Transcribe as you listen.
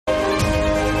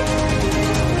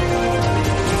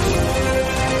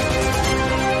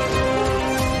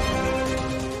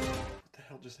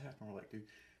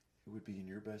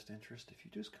interest if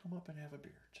you just come up and have a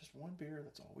beer. Just one beer,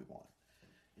 that's all we want.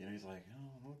 You know, he's like,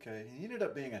 oh, okay. And he ended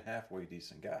up being a halfway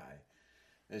decent guy.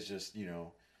 It's just,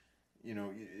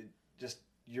 just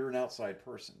you're an outside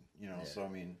person, So I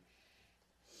mean,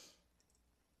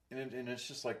 and it's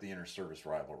just like the inter-service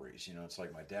rivalries. It's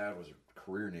like my dad was a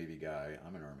career Navy guy.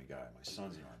 I'm an Army guy. My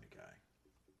son's an Army guy.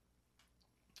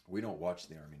 We don't watch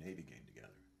the Army-Navy game together.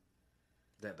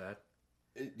 That bad?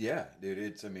 Yeah, dude.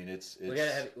 It's.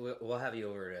 We'll have you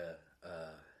over to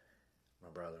my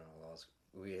brother-in-law's.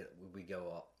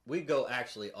 We go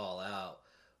actually all out,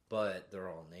 but they're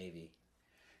all Navy.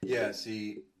 Yeah.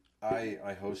 See, I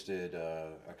co-hosted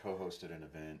an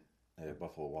event at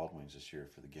Buffalo Wild Wings this year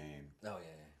for the game. Oh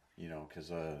yeah.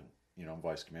 Because I'm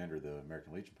vice commander of the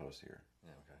American Legion Post here.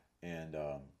 Yeah. Okay.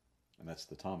 And that's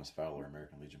the Thomas Fowler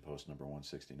American Legion Post number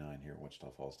 169 here in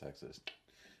Wichita Falls, Texas.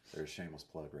 There's a shameless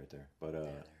plug right there. But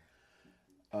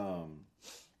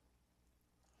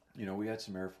we had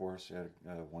some Air Force, we had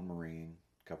one Marine,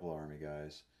 a couple of Army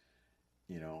guys,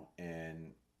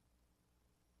 and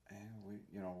we,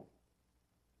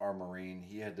 our Marine,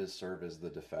 he had to serve as the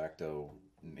de facto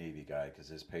Navy guy because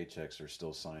his paychecks are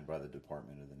still signed by the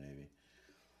Department of the Navy.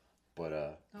 But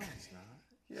no, it's not.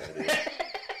 Yeah, it is.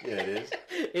 Yeah, it is.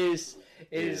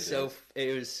 It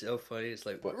was so funny. It's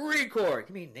like Marine Corps.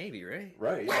 You mean Navy, right?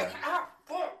 Right.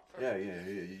 Yeah. Yeah.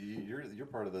 You're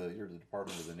part of the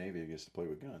Department of the Navy that gets to play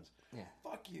with guns. Yeah.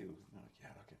 Fuck you. No, yeah.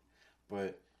 Okay.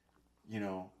 But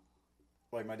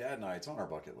like my dad and I, it's on our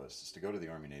bucket list is to go to the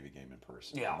Army Navy game in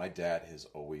person. Yeah. And my dad has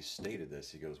always stated this.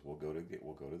 He goes, "We'll go to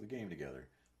the game together,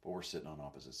 but we're sitting on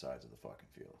opposite sides of the fucking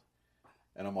field."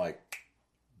 And I'm like,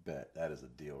 "Bet that is a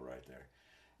deal right there."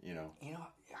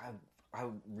 I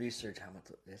researched how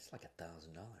much it's like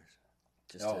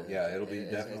 $1,000. It'll be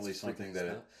definitely something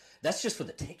that. That's just for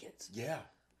the tickets. Yeah.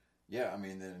 I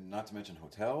mean, then not to mention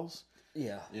hotels.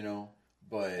 Yeah.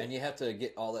 But and you have to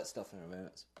get all that stuff in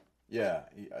advance. Yeah,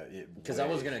 because I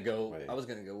was gonna go. I was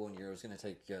gonna go one year. I was gonna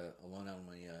take a loan out of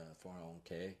my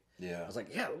 401k. Yeah, I was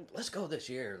like, yeah, let's go this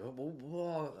year. I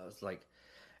was like,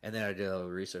 and then I did a little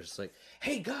research. It's like,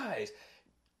 hey guys,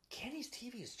 Kenny's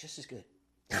TV is just as good.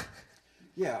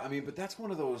 Yeah, I mean, but that's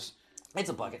one of those. It's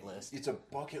a bucket list. It's a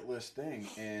bucket list thing,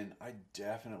 and I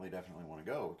definitely want to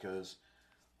go because,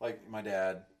 like, my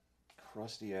dad,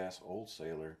 crusty ass old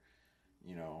sailor,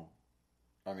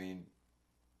 I mean,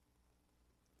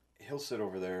 he'll sit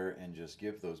over there and just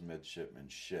give those midshipmen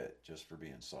shit just for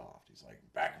being soft. He's like,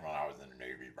 back when I was in the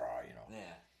Navy, bro,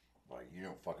 Yeah. Like, you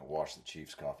don't fucking wash the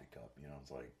Chief's coffee cup,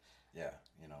 It's like, yeah,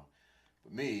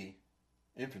 But me,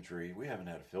 infantry, we haven't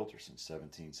had a filter since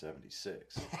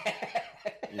 1776.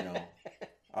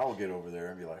 I will get over there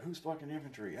and be like, who's fucking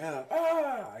infantry?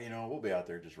 We'll be out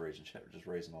there just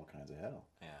raising all kinds of hell.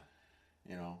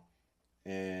 Yeah.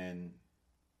 And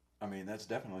I mean, that's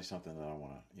definitely something that I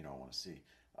want to see.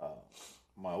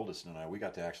 My oldest and I, we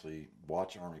got to actually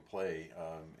watch Army play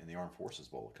in the Armed Forces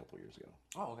Bowl a couple of years ago.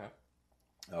 Oh, okay.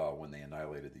 When they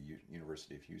annihilated the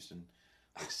University of Houston,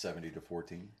 like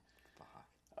 70-14.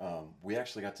 We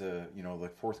actually got to,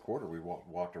 like fourth quarter, we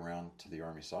walked around to the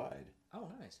Army side. Oh,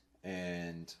 nice.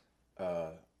 And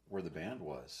where the band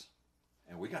was.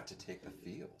 And we got to take the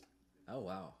field. Oh,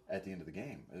 wow. At the end of the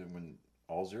game. And when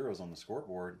all zeros on the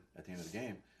scoreboard at the end of the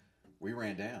game, we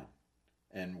ran down.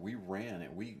 And we ran,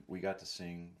 and we got to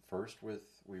sing first with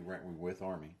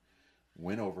Army,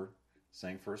 went over,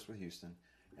 sang first with Houston,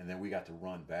 and then we got to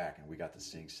run back, and we got to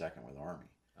sing second with Army.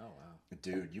 Oh, wow.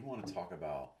 Dude, you want to talk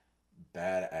about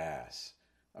badass.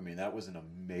 I mean, that was an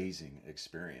amazing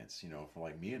experience, for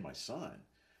like me and my son.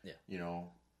 Yeah.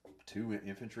 Two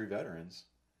infantry veterans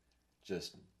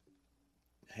just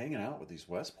hanging out with these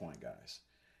West Point guys,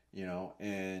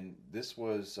 and this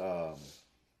was,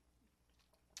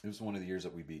 it was one of the years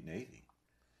that we beat Navy.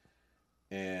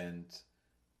 And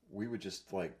we would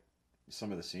just, like,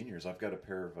 some of the seniors, I've got a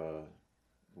pair of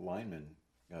lineman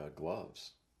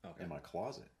gloves in my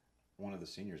closet. One of the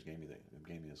seniors gave me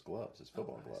his gloves, his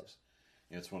football gloves.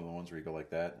 It's one of the ones where you go like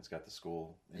that, and it's got the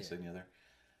school insignia there.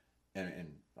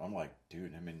 And I'm like,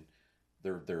 dude, I mean,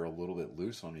 they're a little bit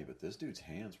loose on me, but this dude's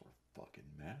hands were fucking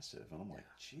massive. And I'm like,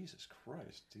 Jesus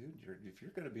Christ, dude, if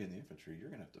you're going to be in the infantry, you're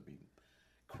going to have to be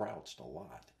crouched a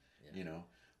lot,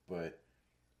 but,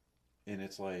 and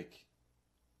it's like,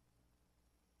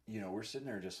 we're sitting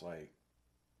there just like,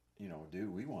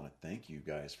 dude, we want to thank you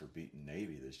guys for beating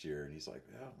Navy this year. And he's like,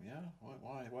 yeah,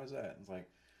 why is that? And it's like,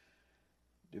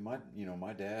 dude,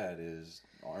 my dad is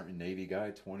Army Navy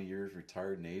guy, 20 years,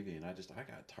 retired Navy, and I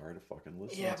got tired of fucking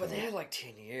listening. Yeah, but they had like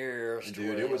 10 years. And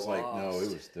dude, it was like, no,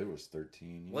 it was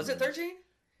 13 years. Was it 13?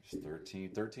 It's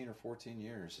 13 or 14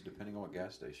 years, depending on what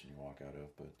gas station you walk out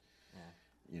of. But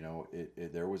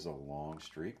there was a long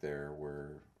streak there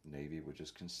where Navy would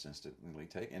just consistently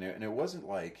take, and it wasn't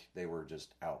like they were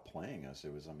just outplaying us.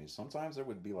 It was, I mean, sometimes there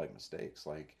would be like mistakes,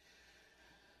 like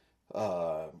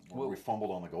where we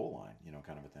fumbled on the goal line,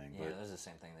 kind of a thing. Yeah, that's the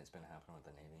same thing that's been happening with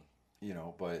the Navy.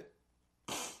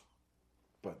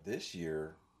 But this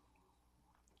year,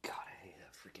 God, I hate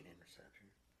that freaking interception.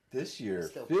 This year,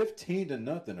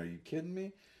 15-0. Are you kidding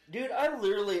me? Dude, I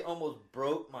literally almost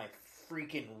broke my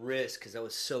freaking wrist because I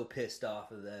was so pissed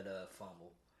off of that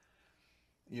fumble.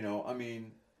 I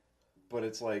mean, but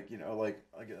it's like, like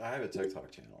I have a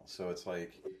TikTok channel, so it's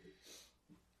like,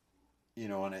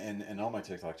 and on my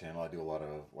TikTok channel, I do a lot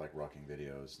of like rucking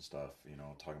videos and stuff,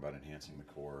 talking about enhancing the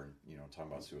core and,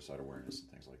 talking about suicide awareness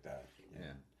and things like that.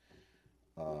 And,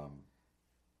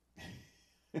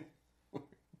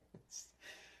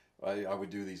 I would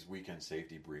do these weekend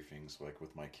safety briefings like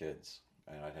with my kids,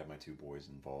 and I'd have my two boys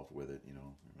involved with it,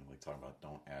 like talking about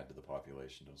don't add to the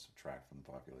population, don't subtract from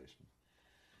the population.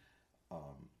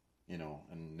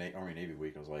 And Army Navy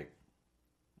week, I was like,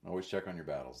 always check on your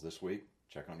battles. This week,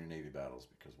 check on your Navy battles,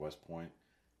 because West Point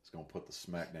is going to put the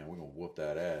smack down. We're going to whoop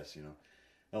that ass, And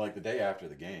like the day after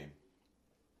the game,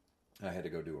 I had to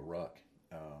go do a ruck.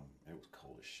 It was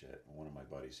cold as shit. One of my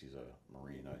buddies, he's a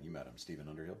Marine. You met him, Stephen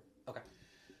Underhill. Okay.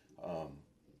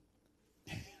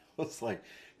 It's like,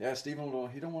 yeah, Stephen,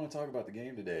 he don't want to talk about the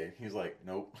game today. He's like,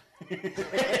 nope.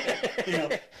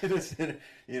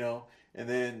 And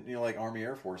then, like Army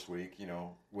Air Force Week,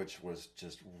 which was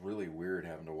just really weird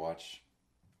having to watch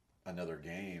another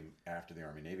game after the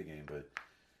Army Navy game, but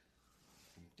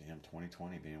damn,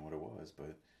 2020 being what it was.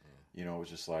 But, it was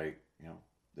just like,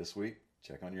 this week,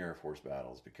 check on your Air Force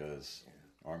battles, because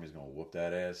Army's going to whoop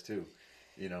that ass too.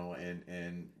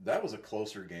 And that was a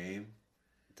closer game.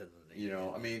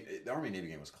 I mean, the Army Navy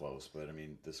game was close, but I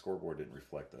mean, the scoreboard didn't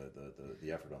reflect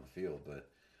the effort on the field.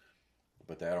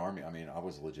 But that Army, I mean, I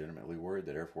was legitimately worried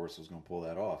that Air Force was going to pull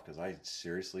that off, because I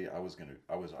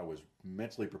was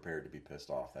mentally prepared to be pissed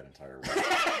off that entire week.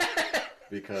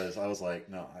 Because I was like,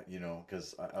 no,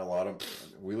 because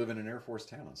we live in an Air Force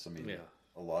town, so I mean,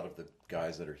 a lot of the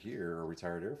guys that are here are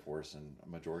retired Air Force, and a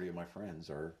majority of my friends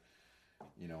are,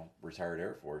 retired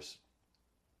Air Force.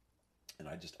 And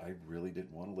I really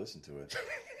didn't want to listen to it.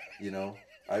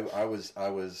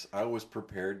 I was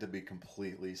prepared to be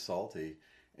completely salty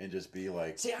and just be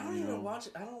like, see, I don't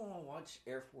want to watch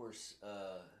Air Force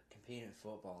compete in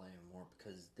football anymore,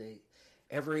 because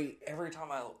every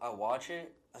time I watch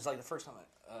it, it's like the first time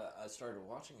I started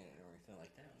watching it and everything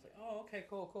like that. I was like, oh, okay,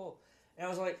 cool. And I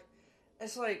was like,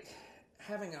 it's like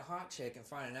having a hot chick and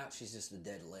finding out she's just a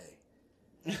dead leg.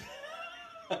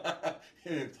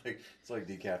 It's like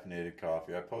decaffeinated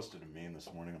coffee. I posted a meme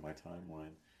this morning on my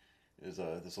timeline. Is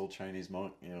this old Chinese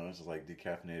monk? It's just like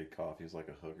decaffeinated coffee is like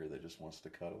a hooker that just wants to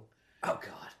cuddle. Oh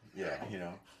God. Yeah,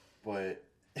 But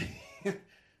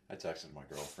I texted my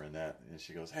girlfriend that, and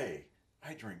she goes, "Hey,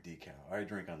 I drink decaf. I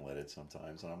drink unleaded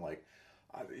sometimes," and I'm like,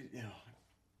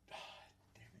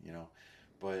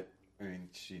 But I mean,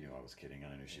 she knew I was kidding,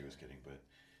 and I knew she was kidding, but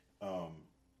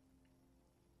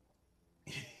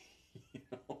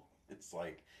it's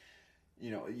like,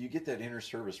 you get that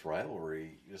inter-service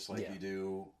rivalry just like you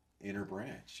do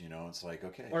inter-branch. It's like,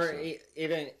 okay, or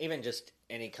even just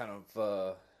any kind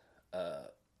of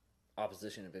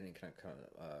opposition of any kind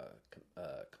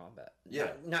of combat.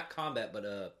 Yeah, not combat,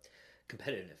 but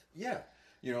competitive. Yeah,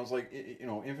 it's like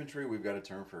infantry. We've got a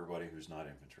term for everybody who's not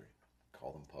infantry.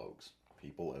 Call them pogues,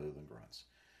 people other than grunts.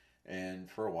 And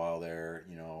for a while there,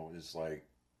 it's like,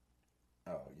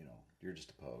 oh, you're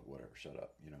just a pogue, whatever, shut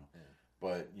up, Yeah.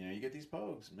 But, you get these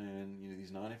pogues, man,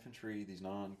 these non-infantry, these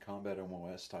non-combat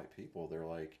MOS type people, they're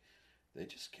like, they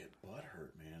just get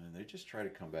butthurt, man, and they just try to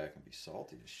come back and be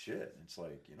salty as shit. And it's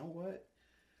like, you know what?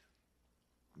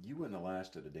 You wouldn't have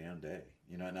lasted a damn day.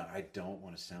 Now I don't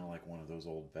want to sound like one of those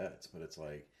old vets, but it's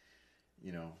like,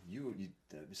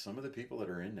 some of the people that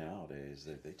are in nowadays,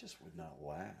 they just would not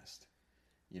last.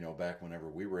 Back whenever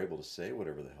we were able to say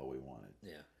whatever the hell we wanted.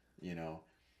 Yeah.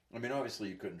 I mean, obviously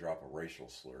you couldn't drop a racial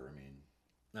slur. I mean,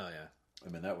 oh yeah. I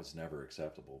mean, that was never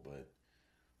acceptable, but,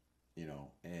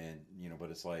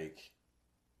 but it's like,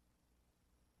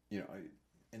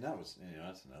 and that was,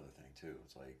 that's another thing too.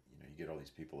 It's like, you get all these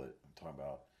people that I'm talking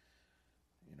about,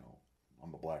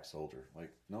 I'm a black soldier.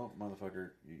 Like, no,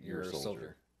 motherfucker, you're a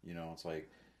soldier. It's like,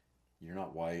 you're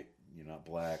not white, you're not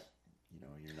black,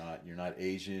 you're not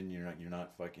Asian, you're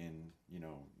not fucking,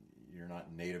 you're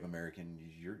not Native American.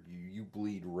 You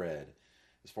bleed red.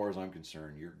 As far as I'm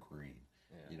concerned, you're green.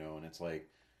 Yeah. And it's like,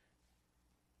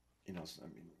 I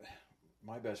mean,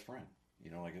 my best friend,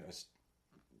 like I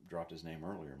dropped his name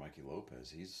earlier, Mikey Lopez.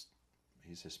 He's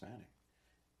he's Hispanic,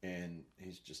 and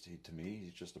to me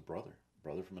he's just a brother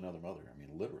from another mother. I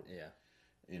mean, literally. Yeah.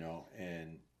 You know,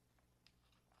 and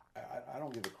I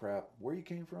don't give a crap where you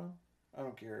came from. I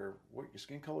don't care what your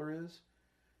skin color is.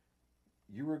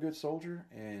 You were a good soldier,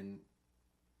 and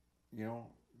you know,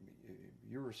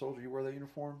 you were a soldier. You wear that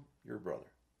uniform. You're a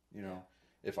brother. You know,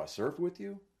 if I surfed with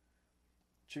you,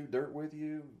 chewed dirt with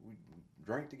you, we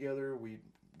drank together, we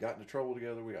got into trouble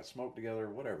together, we got smoked together,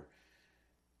 whatever.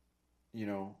 You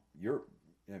know, you're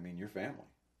family,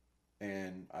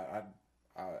 and I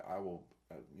will,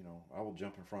 you know, I will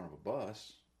jump in front of a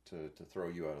bus to throw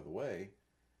you out of the way,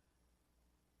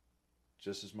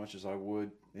 just as much as I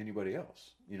would anybody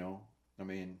else. You know, I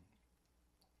mean,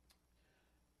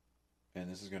 and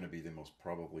this is going to be the most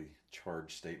probably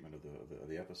charged statement of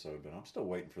the episode, but I'm still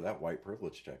waiting for that white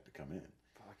privilege check to come in.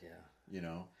 Fuck yeah. You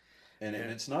know, and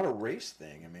it's not a race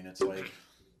thing. I mean, it's like,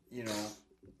 you know,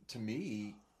 to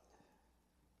me,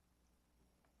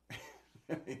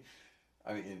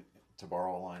 I mean, to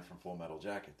borrow a line from Full Metal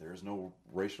Jacket, there's no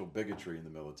racial bigotry in the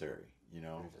military. You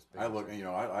know, I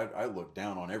look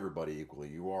down on everybody equally.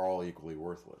 You are all equally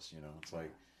worthless. You know, it's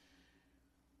like,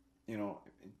 you know,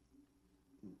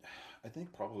 I think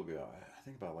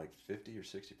about like 50 or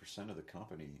 60% of the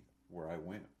company where I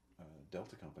went,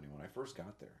 Delta Company, when I first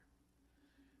got there.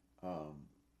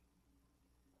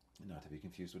 Not to be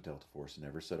confused with Delta Force. I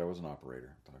never said I was an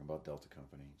operator. I'm talking about Delta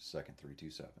Company, second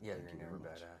 327. Yeah, you're never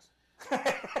badass.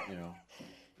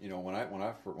 you know, when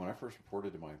I first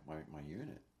reported to my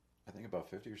unit, I think about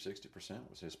 50 or 60%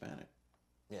 was Hispanic.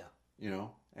 Yeah. You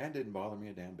know, and didn't bother me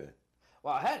a damn bit.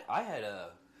 Well, I had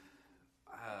a,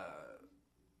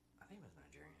 I think he was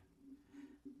Nigerian,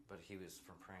 but he was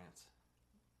from France.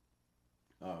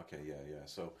 Oh, okay, yeah.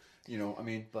 So, you know, I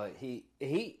mean, but he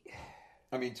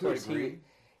I mean, to a degree,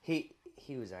 he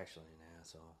was actually an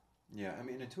asshole. Yeah, I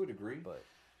mean, and to a degree, but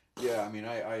yeah, I mean,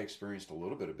 I experienced a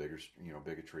little bit of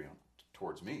bigotry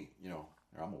towards me. You know,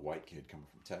 I'm a white kid coming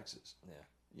from Texas. Yeah.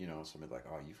 You know, somebody's like,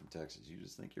 "Oh, you from Texas? You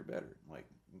just think you're better?" I'm like,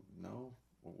 no.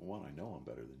 Well, one, I know I'm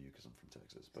better than you because I'm from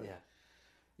Texas. But yeah,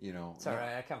 you know, it's all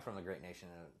right. I come from the great nation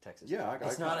of Texas. Yeah,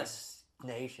 it's not a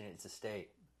nation; it's a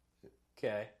state.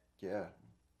 Okay. Yeah.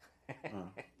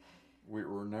 We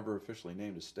were never officially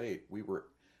named a state.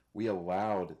 We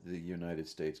allowed the United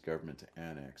States government to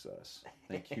annex us.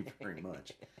 Thank you very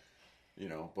much. You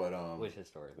know, but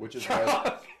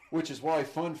which is why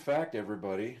fun fact,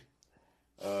 everybody,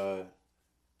 the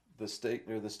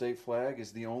state flag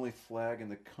is the only flag in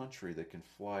the country that can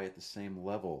fly at the same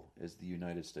level as the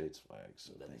United States flag.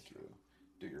 So thank you.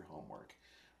 Do your homework.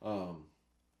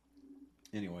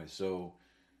 Anyway, so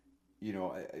you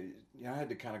know, I had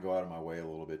to kind of go out of my way a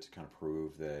little bit to kind of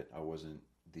prove that I wasn't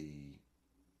the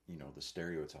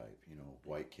stereotype, you know,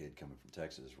 white kid coming from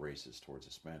Texas, racist towards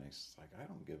Hispanics. It's like, I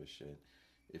don't give a shit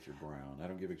if you're brown. I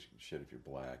don't give a shit if you're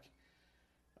black.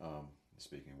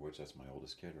 Speaking of which, that's my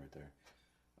oldest kid right there.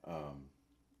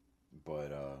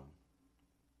 But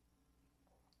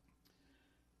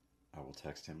I will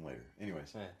text him later.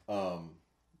 Anyways,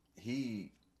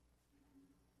 he,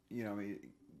 you know, I mean,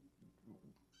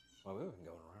 well, we've been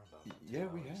going around about that. Yeah,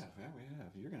 we have.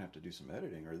 You're gonna have to do some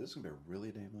editing, or this is gonna be a really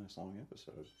damn nice long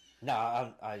episode. No,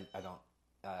 I don't.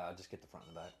 I just get the front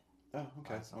and the back. Oh,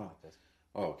 okay. Something like this.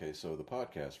 Oh, okay. So the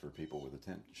podcast for people with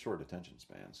short attention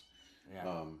spans. Yeah.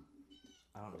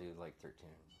 I don't do like 13.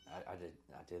 I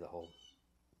did the whole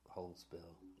spill.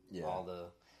 Yeah. All the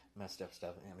messed up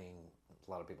stuff. I mean,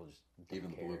 a lot of people just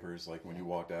even the bloopers, like when you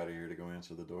walked out of here to go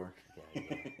answer the door. Yeah.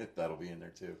 That'll be in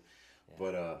there too. Yeah.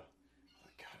 But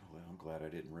God, I'm glad I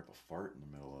didn't rip a fart in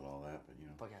the middle of all that. But you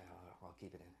know. But yeah, I'll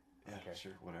keep it in. Yeah,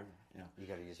 sure, whatever. Yeah. You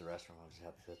got to use the restroom. I'll just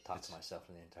have to talk to myself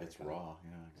for the entire time. It's raw.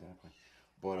 Yeah, exactly.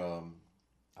 But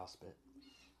I'll spit.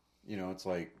 You know, it's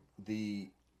like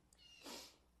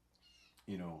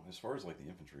you know, as far as like the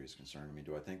infantry is concerned, I mean,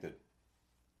 do I think that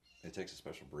it takes a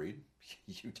special breed?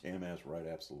 You damn ass right,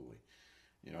 absolutely.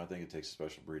 You know, I think it takes a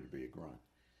special breed to be a grunt.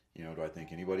 You know, do I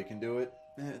think anybody can do it?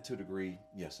 To a degree,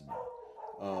 yes and no.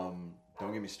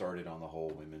 Don't get me started on the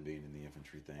whole women being in the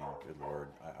infantry thing. Good Lord,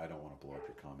 I don't want to blow up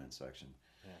your comment section.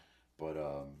 Yeah. But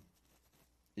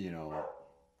you know,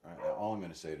 all I'm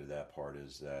going to say to that part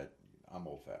is that I'm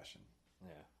old-fashioned.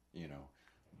 Yeah. You know,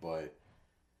 but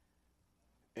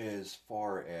as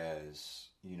far as,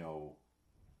 you know,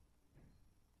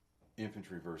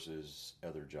 infantry versus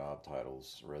other job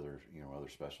titles or other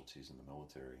specialties in the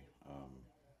military,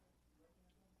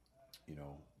 you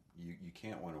know, you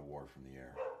can't win a war from the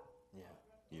air. Yeah.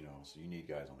 You know, so you need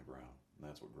guys on the ground, and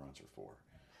that's what grunts are for.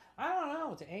 I don't know.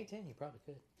 With the A-10, you probably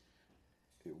could.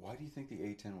 why do you think the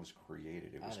A-10 was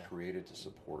created? It was created to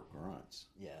support grunts.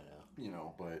 Yeah, I know. You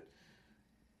know, but...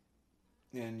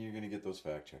 And you're going to get those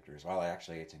fact checkers. Well,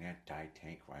 actually, it's an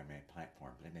anti-tank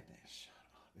platform. Shut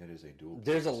up. It is a dual...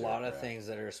 There's a lot of things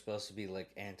that are supposed to be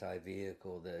like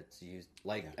anti-vehicle that's used,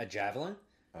 like a Javelin.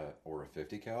 Or a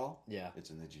 50 cal. Yeah. It's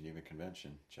in the Geneva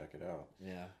Convention. Check it out.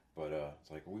 Yeah. But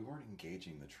it's like, we weren't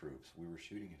engaging the troops. We were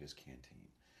shooting at his canteen.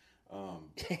 You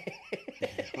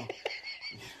know,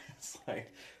 it's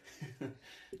like,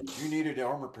 you needed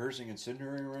armor-piercing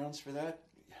incendiary rounds for that?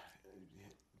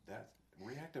 That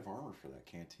reactive armor for that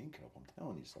canteen cup, I'm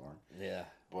telling you, Sarn. Yeah.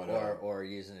 But, or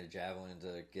using a javelin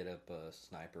to get up a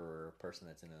sniper or a person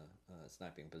that's in a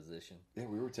sniping position. Yeah,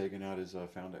 we were taking out his we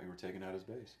were taking out his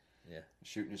base. Yeah.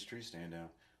 Shooting his tree stand down.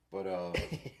 But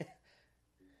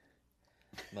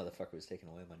motherfucker was taking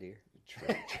away my deer.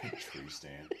 Tree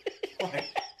stand. Like,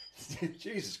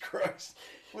 Jesus Christ.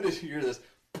 What is you hear this?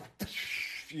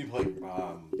 You like,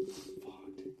 fuck.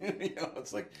 You know,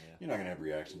 it's like, you're not going to have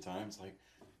reaction time. It's like,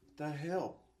 what the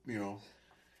hell? You know,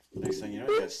 next thing you know,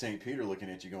 you got St. Peter looking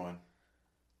at you going,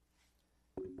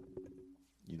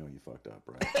 you know, you fucked up,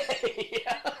 right?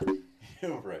 Yeah. You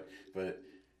know, right. But,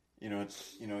 you know,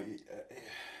 it's, you know,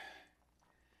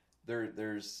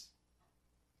 there's,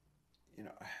 you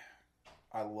know,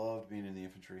 I loved being in the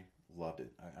infantry. Loved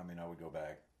it. I mean, I would go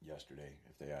back yesterday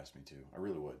if they asked me to. I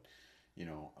really would. You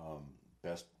know,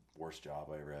 best, worst job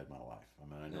I ever had in my life. I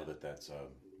mean, I know that's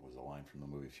was a line from the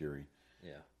movie Fury.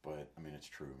 Yeah. But, I mean, it's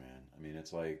true, man. I mean,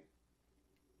 it's like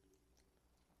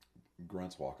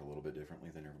grunts walk a little bit differently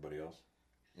than everybody else.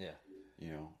 Yeah.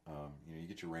 You know, you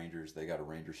get your Rangers. They got a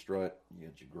Ranger strut. You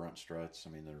get your grunt struts. I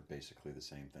mean, they're basically the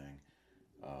same thing.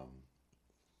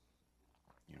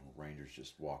 You know, Rangers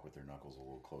just walk with their knuckles a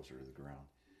little closer to the ground.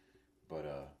 But,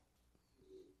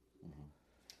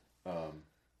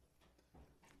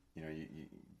 you know,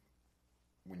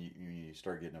 when you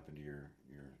start getting up into your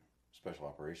special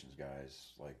operations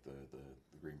guys, like the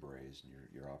Green Berets and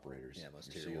your operators,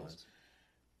 most your tier SEALs, ones.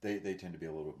 They tend to be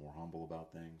a little bit more humble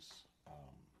about things,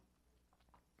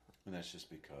 and that's just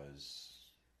because,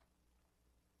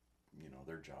 you know,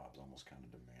 their jobs almost kind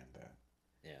of demand that.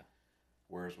 Yeah.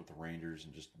 Whereas with the Rangers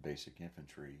and just basic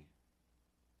infantry,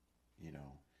 you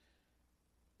know,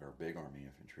 or big army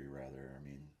infantry rather, I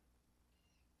mean,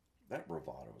 that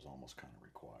bravado is almost kind of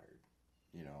required,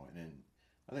 you know, and then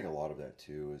I think a lot of that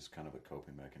too is kind of a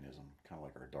coping mechanism, kind of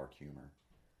like our dark humor,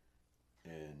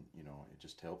 and you know, it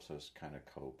just helps us kind of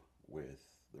cope with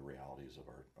the realities of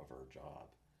our job.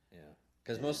 Yeah,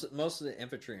 because most of the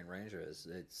infantry and Rangers,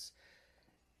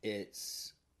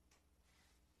 it's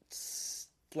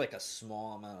like a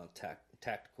small amount of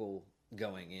tactical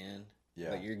going in.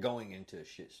 Yeah. But you're going into a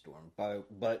shitstorm.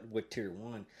 But with Tier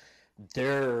 1,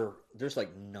 there's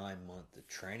like 9 months of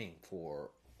training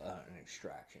for an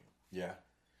extraction. Yeah.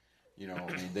 You know,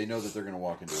 I mean, they know that they're going to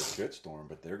walk into a shitstorm,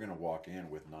 but they're going to walk in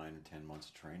with 9 or 10 months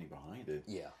of training behind it.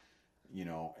 Yeah. You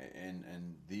know,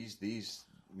 and these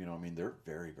you know, I mean, they're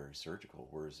very, very surgical.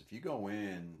 Whereas if you go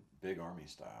in big army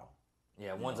style.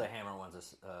 Yeah, one's a hammer,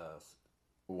 one's a...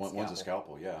 One's a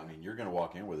scalpel, yeah. I mean, you're going to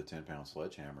walk in with a 10-pound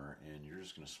sledgehammer, and you're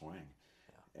just going to swing.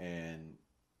 Yeah. And,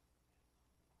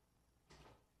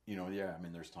 you know, yeah, I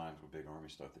mean, there's times with big army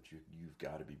stuff that you've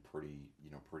got to be pretty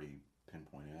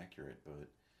pinpoint accurate, but,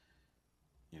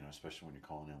 you know, especially when you're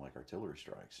calling in, like, artillery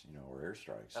strikes, you know, or air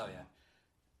strikes. Oh, and,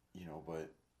 you know,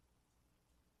 but,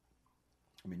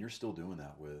 I mean, you're still doing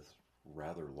that with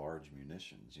rather large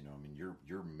munitions, you know. I mean,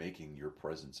 you're making your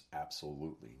presence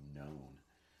absolutely known.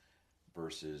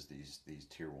 Versus these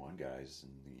Tier 1 guys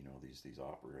and, you know, these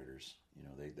operators, you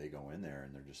know, they go in there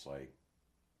and they're just like,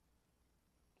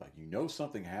 you know,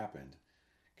 something happened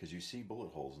because you see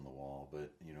bullet holes in the wall,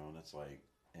 but, you know, and it's like,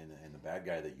 and the bad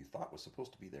guy that you thought was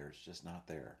supposed to be there is just not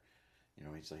there. You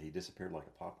know, he disappeared like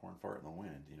a popcorn fart in the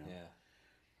wind, you know. Yeah.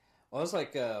 Well, it's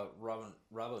like Rob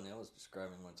O'Neill was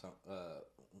describing one time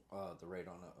the raid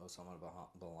on Osama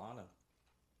bin Laden.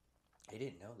 He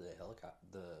didn't know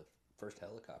the first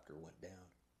helicopter went down.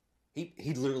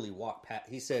 He literally walked past.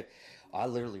 He said, "I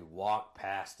literally walked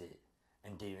past it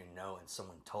and didn't even know, and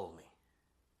someone told me."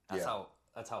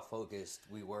 That's how focused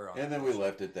we were on. And then we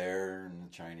left it there, and the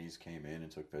Chinese came in and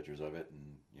took pictures of it,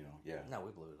 and you know, yeah. No, we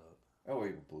blew it up. Oh,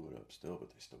 we blew it up still, but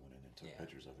they still went in and took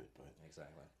pictures of it. But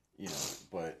exactly, you know,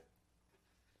 but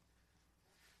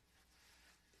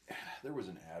there was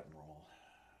an admiral,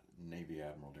 Navy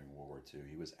admiral during World War II.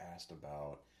 He was asked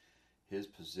about his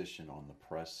position on the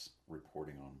press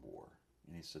reporting on war.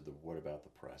 And he said, what about the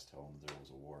press? Tell them there was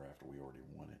a war after we already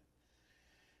won it.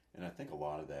 And I think a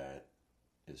lot of that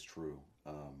is true.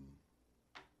 I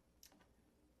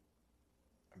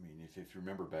mean, if you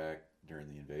remember back during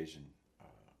the invasion,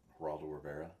 Geraldo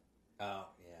Rivera. Oh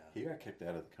yeah. He got kicked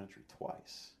out of the country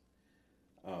twice.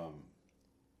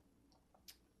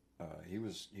 He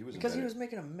was because embedded. he was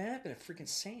making a map in a freaking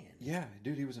sand. Yeah,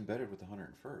 dude, he was embedded with the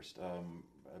 101st.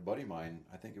 A buddy of mine,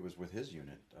 I think it was with his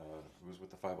unit. It was with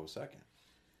the 502nd,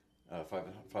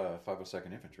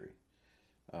 502nd Infantry,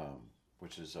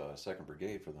 which is 2nd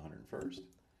Brigade for the 101st.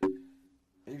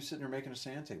 He was sitting there making a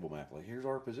sand table map. Like, here's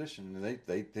our position, and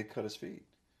they cut his feet.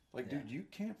 Like, dude, you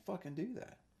can't fucking do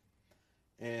that.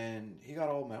 And he got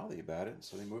all mouthy about it,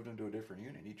 so they moved him to a different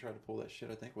unit. He tried to pull that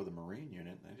shit, I think, with a Marine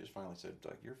unit, and they just finally said,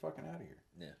 like, you're fucking out of here.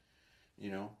 Yeah.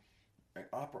 You know?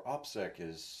 OPSEC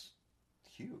is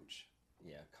huge.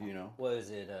 Yeah. You know? Was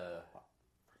it,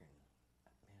 freaking,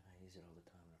 man, I use it all the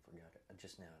time and I forgot it. I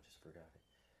just forgot it.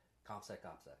 ComSec,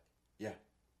 OPSEC. Yeah.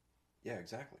 Yeah,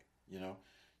 exactly. You know?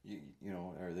 You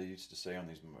know, or they used to say on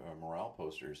these morale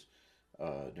posters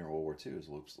during World War II is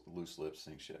loose lips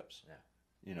sink ships. Yeah.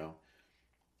 You know?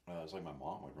 It's like my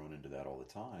mom would run into that all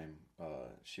the time.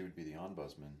 She would be the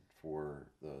ombudsman for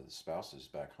the spouses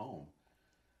back home.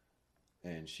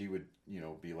 And she would, you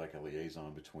know, be like a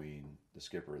liaison between the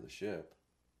skipper of the ship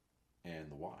and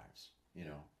the wives, you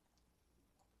know.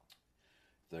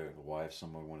 If the wife,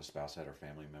 when a spouse had or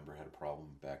family member had a problem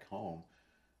back home,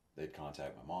 they'd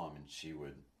contact my mom and she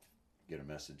would get a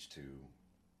message to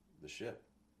the ship.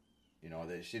 You know,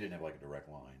 she didn't have like a direct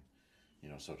line, you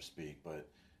know, so to speak, but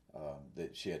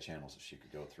that she had channels that she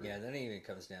could go through. Yeah, then it even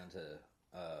comes down to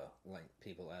like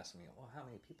people asking me, "Well, how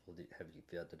many people have you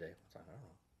fed today?" I was like, "I don't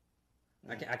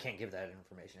know. I can't give that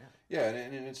information out." Yeah,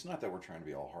 and it's not that we're trying to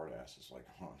be all hard asses, like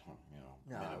you know,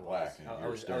 men in black, and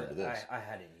you're stirred to this. I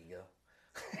had an ego.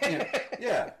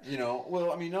 Yeah, you know.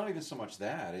 Well, I mean, not even so much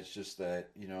that. It's just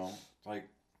that, you know, like,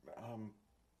 I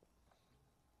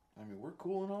mean, we're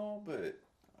cool and all, but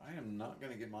I am not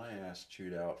going to get my ass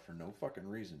chewed out for no fucking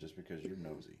reason just because you're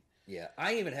nosy. Yeah,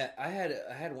 I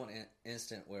had one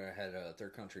instant where I had a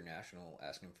third country national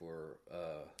asking for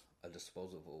a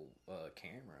disposable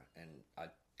camera, and I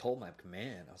told my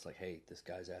command, I was like, "Hey, this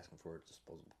guy's asking for a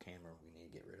disposable camera. We need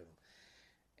to get rid of him."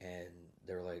 And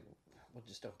they were like, "Well,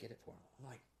 just don't get it for him." I'm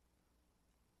like,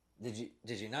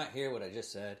 "Did you not hear what I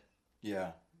just said?"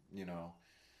 Yeah, you know.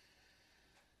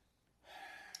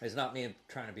 It's not me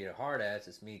trying to be a hard ass.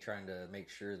 It's me trying to make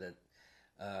sure that.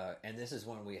 And this is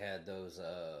when we had those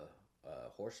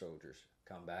horse soldiers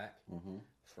come back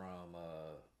from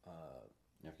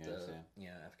Afghanistan.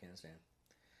 Afghanistan.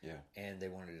 Yeah. And they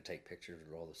wanted to take pictures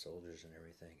with all the soldiers and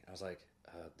everything. I was like,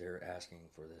 they're asking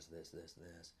for this.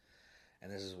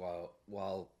 And this is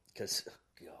while because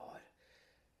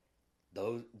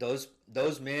God,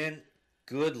 those men,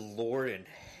 good Lord in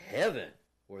heaven,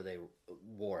 where they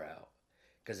wore out.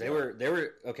 Because they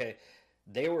were okay.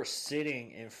 They were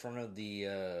sitting in front of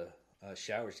the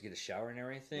showers to get a shower and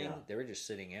everything. Yeah. They were just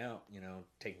sitting out, you know,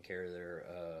 taking care of their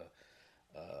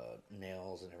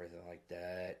nails and everything like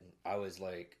that. And I was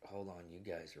like, "Hold on, you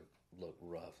guys look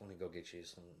rough. Let me go get you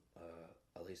some,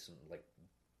 at least some like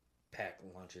packed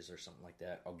lunches or something like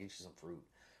that. I'll get you some fruit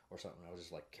or something." I was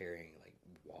just like carrying like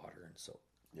water and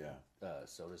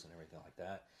sodas and everything like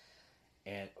that.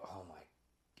 And oh my.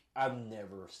 I've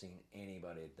never seen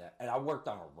anybody that, and I worked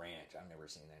on a ranch. I've never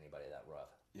seen anybody that rough.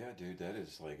 Yeah, dude, that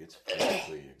is like, it's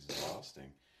physically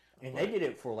exhausting. And they did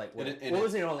it for like, what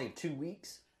was it, only 2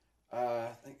 weeks? I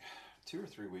think 2 or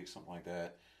 3 weeks, something like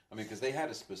that. I mean, because they had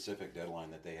a specific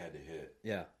deadline that they had to hit.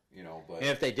 Yeah. You know, but. And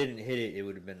if they didn't hit it, it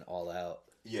would have been all out.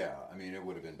 Yeah, I mean, it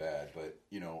would have been bad, but,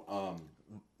 you know.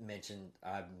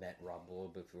 I've met Rob Lowe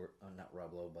before, not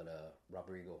Rob Lowe, but Rob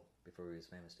Regal before he was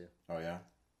famous too. Oh, yeah?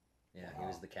 Yeah, wow. He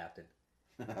was the captain.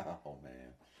 Oh,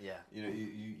 man. Yeah. You know,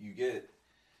 you get,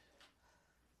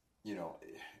 you know,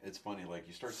 it's funny, like,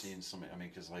 you start seeing some, I mean,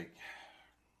 because, like,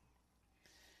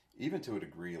 even to a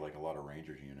degree, like, a lot of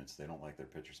Rangers units, they don't like their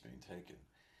pictures being taken.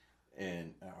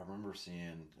 And I remember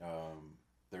seeing,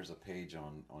 there's a page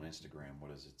on Instagram,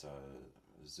 what is it,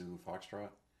 Zulu Foxtrot?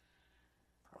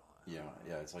 Yeah,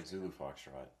 it's like Zulu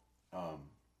Foxtrot.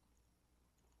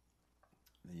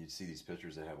 You'd see these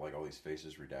pictures that have like all these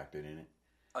faces redacted in it.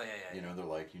 Oh yeah. You know, they're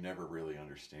like, you never really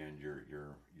understand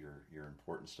your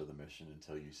importance to the mission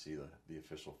until you see the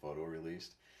official photo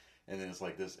released. And then it's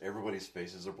like this, everybody's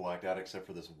faces are blacked out except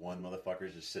for this one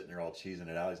motherfucker's just sitting there all cheesing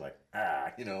it out. He's like,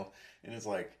 you know, and it's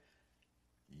like,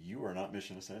 you are not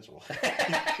mission essential.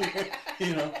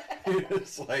 You know,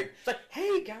 it's like,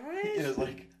 hey guys. It's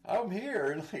like, I'm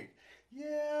here. And like,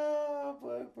 yeah,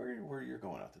 but where you're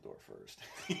going out the door first.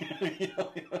 You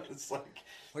know, it's like,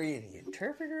 were you the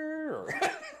interpreter? Or?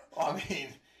 I mean,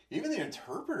 even even the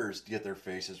interpreters get their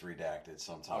faces redacted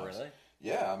sometimes. Oh, really?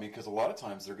 Yeah, I mean, because a lot of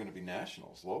times they're going to be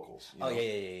nationals, locals. You know?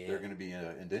 Yeah. They're going to be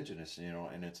indigenous, you know,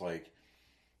 and it's like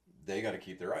they got to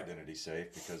keep their identity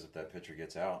safe because if that picture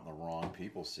gets out and the wrong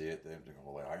people see it, they're going,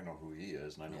 well, I know who he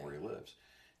is and I know where he lives.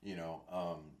 You know,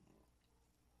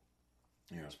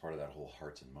 it's part of that whole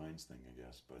hearts and minds thing, I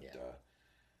guess. But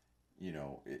you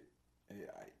know,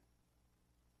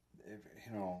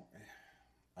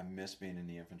 I miss being in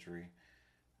the infantry.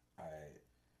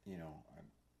 You know,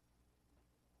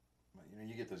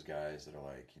 you get those guys that are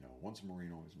like, you know, once a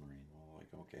Marine, always a Marine. Well, like,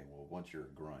 okay, well, once you're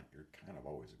a grunt, you're kind of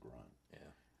always a grunt.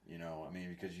 Yeah. You know, I mean,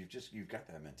 because you've got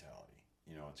that mentality.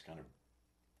 You know, it's kind of,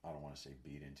 I don't want to say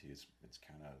beat into you. It's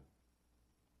kind of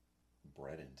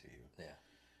bred into you. Yeah.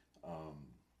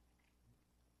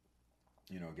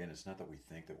 You know, again, it's not that we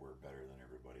think that we're better than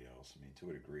everybody else. I mean, to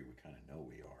a degree, we kind of know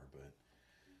we are, but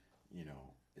you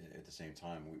know, at the same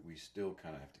time, we still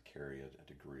kind of have to carry a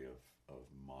degree of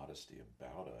modesty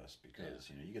about us because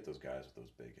you know, you get those guys with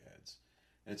those big heads.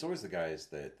 And it's always the guys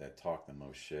that talk the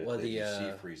most shit that you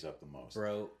see freeze up the most.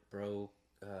 Bro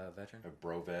veteran?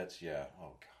 Bro vets, yeah.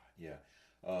 Oh, God, yeah.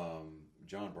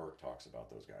 John Burke talks about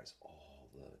those guys all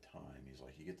the time. He's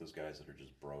like, you get those guys that are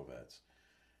just bro vets.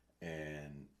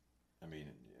 And, I mean...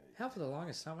 Hell, for the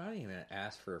longest time, I didn't even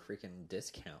ask for a freaking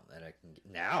discount that I can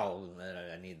get. Now that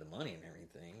I need the money and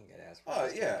everything, I gotta ask for a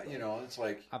discount. Yeah, you know, it's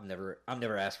like... I've never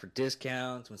asked for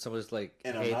discounts when someone's like,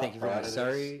 and hey, thank you for my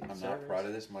sorry. I'm not proud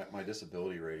of this. My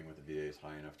disability rating with the VA is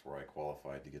high enough to where I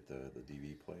qualified to get the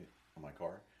DV plate on my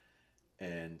car.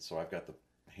 And so I've got the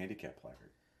handicap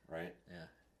placard, right?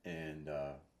 Yeah. And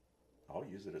I'll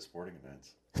use it at sporting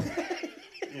events.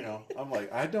 You know, I'm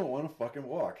like, I don't want to fucking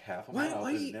walk half a mile.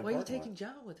 Why are you taking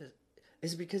John with it?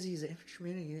 Is it because he's an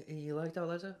infantryman and you like that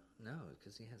letter? No,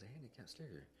 because he has a handicap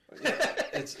sticker. Yeah,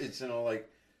 it's you know, like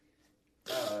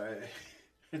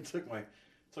I took my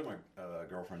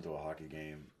girlfriend to a hockey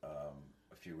game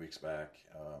a few weeks back,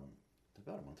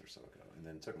 about a month or so ago, and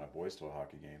then took my boys to a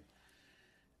hockey game,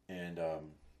 and I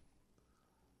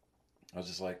was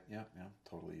just like, yeah,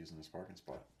 totally using this parking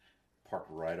spot. Parked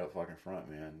right up fucking front,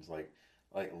 man. It's like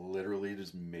literally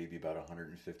just maybe about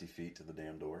 150 feet to the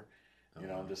damn door. You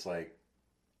know, I'm just like,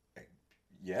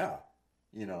 yeah,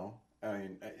 you know. I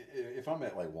mean, if I'm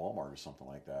at like Walmart or something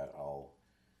like that, I'll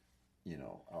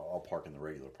park in the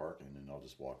regular parking and I'll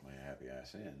just walk my happy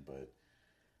ass in. But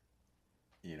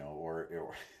you know, or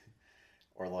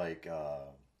like, you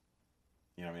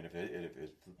know, I mean, if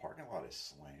the parking lot is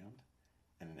slammed,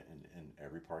 and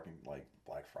every parking, like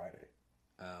Black Friday.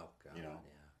 Oh God, you know,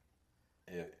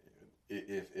 yeah.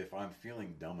 If I'm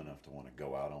feeling dumb enough to want to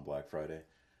go out on Black Friday,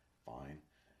 fine.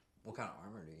 What kind of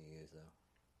armor do you use though?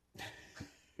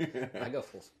 I go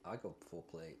full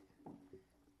plate.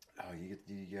 Oh, you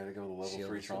got to go to the level shield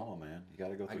 3 trauma, man. You got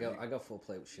to go. I go full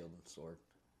plate with shield and sword.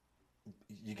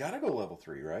 You got to go level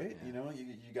 3, right? Yeah. You know,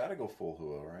 you got to go full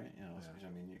Hua, right? You know, yeah.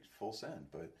 I mean, you full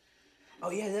send, but.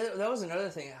 Oh yeah, that was another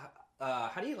thing.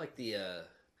 How do you like the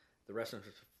wrestling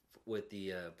with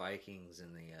the Vikings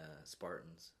and the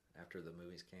Spartans after the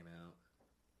movies came out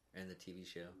and the TV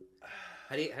show?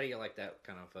 How do you like that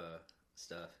kind of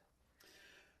stuff?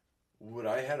 What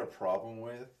I had a problem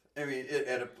with, I mean,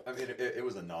 it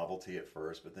was a novelty at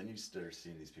first, but then you start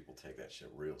seeing these people take that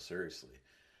shit real seriously.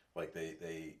 Like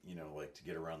they you know, like to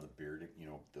get around the beard, you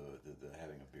know, the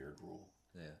having a beard rule.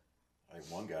 Yeah. Like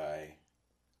one guy,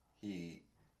 he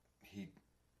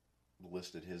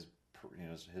listed his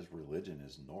religion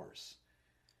as Norse.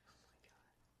 Oh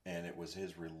my God. And it was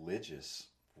his religious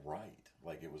right.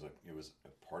 Like it was a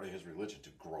part of his religion to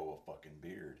grow a fucking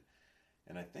beard.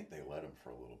 And I think they let him for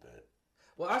a little bit.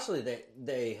 Well, actually,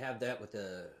 they have that with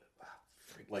the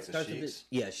like the sheiks.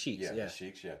 Sheiks. Yeah, the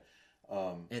sheiks. Yeah,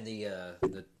 and the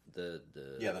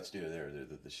yeah, that's due there.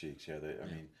 The sheiks. Yeah, I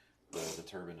mean, the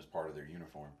turban is part of their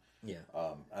uniform. Yeah.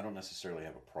 I don't necessarily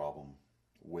have a problem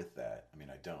with that. I mean,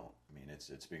 I don't. I mean,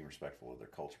 it's being respectful of their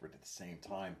culture, but at the same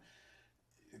time,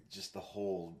 just the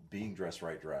whole being dressed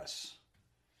right dress.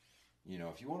 You know,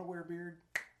 if you want to wear a beard,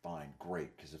 fine,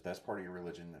 great. Because if that's part of your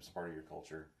religion, that's part of your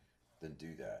culture, then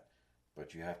do that.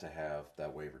 But you have to have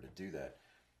that waiver to do that.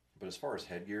 But as far as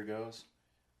headgear goes,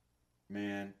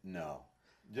 man, no.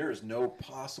 There is no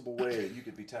possible way that you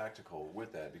could be tactical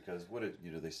with that because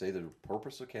they say the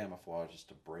purpose of camouflage is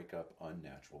to break up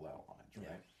unnatural outlines, right?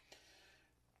 Yeah.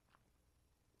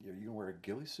 You know, you can wear a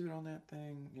ghillie suit on that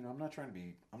thing. You know, I'm not trying to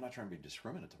be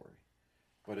discriminatory,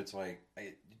 but it's like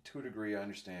to a degree, I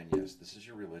understand. Yes, this is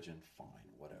your religion, fine,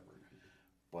 whatever,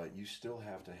 but you still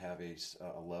have to have a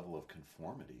level of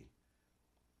conformity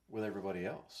with everybody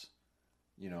else.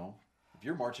 You know, If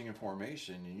you're marching in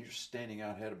formation and you're standing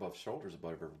out head above shoulders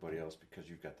above everybody else because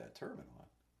you've got that turban on,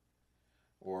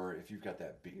 or if you've got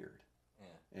that beard,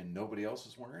 and nobody else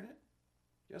is wearing it,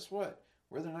 guess what?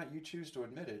 Whether or not you choose to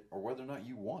admit it or whether or not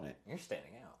you want it, you're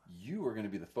standing out. You are going to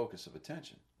be the focus of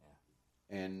attention.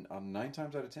 Yeah. And 9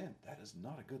 times out of 10, that is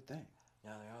not a good thing. No,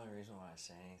 the only reason why I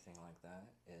say anything like that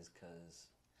is because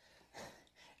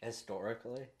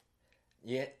historically,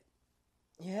 you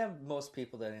have most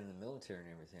people that are in the military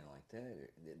and everything like that.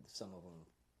 Some of them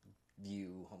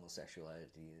view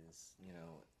homosexuality as,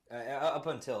 up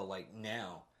until like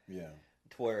now. Yeah.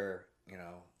 To where,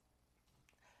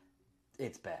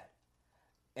 it's bad.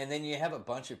 And then you have a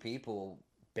bunch of people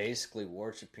basically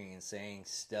worshiping and saying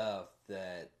stuff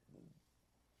that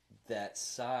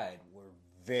side were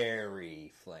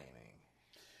very flaming.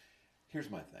 Here's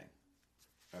my thing.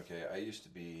 Okay, I used to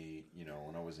be,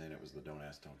 when I was in, it was the don't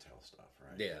ask, don't tell stuff,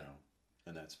 right? Yeah.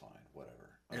 And that's fine, whatever.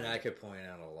 And I could point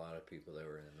out a lot of people that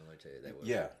were in the military that were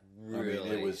really.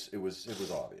 I mean, it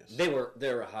was obvious. They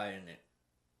were hiding it,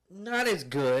 not as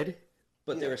good,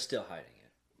 but they were still hiding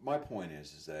it. My point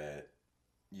is that,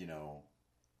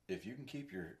 if you can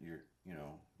keep your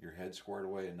head squared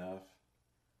away enough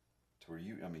to where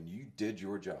you did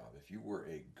your job. If you were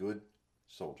a good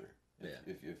soldier,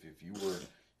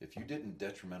 if you didn't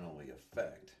detrimentally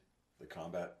affect the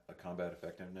combat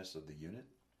effectiveness of the unit,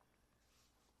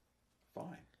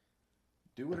 fine.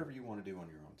 Do whatever you want to do on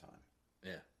your own time.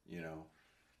 Yeah.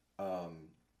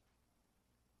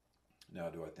 Now,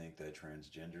 do I think that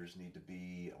transgenders need to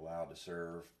be allowed to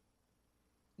serve?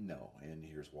 No, and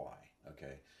here's why.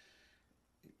 Okay,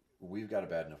 we've got a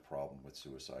bad enough problem with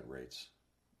suicide rates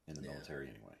in the military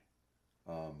anyway.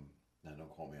 Now, don't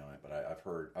quote me on it, but I've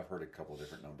heard a couple of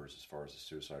different numbers as far as the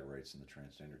suicide rates in the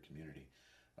transgender community.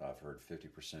 I've heard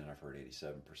 50%. I've heard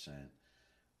 87%.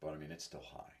 But I mean, it's still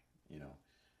high.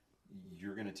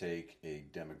 You're going to take a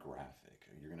demographic.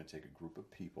 You're going to take a group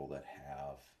of people that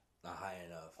have a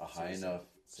high enough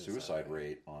suicide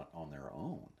rate on their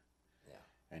own. Yeah.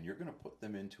 And you're going to put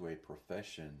them into a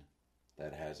profession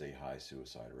that has a high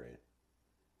suicide rate.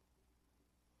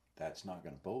 That's not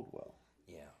going to bode well.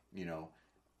 Yeah.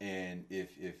 And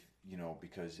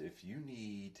because if you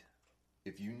need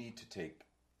to take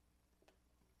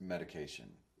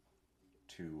medication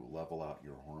to level out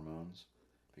your hormones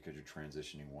because you're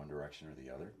transitioning one direction or the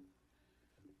other,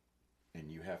 and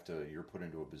you're put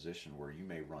into a position where you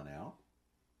may run out,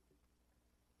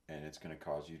 and it's going to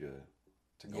cause you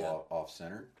to go off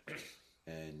center,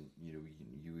 and you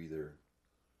either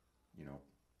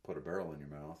put a barrel in your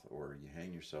mouth or you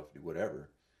hang yourself, do whatever,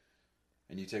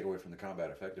 and you take away from the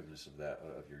combat effectiveness of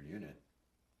your unit,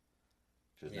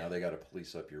 because now they got to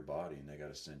police up your body and they got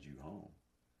to send you home.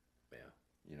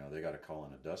 Yeah. They got to call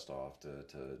in a dust off to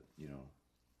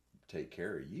take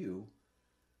care of you.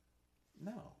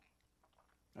 No.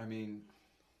 I mean,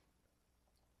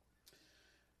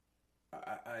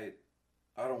 I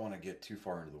don't want to get too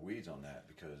far into the weeds on that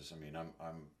because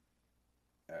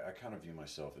I kind of view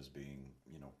myself as being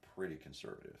pretty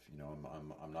conservative.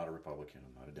 I'm not a Republican.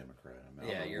 I'm not a Democrat.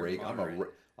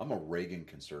 I'm a Reagan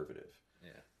conservative.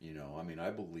 Yeah. I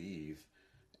believe,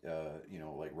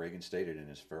 like Reagan stated in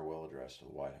his farewell address to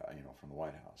the White House, from the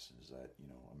White House, is that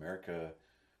America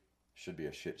should be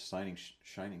a shining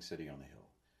city on the hill.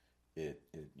 It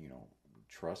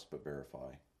trust but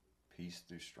verify, peace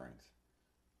through strength.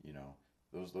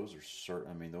 Those are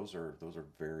certain. Those are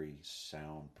very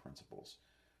sound principles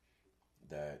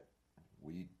that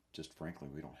we just frankly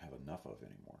we don't have enough of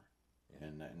anymore. Yeah.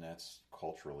 And that's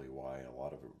culturally why a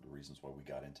lot of the reasons why we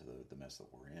got into the mess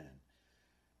that we're in.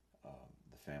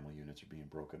 The family units are being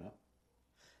broken up.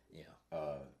 Yeah.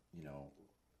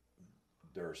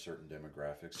 There are certain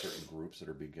demographics, certain groups that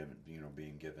are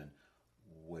being given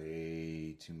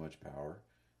way too much power.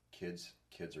 Kids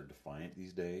are defiant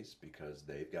these days because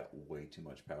they've got way too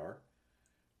much power.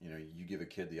 You give a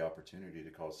kid the opportunity to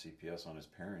call CPS on his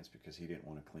parents because he didn't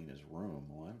want to clean his room.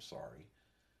 Well, I'm sorry.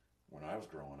 When I was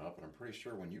growing up, and I'm pretty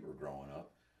sure when you were growing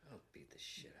up, I'll beat the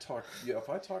shit out. If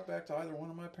I talk back to either one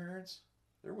of my parents,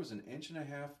 there was an 1.5 inch,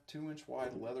 2 inch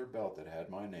wide leather belt that had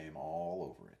my name all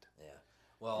over it. Yeah.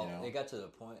 Well, it got to the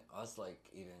point. I was like,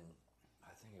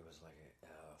 I think it was like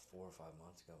 4 or 5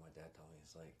 months ago. My dad told me,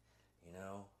 it's like,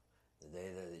 the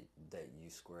day that you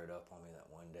squared up on me that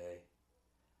one day,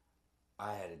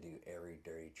 I had to do every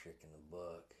dirty trick in the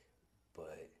book,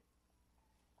 but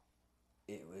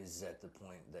it was at the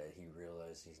point that he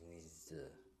realized he needs to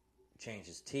change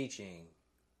his teaching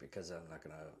because I'm not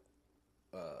going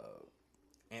to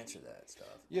answer that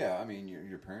stuff. Yeah,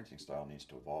 your parenting style needs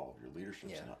to evolve. Your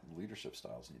leadership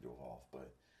styles need to evolve,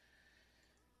 but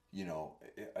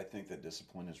I think that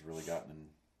discipline has really gotten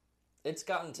it's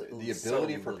gotten to the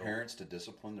ability for parents to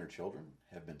discipline their children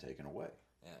have been taken away.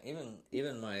 Yeah,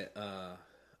 even my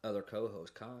other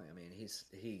co-host Kai. I mean, he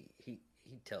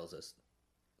tells us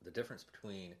the difference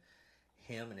between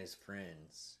him and his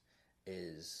friends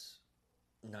is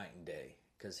night and day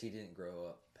because he didn't grow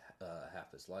up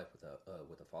half his life with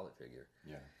a father figure.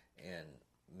 Yeah, and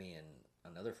me and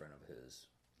another friend of his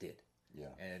did.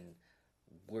 Yeah, and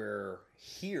we're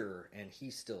here, and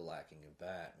he's still lacking in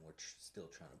bat, and we're still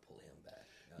trying to pull him back.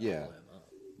 Yeah, pull him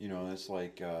up. It's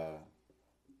like yeah,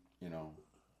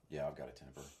 I've got a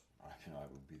temper. I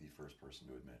would be the first person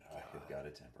to admit I have got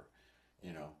a temper.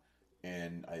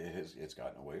 And it's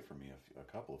gotten away from me a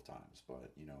couple of times,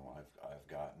 but I've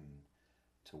gotten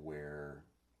to where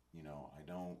I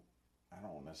don't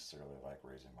necessarily like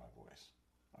raising my voice.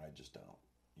 I just don't.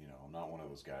 I'm not one of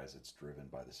those guys that's driven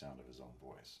by the sound of his own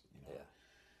voice. Yeah.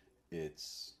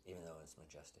 It's even though it's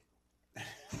majestic.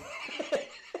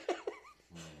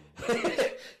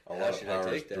 A lot of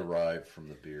power is derived from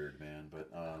the beard, man. But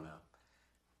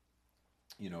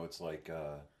it's like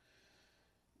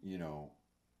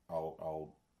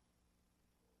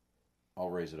I'll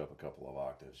raise it up a couple of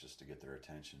octaves just to get their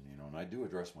attention, and I do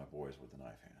address my boys with the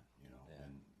knife hand,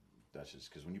 and that's just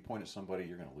because when you point at somebody,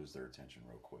 you're going to lose their attention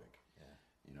real quick. Yeah.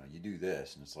 You do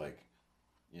this, and it's like,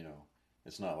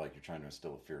 it's not like you're trying to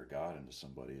instill a fear of God into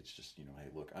somebody. It's just, hey,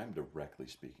 look, I'm directly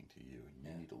speaking to you, and you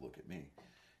need to look at me,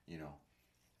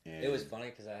 And it was funny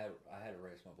because I had to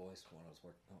raise my voice when I was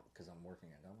working, because I'm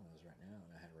working at Domino's right now,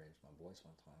 and I had to raise my voice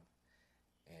one time,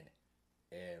 and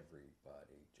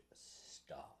everybody just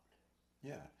stopped.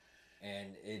 Yeah.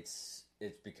 And it's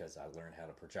because I learned how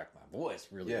to project my voice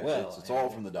really well. Yeah, it's all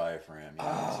from the diaphragm.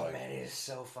 Man, it is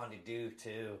so fun to do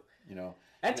too.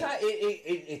 At times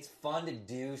it's fun to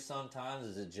do sometimes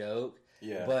as a joke.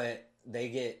 Yeah. But they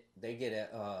get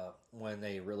it when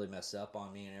they really mess up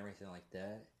on me and everything like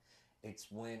that.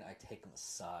 It's when I take them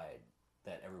aside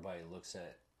that everybody looks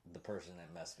at the person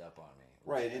that messed up on me.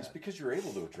 Right, and it's because you're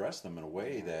able to address them in a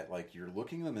way that, like, you're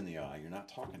looking them in the eye, you're not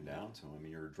talking down to them,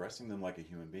 you're addressing them like a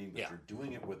human being, but you're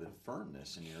doing it with a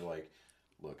firmness, and you're like,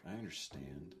 look, I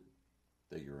understand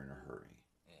that you're in a hurry,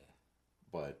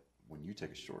 but when you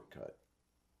take a shortcut,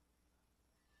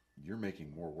 you're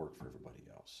making more work for everybody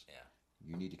else. Yeah.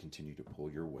 You need to continue to pull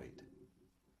your weight,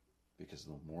 because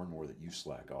the more and more that you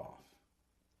slack off,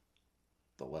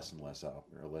 the less and less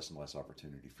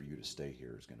opportunity for you to stay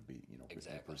here is going to be,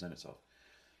 present itself.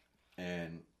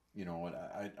 And,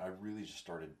 I really just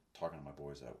started talking to my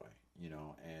boys that way,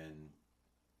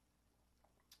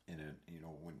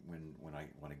 when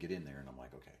I get in there and I'm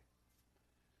like, okay,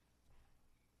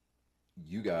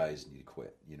 you guys need to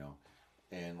quit,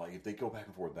 and like, if they go back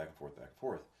and forth,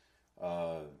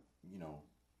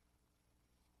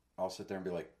 I'll sit there and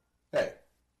be like, hey,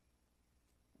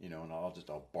 and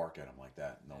I'll bark at them like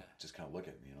that, and they'll just kind of look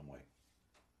at me, and I'm like,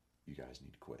 you guys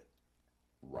need to quit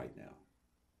right now.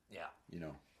 Yeah.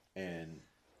 And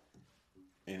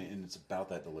it's about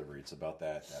that delivery. It's about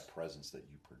that presence that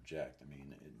you project. I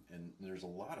mean, and there's a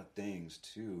lot of things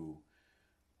too.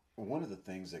 One of the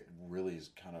things that really is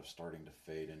kind of starting to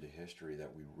fade into history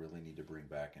that we really need to bring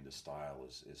back into style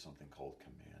is something called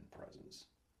command presence.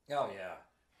 Oh yeah.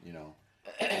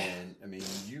 And I mean,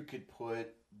 you could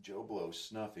put Joe Blow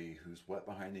Snuffy, who's wet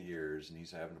behind the ears, and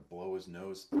he's having to blow his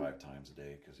nose 5 times a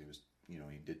day because he was, he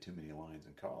did too many lines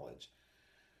in college,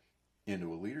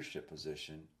 into a leadership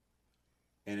position.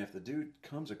 And if the dude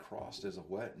comes across as a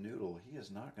wet noodle, he is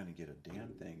not going to get a damn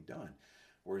thing done.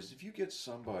 Whereas if you get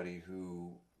somebody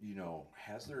who,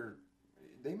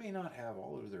 they may not have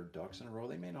all of their ducks in a row,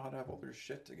 they may not have all their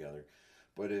shit together,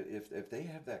 but if they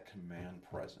have that command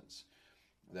presence,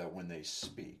 that when they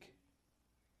speak,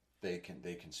 they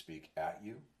can speak at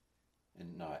you,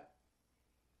 and not,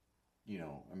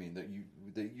 that you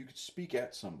could speak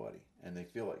at somebody and they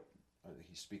feel like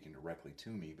he's speaking directly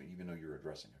to me, but even though you're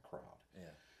addressing a crowd,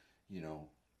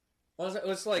 Well,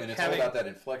 it's like, and it's all about that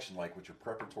inflection, like with your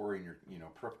preparatory and your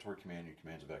preparatory command, your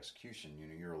commands of execution.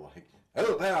 You're like,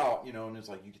 oh, now, and it's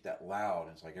like you get that loud,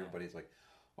 and it's like everybody's like,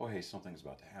 oh, hey, something's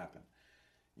about to happen.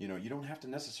 You don't have to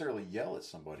necessarily yell at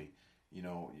somebody.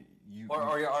 Or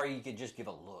you could just give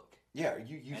a look. Yeah,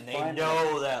 you and they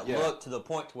know that look to the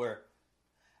point where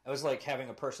it was like having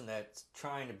a person that's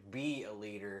trying to be a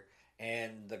leader,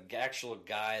 and the actual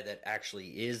guy that actually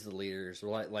is the leader is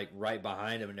like right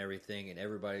behind him and everything, and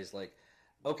everybody's like,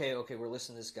 okay, we're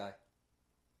listening to this guy. Okay,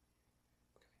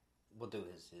 we'll do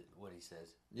what he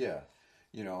says. Yeah,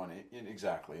 And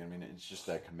exactly. I mean, it's just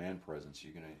that command presence.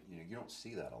 You don't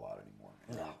see that a lot anymore.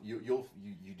 No.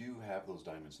 You do have those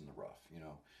diamonds in the rough,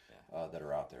 that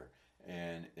are out there,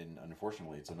 and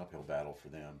unfortunately, it's an uphill battle for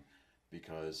them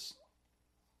because,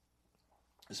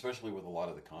 especially with a lot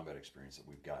of the combat experience that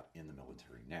we've got in the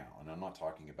military now, and I'm not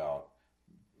talking about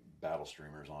battle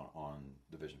streamers on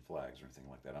division flags or anything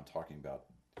like that. I'm talking about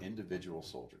individual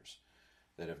soldiers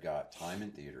that have got time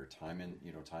in theater, time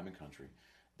in country,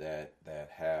 that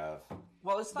have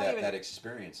it's not even that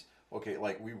experience. Okay,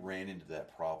 like we ran into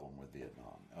that problem with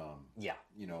Vietnam. Yeah.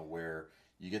 Where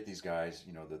you get these guys.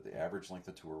 The average length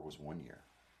of tour was 1 year,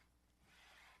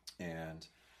 and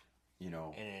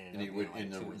and it would,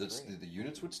 and the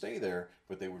units would stay there,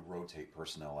 but they would rotate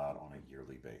personnel out on a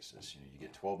yearly basis. You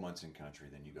get 12 months in country,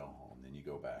 then you go home, then you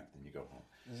go back, then you go home.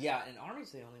 Yeah, and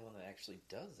Army's the only one that actually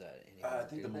does that anymore. I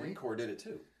think the Marine Corps did it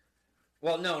too.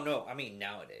 Well, no. I mean,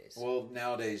 nowadays. Well,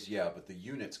 nowadays, yeah, but the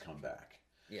units come back.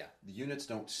 Yeah. The units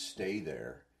don't stay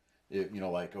there.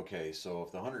 Okay, so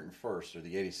if the 101st or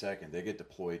the 82nd, they get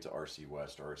deployed to RC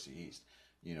West or RC East,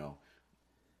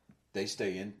 they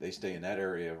stay in that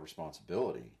area of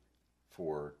responsibility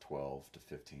for 12 to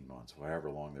 15 months,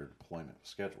 however long their deployment was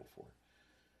scheduled for.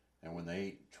 And when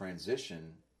they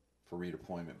transition for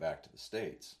redeployment back to the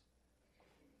States,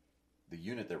 the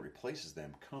unit that replaces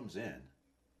them comes in.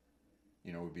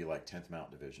 It would be like 10th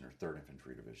Mountain Division or 3rd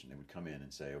Infantry Division. They would come in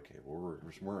and say, okay, well,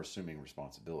 we're assuming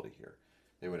responsibility here.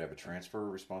 They would have a transfer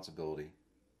of responsibility.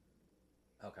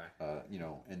 Okay.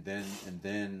 And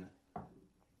then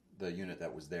the unit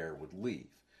that was there would leave.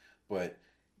 But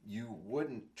you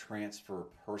wouldn't transfer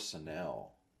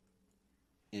personnel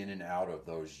in and out of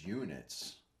those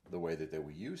units the way that they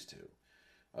were used to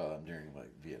during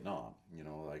like Vietnam.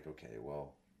 Okay,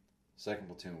 well, 2nd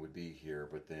Platoon would be here,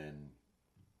 but then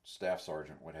Staff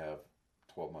Sergeant would have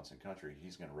 12 months in country.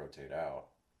 He's going to rotate out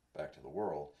back to the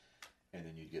world, and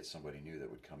then you'd get somebody new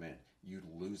that would come in. You'd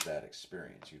lose that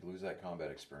experience. You'd lose that combat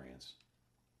experience,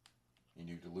 and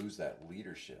you'd lose that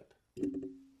leadership. And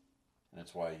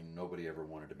that's why nobody ever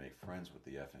wanted to make friends with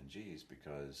the FNGs,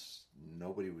 because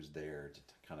nobody was there to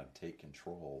kind of take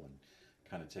control and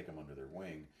kind of take them under their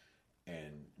wing.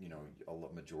 And, a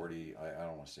majority, I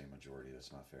don't want to say majority,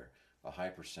 that's not fair, a high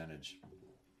percentage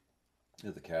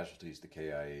of the casualties, the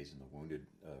KIAs, and the wounded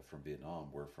from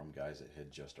Vietnam were from guys that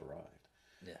had just arrived.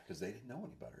 Yeah. Because they didn't know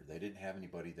any better. They didn't have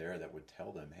anybody there that would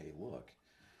tell them, hey, look,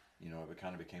 it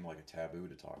kind of became like a taboo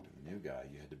to talk to the new guy.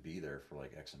 You had to be there for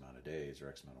like X amount of days or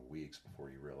X amount of weeks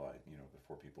before you realized,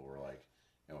 before people were like,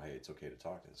 hey, it's okay to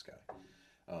talk to this guy.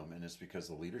 And it's because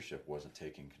the leadership wasn't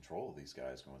taking control of these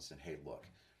guys, going and saying, hey, look,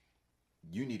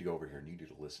 you need to go over here and you need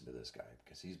to listen to this guy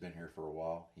because he's been here for a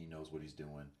while. He knows what he's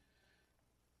doing.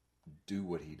 Do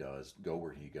what he does. Go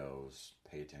where he goes.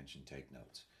 Pay attention. Take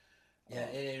notes. Yeah,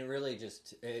 and it really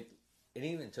just it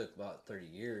even took about 30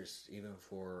 years, even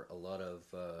for a lot of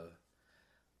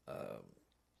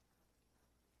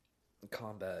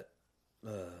combat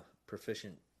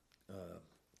proficient.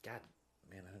 God,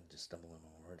 man, I'm just stumbling on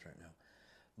my words right now.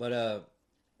 But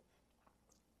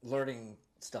learning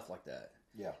stuff like that.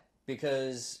 Yeah.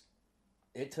 Because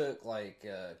it took like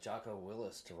Jocko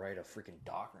Willis to write a freaking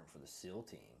doctrine for the SEAL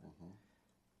team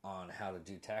on how to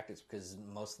do tactics, because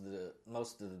most of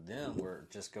them were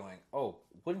just going, oh,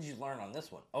 what did you learn on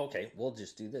this one? Okay, we'll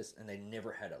just do this, and they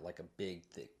never had a big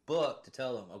thick book to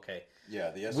tell them. Okay,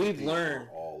 yeah, the SOPs we've learned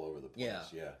all over the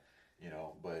place. Yeah,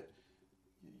 but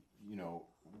you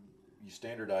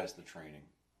standardize the training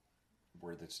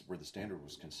where the standard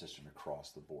was consistent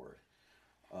across the board.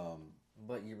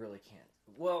 But you really can't.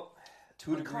 Well,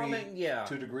 to a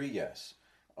degree, yes.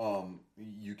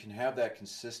 You can have that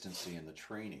consistency in the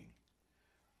training,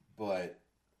 but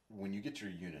when you get your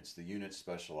units, the units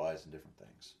specialize in different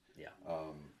things. Yeah.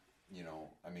 I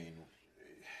mean,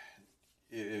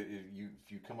 if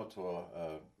you come up to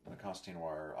a Constantine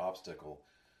wire obstacle,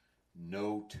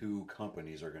 no two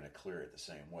companies are going to clear it the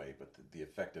same way, but the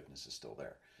effectiveness is still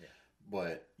there. Yeah.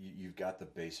 But you've got the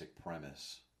basic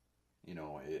premise.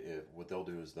 What they'll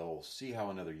do is they'll see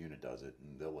how another unit does it,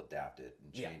 and they'll adapt it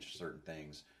and change certain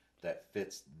things that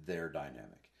fits their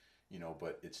dynamic.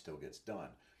 But it still gets done.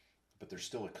 But there's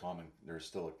still a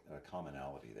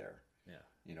commonality there. Yeah.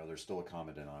 There's still a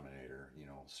common denominator.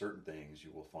 Certain things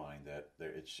you will find that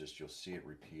it's just you'll see it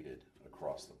repeated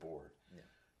across the board. Yeah.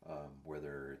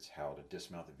 Whether it's how to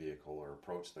dismount the vehicle or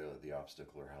approach the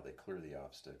obstacle, or how they clear the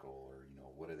obstacle, or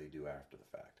what do they do after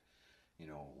the fact.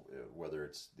 Whether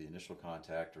it's the initial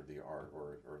contact or the art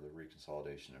or the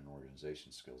reconsolidation and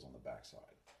organization skills on the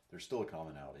backside. There's still a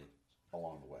commonality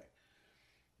along the way.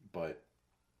 But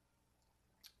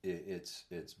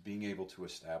it's being able to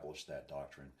establish that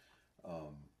doctrine.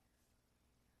 Um,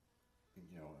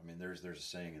 I mean, there's a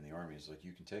saying in the army is like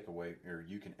you can take away or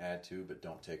you can add to, but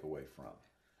don't take away from.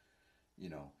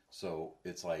 So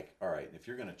it's like, all right, if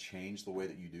you're going to change the way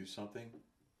that you do something,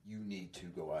 you need to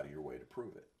go out of your way to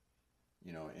prove it.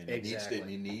 And exactly.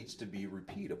 it needs to be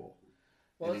repeatable.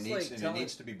 Well, and it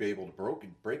needs to be able to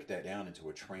break that down into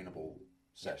a trainable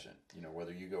session.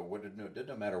 Whether you go, it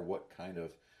doesn't matter what kind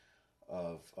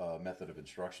of method of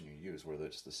instruction you use, whether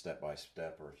it's the step by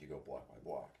step or if you go block by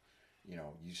block.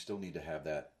 You still need to have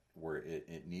that where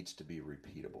it needs to be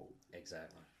repeatable.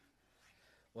 Exactly.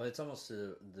 Well, it's almost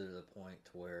to the point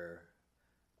where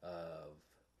of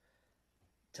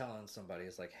telling somebody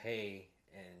is like, hey,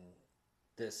 in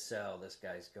this cell, this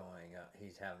guy's going,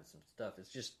 he's having some stuff. It's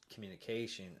just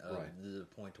communication of the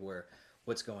point where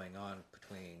what's going on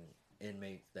between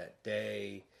inmates that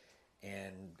day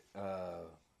and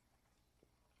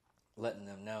letting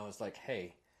them know it's like,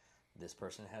 hey, this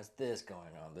person has this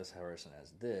going on, this person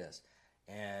has this.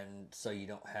 And so you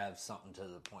don't have something to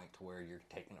the point to where you're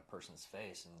taking a person's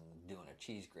face and doing a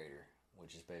cheese grater,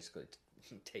 which is basically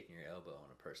taking your elbow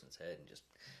on a person's head and just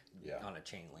on a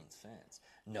chain link fence.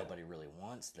 Nobody really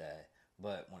wants that,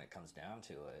 but when it comes down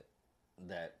to it,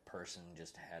 that person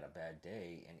just had a bad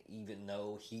day, and even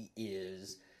though he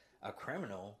is a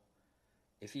criminal,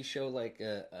 if you show like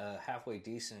a halfway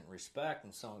decent respect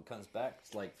and someone comes back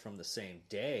like from the same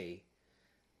day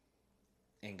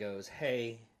and goes,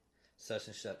 hey, such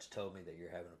and such told me that you're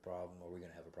having a problem, or we're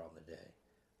going to have a problem today.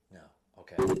 No.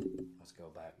 Okay. Let's go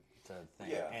back to the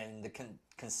thing. Yeah. And the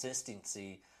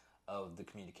consistency of the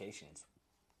communication is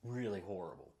really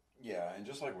horrible. Yeah, and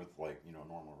just like with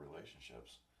normal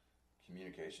relationships,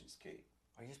 communication's key.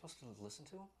 Are you supposed to listen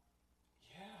to them?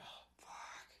 Yeah.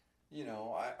 Fuck.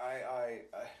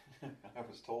 I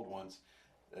was told once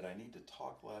that I need to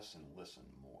talk less and listen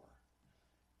more.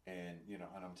 And, and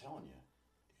I'm telling you,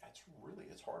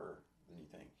 it's harder than you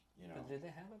think, But do they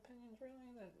have opinions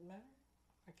really that matter?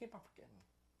 I keep on forgetting.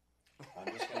 I'm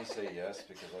just going to say yes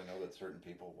because I know that certain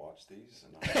people watch these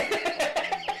and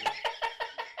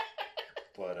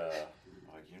but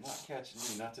you're not catching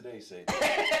me, not today, Satan.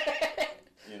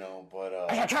 But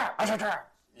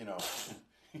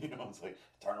it's like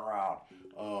turn around.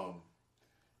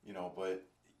 But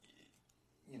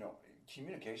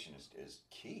communication is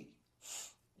key.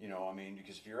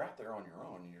 Because if you're out there on your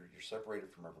own, you're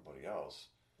separated from everybody else.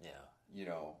 Yeah. You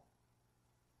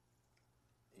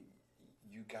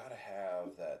got to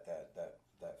have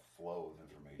that flow of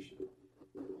information,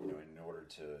 in order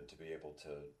to be able to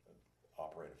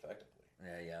operate effectively.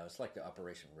 Yeah. It's like the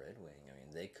Operation Red Wing. I mean,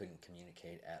 they couldn't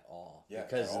communicate at all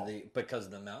because of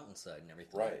the mountainside and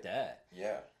everything like that.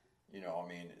 Yeah. It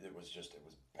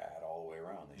was bad all the way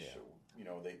around.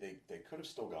 They could have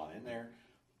still gone in there,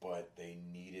 but they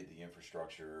needed the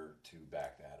infrastructure to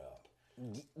back that up.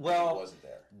 Well, it wasn't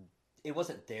there. It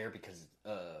wasn't there because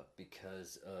of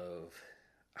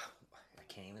I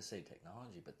can't even say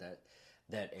technology, but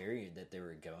that area that they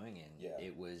were going in,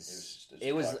 it was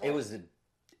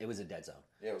a dead zone.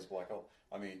 Yeah, it was black hole.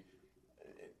 They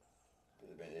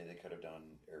could have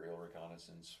done aerial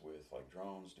reconnaissance with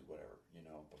drones, do whatever,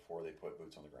 before they put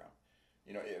boots on the ground.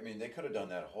 They could have done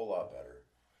that a whole lot better.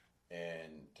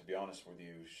 And to be honest with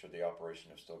you, should the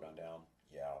operation have still gone down?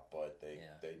 Yeah, but they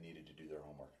needed to do their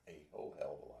homework a whole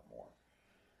hell of a lot more.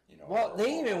 Well,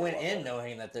 they even went in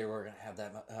knowing that they were going to have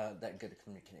that good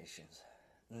communications,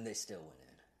 and they still went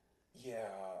in. Yeah,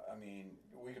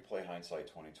 we could play hindsight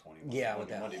 2020. Yeah, with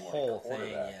that whole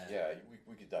thing. Yeah,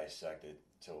 we could dissect it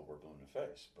till we're blue in the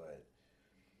face. But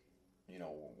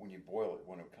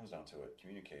when it comes down to it,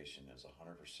 communication is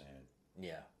 100%.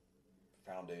 Yeah.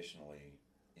 Foundationally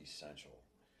essential,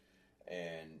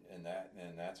 and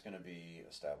that's going to be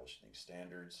establishing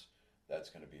standards. That's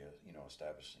going to be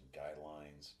establishing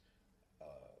guidelines.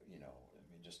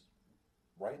 Just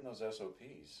writing those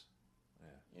SOPs.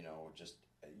 Yeah.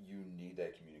 You need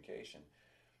that communication,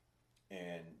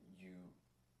 and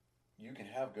you can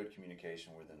have good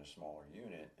communication within a smaller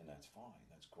unit, and that's fine.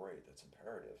 That's great. That's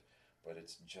imperative, but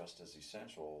it's just as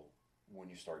essential when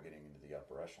you start getting into the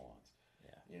upper echelons.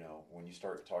 Yeah. When you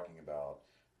start talking about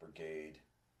brigade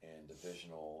and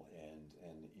divisional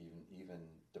and even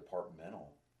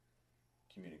departmental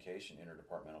communication,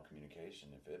 interdepartmental communication,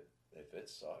 if it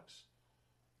sucks,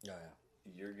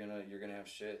 you're gonna have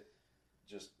shit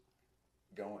just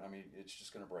going. It's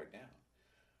just gonna break down.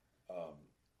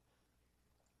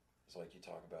 It's like you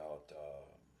talk about,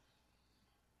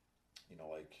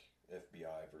 like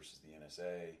FBI versus the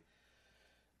NSA,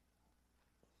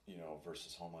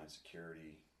 versus Homeland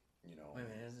Security. you know. Wait a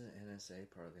minute, isn't NSA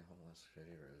part of the Homeland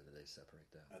Security, or do they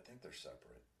separate that? I think they're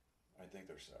separate.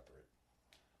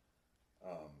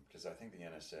 Because I think the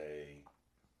NSA.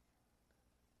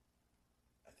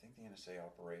 I think the NSA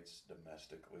operates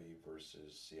domestically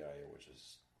versus CIA, which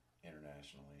is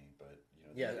internationally. But you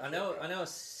know. Yeah, I know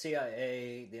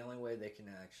CIA. The only way they can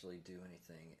actually do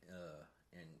anything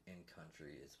in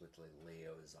country is with a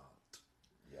liaison.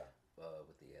 Yeah.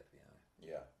 With the FBI.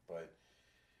 Yeah, but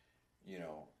you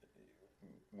know,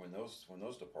 when those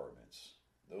departments,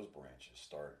 those branches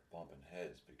start bumping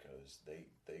heads because they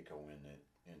go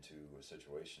into a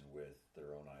situation with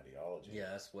their own ideology. Yeah,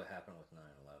 that's what happened with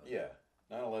 9/11. Yeah,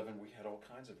 9/11. We had all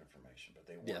kinds of information, but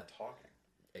they weren't talking.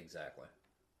 Exactly.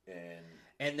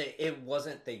 And it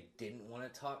wasn't they didn't want to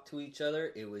talk to each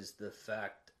other. It was the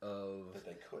fact of that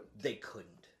they couldn't. They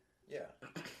couldn't. Yeah.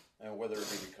 And whether it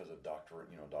be because of doctrinal.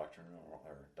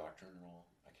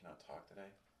 I cannot talk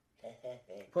today.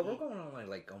 But we're going on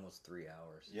like almost 3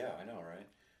 hours. Yeah, I know, right?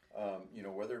 You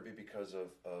know, whether it be because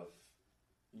of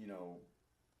you know,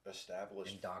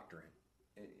 established doctrine.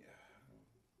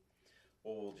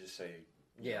 Well, we'll just say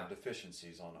you know,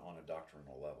 deficiencies on a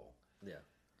doctrinal level. Yeah.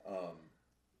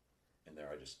 And there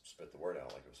I just spit the word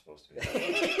out like it was supposed to be.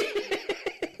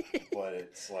 But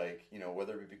it's like, you know,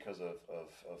 whether it be because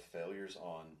of failures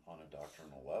on a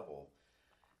doctrinal level,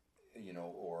 you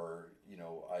know, or, you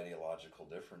know, ideological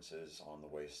differences on the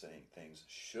way things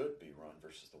should be run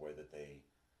versus the way that they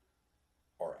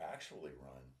are actually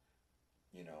run,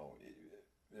 you know,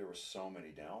 there were so many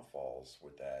downfalls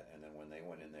with that. And then when they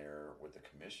went in there with the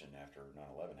commission after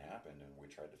 9/11 happened and we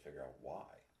tried to figure out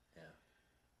why. Yeah.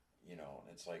 You know,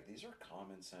 it's like, these are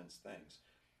common sense things.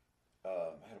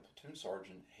 I had a platoon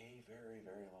sergeant a very,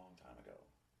 very long time ago.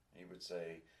 He would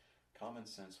say, common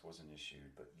sense wasn't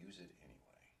issued, but use it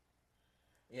anyway.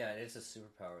 Yeah, it's a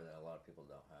superpower that a lot of people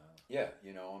don't have. Yeah,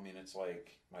 you know, I mean, it's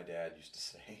like my dad used to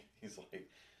say, he's like,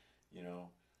 you know,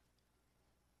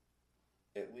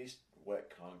 at least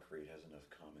wet concrete has enough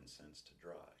common sense to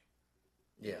dry.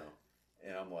 You know?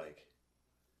 And I'm like,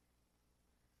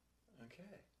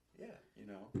 okay, yeah, you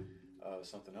know.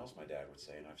 Something else my dad would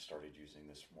say, and I've started using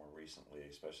this more recently,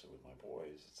 especially with my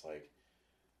boys, it's like,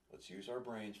 let's use our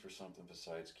brains for something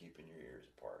besides keeping your ears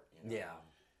apart. You know? Yeah.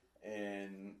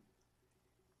 And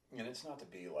it's not to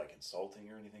be like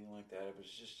insulting or anything like that. It was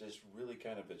just really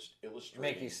kind of illustrating.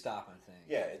 Make you stop and think.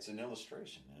 Yeah, it's an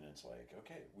illustration, and it's like,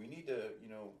 okay, we need to, you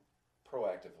know,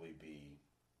 proactively be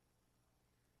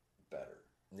better.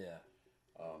 Yeah.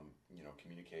 You know,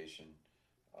 communication,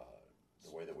 the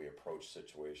way that we approach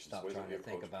situations. Stop trying to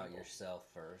think about yourself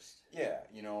first. Yeah,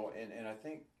 you know, and I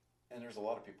think, and there's a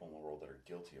lot of people in the world that are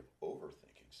guilty of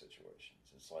overthinking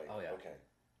situations. It's like, okay,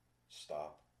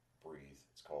 stop, breathe.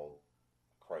 It's called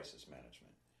crisis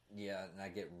management. Yeah, and I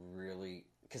get really,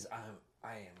 because I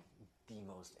am the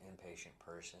most impatient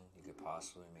person you could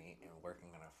possibly meet, and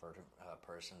working on a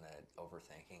person that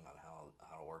overthinking on how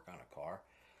to work on a car.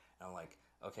 And I'm like,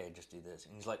 okay, just do this.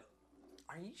 And he's like,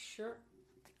 are you sure?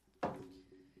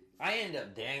 I end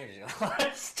up damaging a lot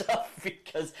of stuff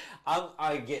because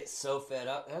I get so fed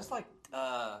up. It was like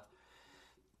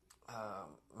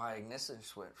my ignition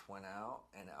switch went out,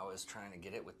 and I was trying to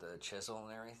get it with the chisel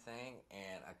and everything,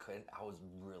 and I couldn't. I was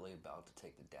really about to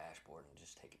take the dashboard and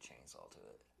just take a chainsaw to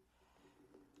it.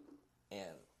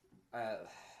 And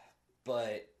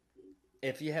but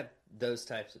if you have those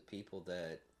types of people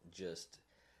that just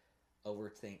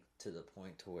overthink to the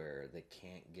point to where they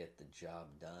can't get the job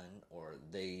done, or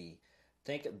they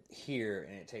think here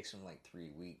and it takes them like 3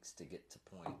 weeks to get to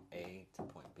point A to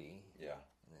point B. Yeah.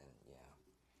 And then,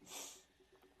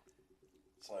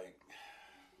 it's like,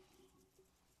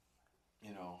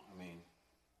 you know, I mean,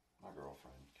 my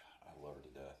girlfriend, God, I love her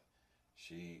to death.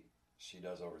 She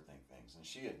does overthink things, and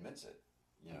she admits it.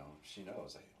 You know, she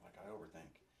knows, I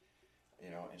overthink. You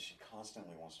know, and she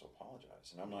constantly wants to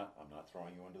apologize. And I'm not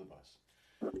throwing you under the bus.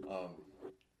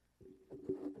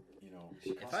 You know,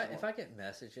 if I get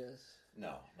messages,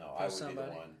 no, I would be the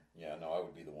one. Yeah, no, I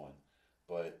would be the one.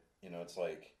 But you know, it's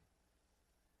like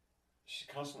she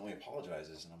constantly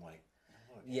apologizes, and I'm like,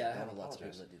 look, yeah, I have lots of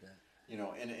people that do that. You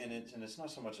know, and it's not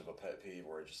so much of a pet peeve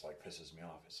where it just like pisses me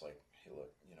off. It's like, hey,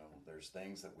 look, you know, there's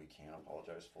things that we can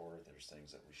apologize for. There's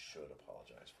things that we should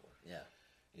apologize for. Yeah.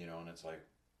 You know, and it's like,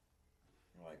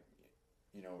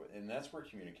 you know, and that's where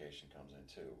communication comes in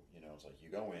too. You know, it's like you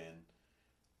go in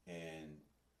and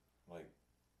like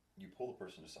you pull the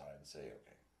person aside and say,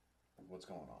 okay, what's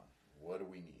going on? What do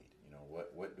we need? You know,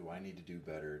 what do I need to do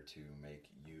better to make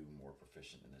you more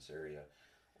proficient in this area?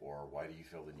 Or why do you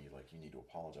feel the need, like you need to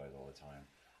apologize all the time?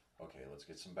 Okay, let's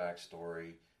get some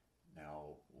backstory.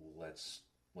 Now let's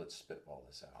let's spitball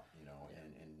this out,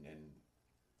 and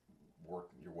work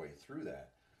your way through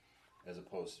that, as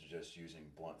opposed to just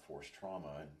using blunt force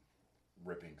trauma and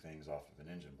ripping things off of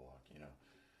an engine block,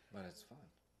 But it's fun.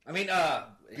 I mean,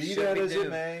 be that as it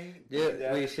may.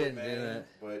 Yeah, we shouldn't do that.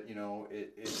 But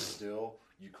it's still,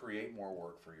 you create more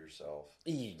work for yourself.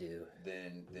 You do.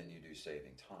 Than you do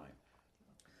saving time.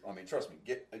 I mean, trust me.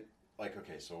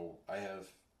 Okay, so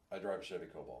I drive a Chevy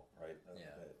Cobalt, right?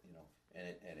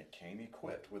 And it came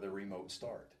equipped with a remote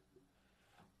start.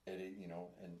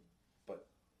 But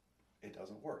it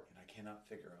doesn't work, and I cannot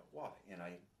figure out why. And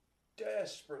I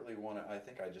desperately want to. I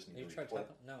think I just need to replace.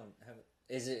 No,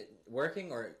 is it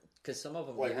working, or because some of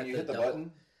them like when you hit the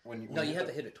button? You have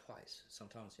to hit it twice.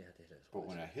 Sometimes you have to hit it twice. But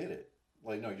when I hit it,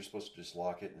 no, you're supposed to just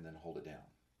lock it and then hold it down,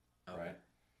 right?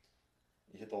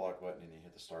 You hit the lock button and you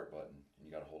hit the start button, and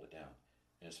you got to hold it down,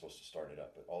 and it's supposed to start it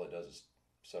up. But all it does is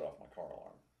set off my car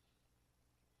alarm.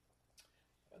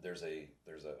 There's a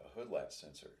hood latch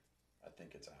sensor. I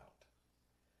think it's out.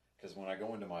 Because when I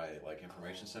go into my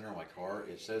information center on my car,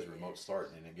 it says remote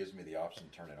start, and it gives me the option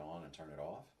to turn it on and turn it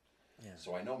off. Yeah.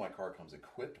 So I know my car comes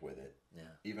equipped with it. Yeah.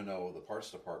 Even though the parts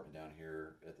department down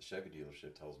here at the Chevy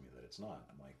dealership tells me that it's not.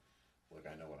 I'm like, look,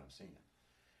 I know what I'm seeing.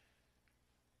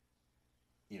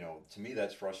 To me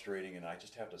that's frustrating, and I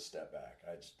just have to step back.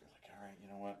 I just be like, all right, you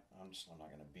know what? I'm not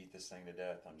going to beat this thing to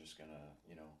death. I'm just going to,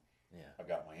 I've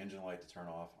got my engine light to turn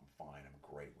off. I'm fine. I'm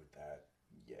great with that.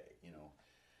 Yay,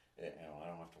 I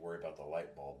don't have to worry about the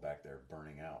light bulb back there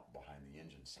burning out behind the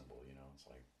engine symbol. It's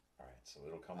like, all right, so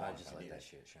it'll come on. I just let that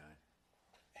shit shine.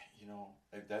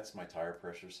 That's my tire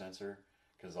pressure sensor,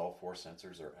 because all 4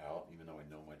 sensors are out, even though I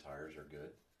know my tires are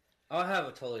good. I'll have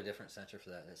a totally different sensor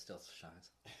for that. It still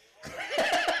shines.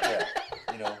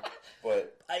 Yeah,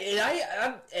 but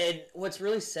and what's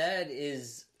really sad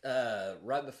is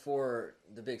right before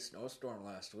the big snowstorm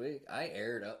last week, I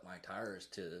aired up my tires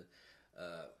to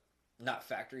not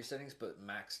factory settings, but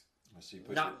max. So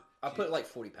I put like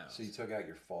 40 pounds. So you took out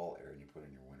your fall air and you put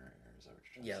in your winter air. Is that what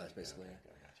you're trying to say? That's basically it.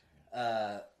 I got you.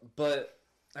 Yeah. But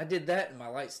I did that, and my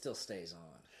light still stays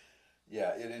on.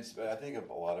 Yeah, it is. I think of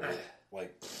a lot of it,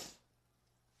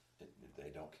 they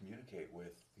don't communicate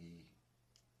with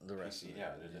the rest. PC.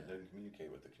 It doesn't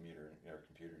communicate with the computer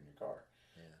in your car.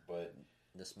 Yeah. But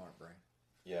the smart brain.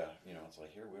 Yeah, it's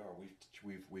like, here we are.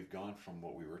 We've gone from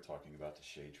what we were talking about to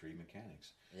shade tree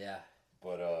mechanics. Yeah.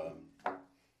 But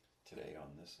today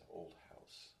on this old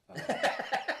house,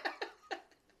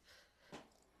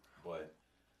 but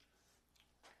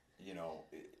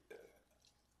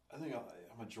I think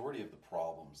a majority of the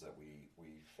problems that we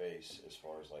face as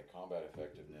far as combat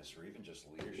effectiveness, or even just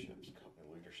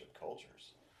leadership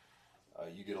cultures,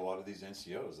 you get a lot of these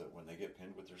NCOs that when they get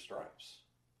pinned with their stripes,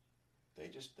 they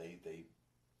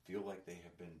feel like they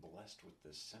have been blessed with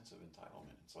this sense of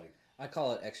entitlement. It's like, I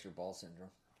call it extra ball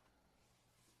syndrome.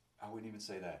 I wouldn't even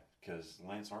say that, because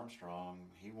Lance Armstrong,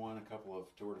 he won a couple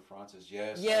of Tour de France's.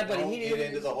 Yes, yeah, but he didn't get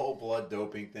into the whole blood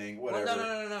doping thing. Whatever.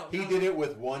 Well, no. He did it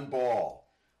with one ball.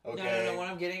 Okay. No. What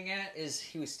I'm getting at is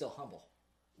he was still humble.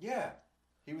 Yeah,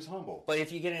 he was humble. But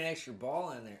if you get an extra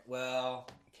ball in there, well,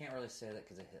 you can't really say that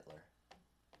because of Hitler.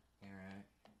 Yeah,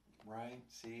 right. Right.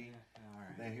 See. All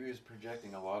right. Then he was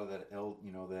projecting a lot of that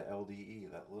that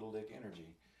LDE, that little dick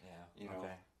energy. Yeah.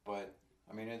 Okay. But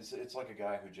I mean, it's like a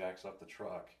guy who jacks up the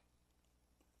truck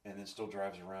and then still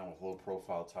drives around with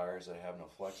low-profile tires that have no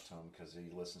flex to them because he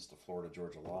listens to Florida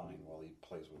Georgia Line while he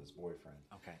plays with his boyfriend.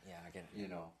 Okay, yeah, I get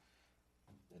it.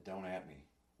 Don't at me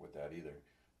with that either.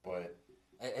 But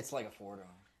it's like a Ford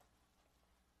owner.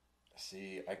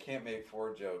 See, I can't make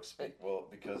Ford jokes,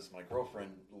 because my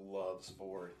girlfriend loves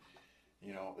Ford.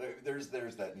 There's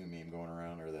that new meme going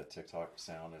around, or that TikTok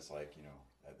sound. It's like,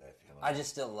 that feeling. I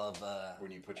just still love when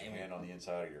you put your hand on the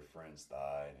inside of your friend's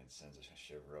thigh and it sends a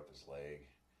shiver up his leg.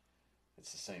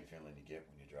 It's the same feeling you get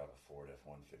when you drive a Ford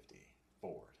F-150.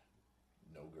 Ford,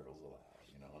 no girls allowed.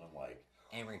 And I'm like,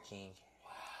 Emery King.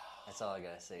 Wow, that's all I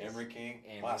gotta say. Emery King,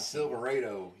 my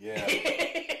Silverado. Yeah,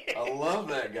 I love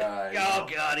that guy. Oh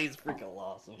God, he's freaking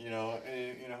awesome.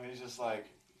 And he's just like,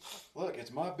 look,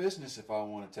 it's my business if I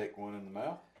want to take one in the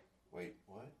mouth. Wait,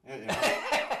 what?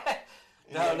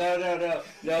 No. I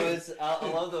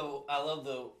love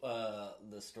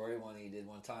the story one he did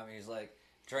one time. He's like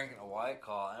drinking a White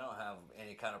Claw. I don't have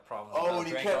any kind of problem. Oh, and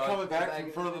he kept coming back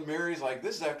in front of the mirror. He's like,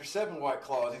 "This is after 7 White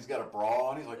Claws." He's got a bra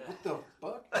on. He's like, "What the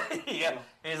fuck?" Yeah.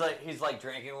 And he's like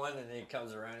drinking one, and then he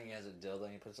comes around and he has a dildo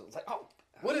and he puts it. It's like, oh,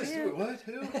 what is it? What?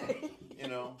 Who?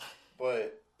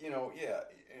 But yeah,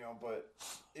 but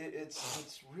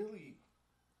it's really,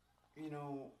 I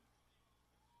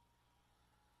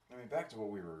mean, back to what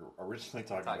we were originally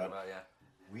talking about. Yeah.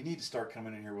 We need to start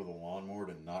coming in here with a lawnmower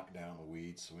to knock down the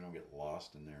weeds so we don't get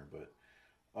lost in there. But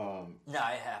no,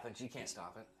 it happens. You can't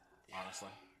stop it, honestly.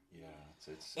 Yeah,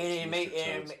 it's and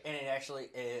it actually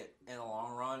in the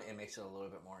long run it makes it a little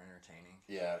bit more entertaining.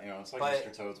 Yeah, it's like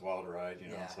Mr. Toad's Wild Ride.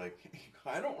 It's like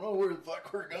I don't know where the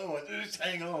fuck we're going. Just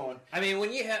hang on. I mean,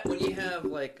 when you have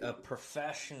like a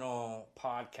professional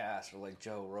podcaster like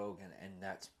Joe Rogan, and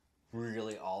that's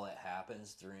really all that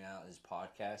happens throughout his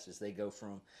podcast is they go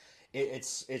from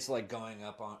it's like going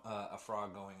up on a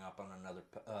frog going up on another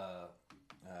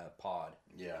pod.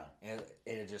 Yeah. And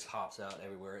it just hops out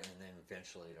everywhere, and then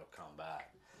eventually it'll come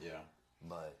back. Yeah.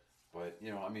 But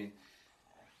I mean,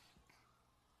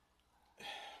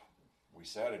 we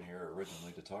sat in here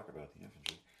originally to talk about the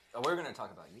infantry. Oh, we're going to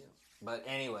talk about you. But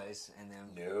anyways, and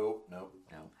then... No.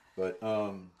 But,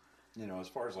 as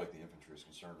far as like the infantry is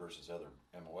concerned versus other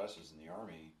MOSs in the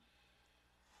Army...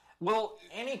 Well,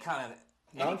 any kind of...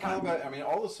 Non-combat,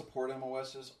 all the support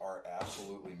MOSs are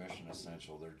absolutely mission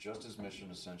essential. They're just as mission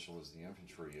essential as the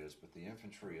infantry is, but the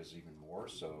infantry is even more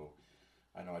so.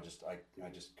 I know I just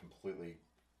completely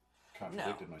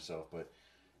contradicted myself, but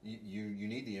you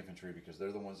need the infantry because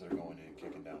they're the ones that are going in and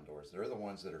kicking down doors. They're the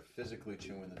ones that are physically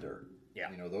chewing the dirt. Yeah.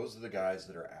 Those are the guys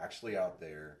that are actually out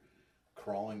there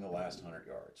crawling the last 100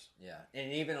 yards. Yeah,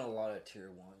 and even a lot of tier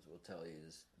 1s will tell you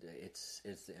is it's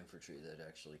the infantry that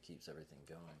actually keeps everything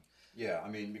going. Yeah,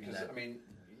 because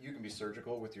you can be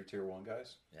surgical with your tier 1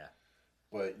 guys. Yeah.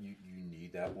 But you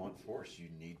need that blunt force. You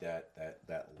need that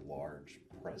large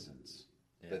presence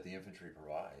that the infantry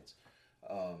provides.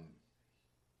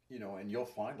 And you'll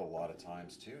find a lot of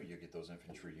times too, you get those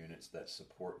infantry units that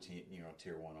support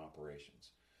tier 1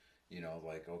 operations.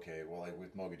 Like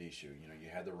with Mogadishu, you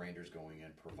had the Rangers going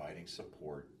in providing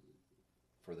support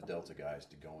for the Delta guys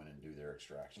to go in and do their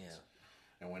extractions. Yeah.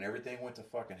 And when everything went to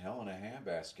fucking hell in a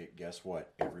handbasket, guess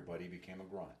what? Everybody became a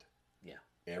grunt. Yeah.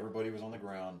 Everybody was on the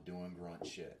ground doing grunt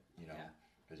shit, Yeah.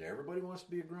 Because everybody wants to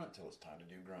be a grunt till it's time to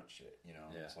do grunt shit,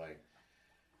 Yeah. It's like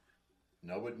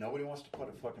nobody wants to put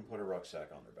a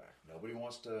rucksack on their back. Nobody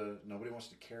wants to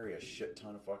carry a shit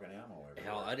ton of fucking ammo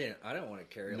everywhere. Hell, I don't want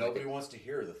to carry. Nobody wants to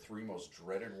hear the 3 most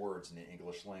dreaded words in the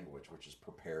English language, which is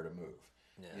prepare to move.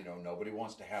 Yeah. Nobody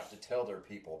wants to have to tell their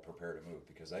people prepare to move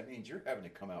because that means you're having to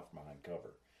come out from behind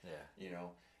cover. Yeah.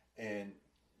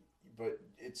 But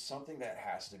it's something that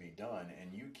has to be done,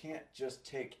 and you can't just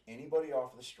take anybody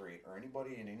off the street or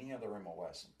anybody in any other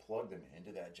MOS and plug them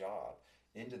into that job,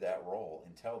 into that role,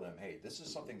 and tell them, hey, this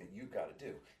is something that you've got to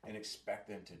do, and expect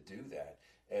them to do that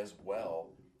as well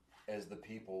as the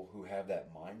people who have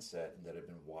that mindset and that have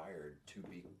been wired to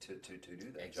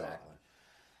do that exactly. job.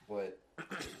 But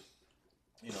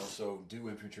so do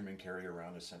infantrymen carry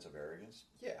around a sense of arrogance?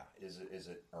 Yeah. Is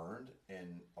it earned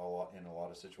in a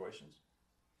lot of situations?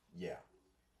 Yeah.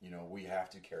 We have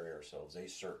to carry ourselves a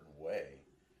certain way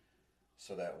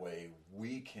so that way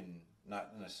we can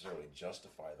not necessarily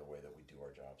justify the way that we do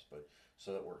our jobs, but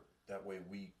so that way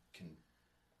we can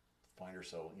find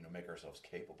ourselves, make ourselves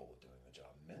capable of doing the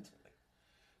job mentally.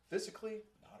 Physically,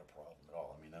 not a problem at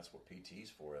all. That's what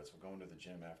PT's for. That's what going to the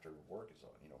gym after work is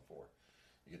for.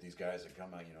 You get these guys that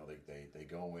come out, they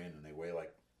go in and they weigh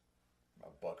like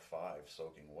 $105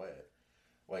 soaking wet.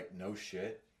 Like, no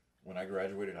shit. When I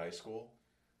graduated high school,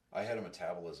 I had a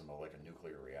metabolism of like a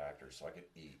nuclear reactor, so I could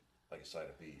eat like a side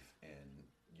of beef and,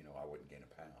 I wouldn't gain a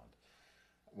pound.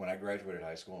 When I graduated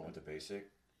high school and went to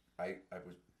basic, I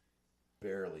was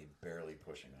barely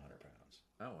pushing 100 pounds.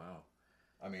 Oh, wow.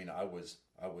 I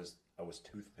was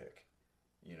toothpick,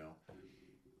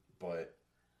 but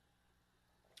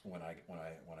when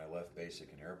I left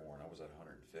basic and airborne, I was at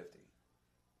 150.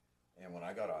 And when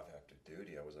I got off active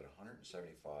duty, I was at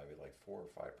 175 at like 4 or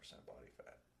 5% body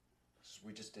fat.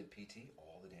 We just did PT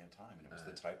all the damn time, and it was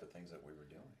the type of things that we were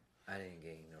doing. I didn't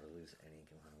gain or lose any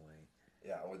amount of weight.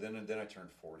 Yeah, well, then I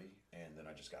turned 40, and then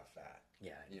I just got fat.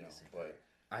 Yeah, but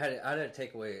I had to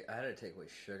take away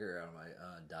sugar out of my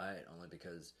diet only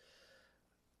because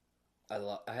I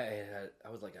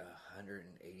was like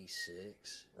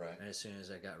 186. Right. And as soon as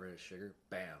I got rid of sugar,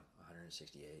 bam,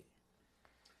 168.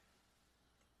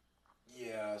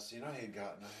 Yeah, I had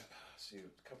gotten,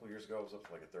 a couple of years ago, I was up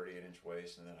to like a 38-inch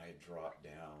waist, and then I had dropped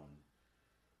down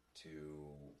to,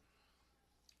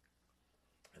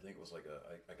 I think it was like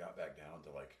I got back down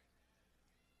to like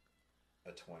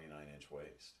a 29-inch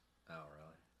waist. Oh,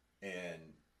 really? And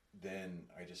then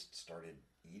I just started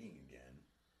eating again,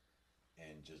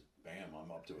 and just, bam,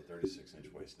 I'm up to a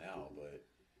 36-inch waist now, but,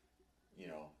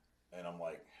 and I'm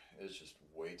like, it's just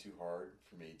way too hard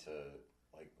for me to,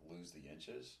 like, lose the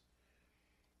inches.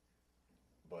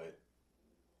 But,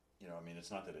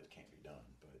 it's not that it can't be done,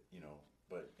 but,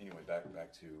 but anyway, back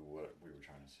to what we were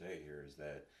trying to say here is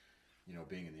that,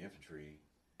 being in the infantry.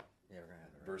 Yeah, we're gonna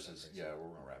have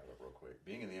we're gonna wrap it up real quick.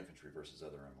 Being in the infantry versus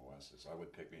other MOSs, I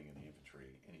would pick being in the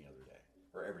infantry any other day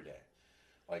or every day.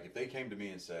 Like if they came to me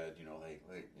and said, you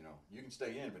can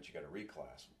stay in, but you got to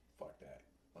reclass. Fuck that.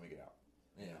 Let me get out.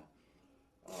 Yeah.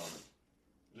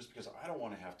 Just because I don't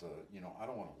want to have to, I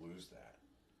don't want to lose that.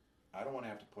 I don't want to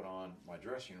have to put on my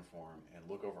dress uniform and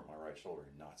look over at my right shoulder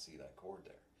and not see that cord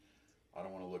there. I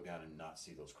don't want to look down and not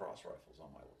see those cross rifles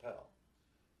on my lapel.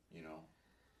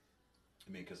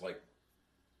 Because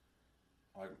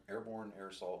I'm airborne, air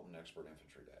assault, and expert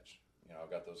infantry badge. I've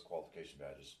got those qualification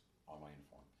badges on my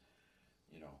uniform.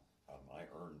 I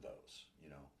earned those.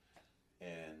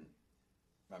 And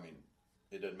I mean,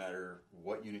 it doesn't matter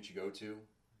what unit you go to,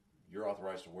 you're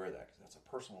authorized to wear that because that's a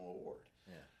personal award.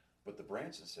 Yeah. But the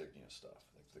branch insignia stuff,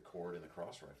 like the cord and the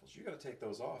cross rifles, you got to take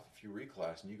those off if you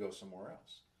reclass and you go somewhere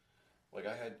else. Like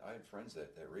I had friends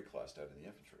that reclassed out of the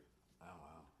infantry. Oh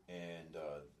wow! And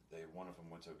one of them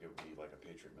went to be like a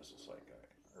Patriot missile site guy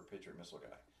or Patriot missile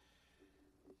guy.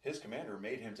 His commander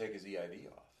made him take his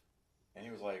EIV off, and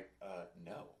he was like,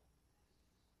 "No."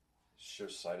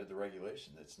 Just cited the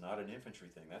regulation. It's not an infantry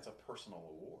thing. That's a personal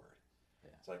award.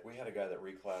 Yeah. It's like we had a guy that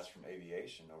reclassed from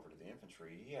aviation over to the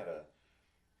infantry. He had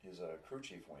his crew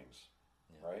chief wings,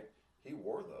 right? He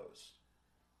wore those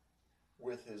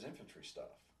with his infantry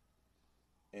stuff.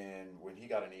 And when he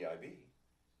got an EIB,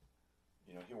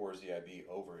 he wore his EIB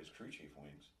over his crew chief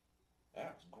wings.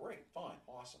 That was great, fine,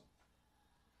 awesome.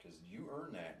 Because you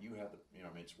earn that. You have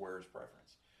it's wearer's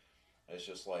preference. It's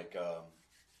just like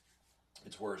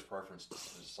it's wearer's preference to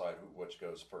decide which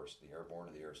goes first, the airborne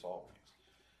or the air assault wings.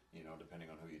 Depending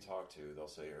on who you talk to, they'll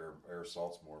say air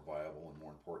assault's more viable and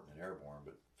more important than airborne.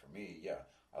 But for me, yeah,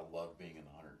 I loved being in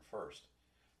the 101st.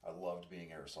 I loved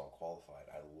being air assault qualified.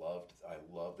 I loved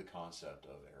the concept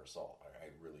of air assault.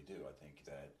 I really do. I think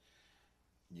that,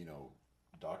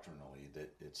 doctrinally,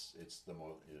 that it's the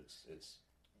most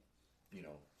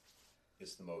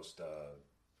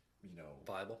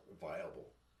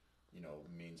viable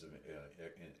means of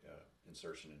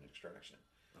insertion and extraction.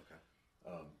 Okay.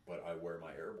 But I wear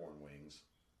my airborne wings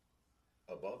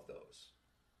above those,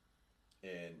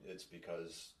 and it's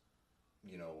because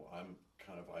I'm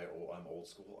old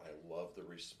school. I love to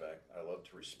respect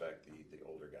the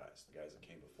older guys, the guys that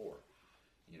came before.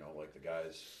 Like the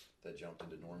guys that jumped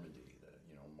into Normandy, the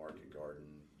Market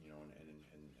Garden, and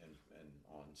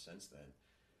on since then.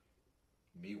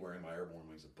 Me wearing my airborne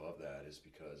wings above that is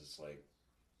because it's like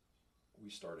we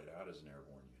started out as an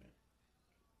airborne unit.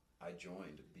 I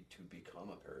joined to become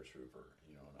a paratrooper,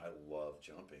 and I love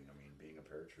jumping. I mean, being a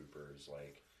paratrooper is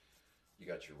like you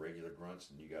got your regular grunts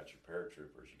and you got your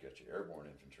paratroopers, you got your airborne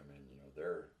infantrymen.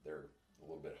 They're a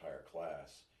little bit higher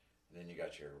class, and then you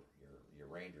got your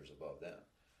rangers above them,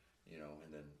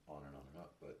 and then on and on and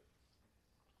up. But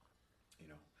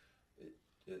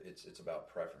it's about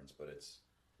preference, but it's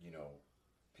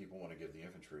people want to give the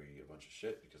infantry a bunch of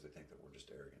shit because they think that we're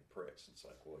just arrogant pricks. It's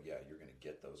like, well, yeah, you're going to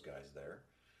get those guys there.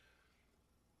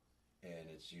 And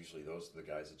it's usually those are the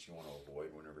guys that you want to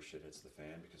avoid whenever shit hits the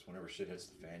fan, because whenever shit hits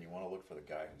the fan, you want to look for the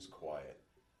guy who's quiet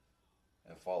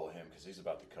and follow him because he's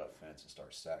about to cut fence and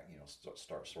start sorting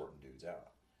dudes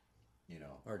out.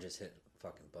 Or just hit a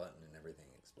fucking button and everything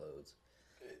explodes.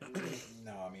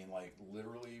 No, I mean, like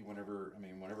literally, whenever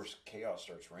chaos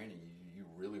starts reigning, you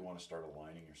really want to start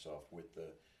aligning yourself with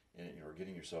or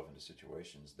getting yourself into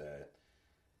situations that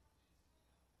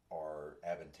are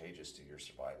advantageous to your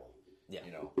survival. Yeah.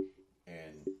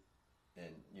 And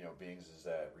beings is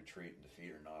that retreat and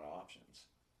defeat are not options.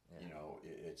 Yeah.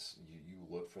 It's you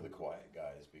look for the quiet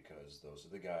guys because those are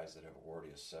the guys that have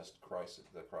already assessed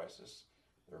the crisis.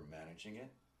 They're managing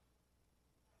it.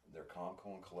 They're calm,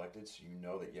 cool, and collected, so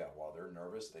that, while they're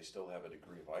nervous, they still have a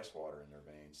degree of ice water in their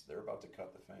veins. They're about to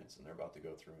cut the fence, and they're about to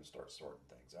go through and start sorting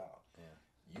things out. Yeah.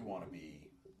 You want to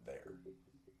be there,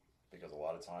 because a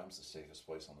lot of times the safest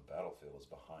place on the battlefield is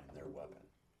behind their weapon.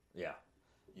 Yeah.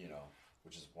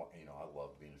 Which is what, I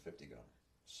loved being a 50 gun.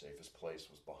 Safest place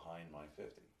was behind my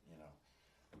 50,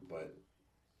 But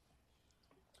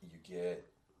you get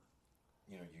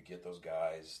those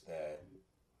guys that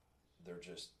they're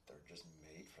just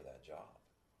made for that job.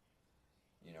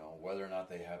 Whether or not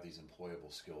they have these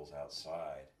employable skills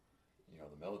outside,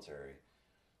 the military,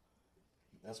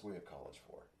 that's what we have college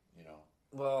for,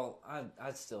 Well,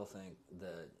 I still think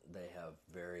that they have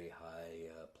very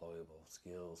high employable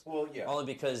skills. Well, yeah. Only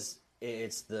because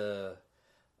it's the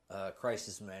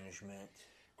crisis management.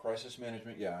 Crisis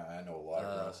management, yeah. I know a lot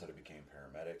of guys that have became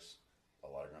paramedics. a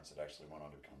lot of grunts that actually went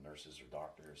on to become nurses or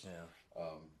doctors. Yeah.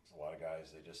 A lot of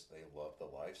guys, they love the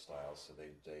lifestyle, so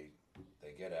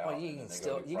they get out. Well, you and can then they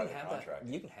still go do you can private have contracting.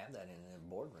 that. You can have that in a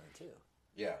boardroom too.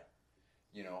 Yeah,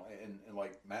 and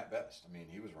like Matt Best. I mean,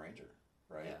 he was Ranger,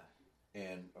 right? Yeah.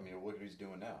 And I mean, look what he's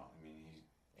doing now. I mean,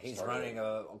 he's running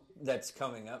that's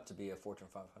coming up to be a Fortune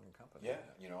 500 company. Yeah,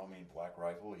 I mean, Black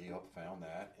Rifle. He helped found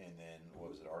that, and then what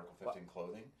was it, Article 15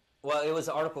 Clothing? Well, it was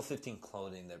Article 15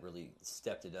 Clothing that really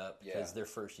stepped it up because their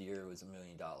first year was $1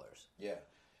 million. Yeah.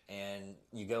 And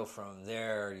you go from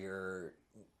there,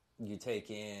 you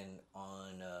take in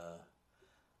on,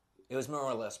 it was more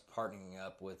or less partnering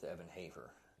up with Evan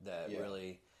Hafer that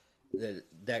really,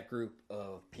 that group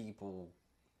of people,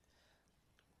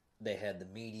 they had the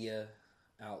media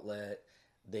outlet,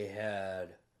 they had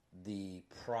the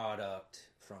product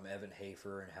from Evan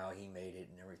Hafer and how he made it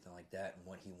and everything like that and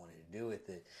what he wanted to do with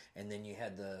it. And then you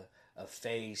had a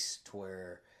face to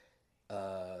where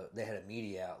they had a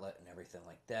media outlet and everything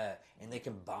like that. And they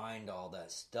combined all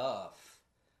that stuff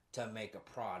to make a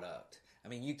product. I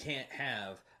mean, you can't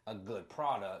have a good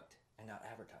product and not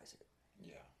advertise it.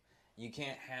 Yeah. You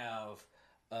can't have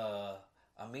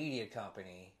a media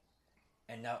company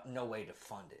and no way to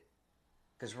fund it.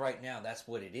 Because right now, that's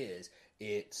what it is.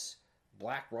 It's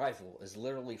Black Rifle is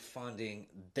literally funding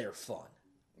their fun.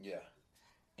 Yeah.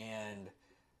 And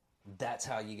that's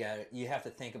how you got it. You have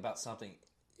to think about something.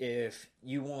 If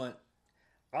you want,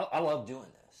 I love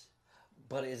doing this,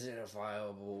 but is it a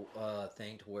viable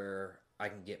thing to where I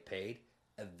can get paid?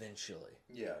 Eventually.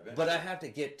 Yeah. Eventually. But I have to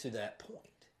get to that point.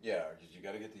 Yeah, because you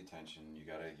got to get the attention. You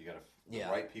got to. The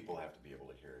right people have to be able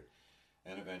to hear it.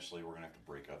 And eventually, we're gonna have to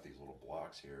break up these little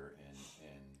blocks here and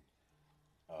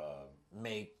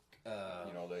make.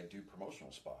 They do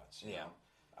promotional spots. You Yeah. know?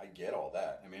 I get all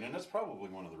that. I mean, and that's probably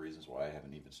one of the reasons why I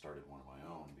haven't even started one of my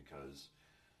own because,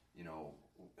 I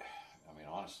mean,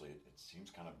 honestly, it seems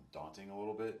kind of daunting a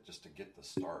little bit just to get the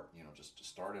start. Just to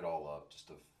start it all up, just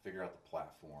to figure out the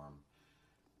platform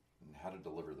and how to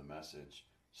deliver the message,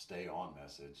 stay on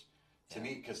message. To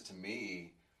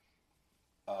me.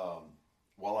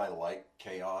 While I like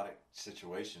chaotic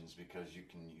situations because you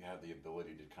have the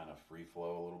ability to kind of free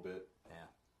flow a little bit. Yeah.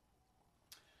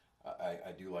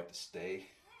 I do like to stay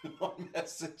on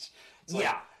message.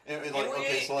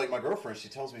 It's so like my girlfriend, she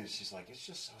tells me, she's like, it's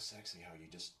just so sexy how you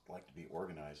just like to be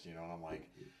organized, and I'm like,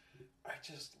 I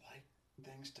just like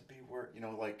things to be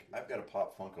like I've got a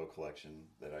Pop Funko collection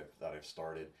that I've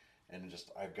started, and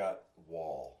I've got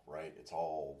wall, right? It's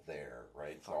all there,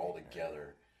 right? It's all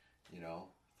together,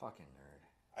 Fucking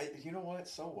nerd. You know what?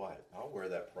 So what? I'll wear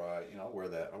that pride. I'll wear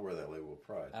that label with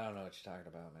pride. I don't know what you're talking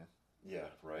about, man. Yeah,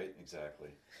 right. Exactly.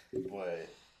 But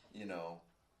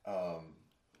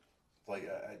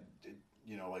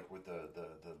like with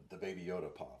the Baby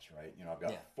Yoda pops, right? I've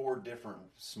got 4 different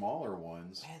smaller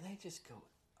ones. Man, they just go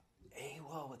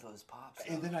AWOL with those pops.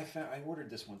 And then I ordered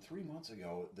this one 3 months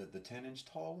ago. The 10-inch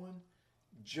tall one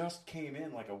just came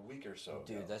in like a week or so.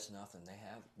 Dude, ago. that's nothing.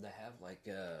 They have like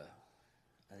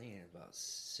I think about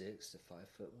 6 to 5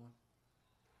 foot one.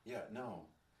 Yeah, no.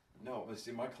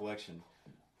 See, my collection.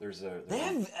 They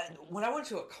have when I went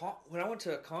to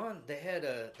a con, they had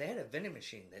a vending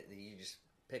machine that you just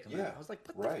pick them out. I was like,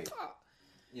 what the fuck?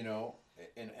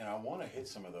 And I want to hit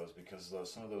some of those because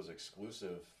some of those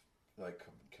exclusive, like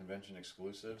convention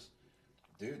exclusives,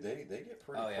 dude, they get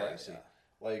pretty pricey. Yeah.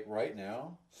 Like right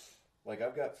now, like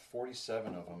I've got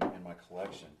 47 of them in my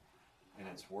collection, and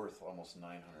it's worth almost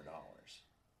 $900.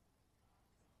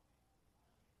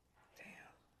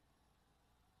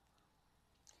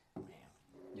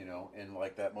 And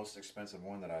like that most expensive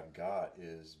one that I've got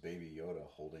is Baby Yoda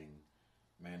holding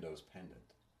Mando's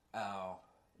pendant. Oh.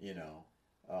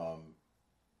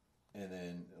 And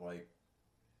then like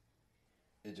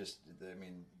it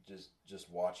just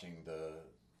watching the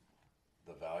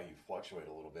value fluctuate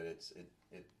a little bit.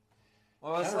 It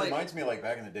kind of reminds me like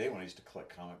back in the day when I used to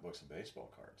collect comic books and baseball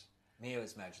cards. Me, it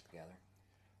was Magic the Gathering.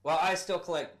 Well, I still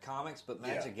collect comics, but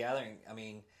Magic the Gathering, I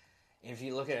mean, if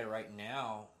you look at it right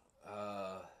now,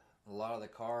 a lot of the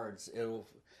cards,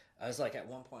 I was like, at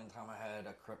one point in time, I had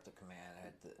a Crypto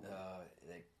Command.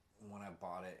 When I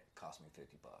bought it, it cost me $50.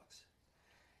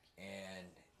 And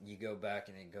you go back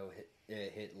and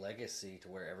it hit Legacy to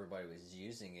where everybody was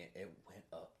using it. It went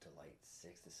up to like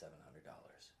 $600 to $700.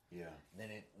 Yeah. Then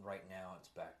right now it's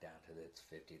back down to its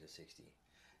 $50 to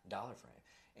 $60 frame,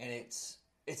 and it's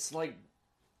like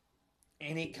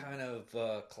any kind of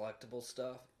collectible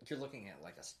stuff. You're looking at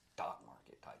like a stock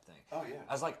market type thing. Oh yeah.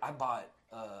 I was like, I bought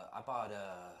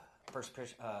first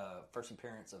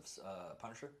appearance of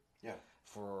Punisher. Yeah.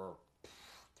 For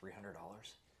 $300.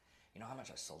 You know how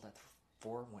much I sold that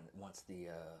for once the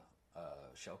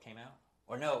show came out,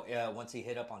 or no, once he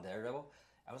hit up on Daredevil,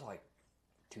 I was like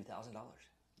 $2,000.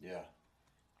 Yeah.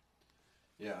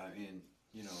 Yeah, I mean,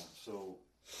 so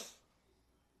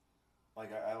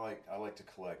like I like to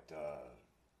collect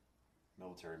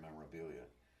military memorabilia.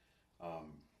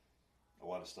 A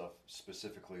lot of stuff,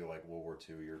 specifically like World War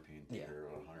II, European theater,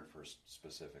 101st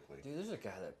specifically. Dude, there's a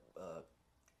guy that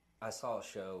I saw a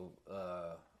show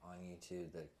on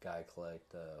YouTube. The guy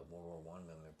collect World War One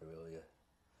memorabilia.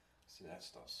 See, that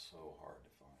stuff's so hard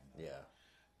to find. Yeah.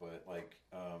 But like,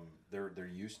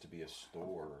 there used to be a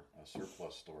store, a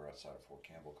surplus store outside of Fort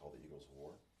Campbell called the Eagles of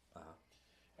War. Uh-huh.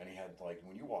 And he had, like,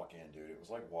 when you walk in, dude, it was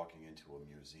like walking into a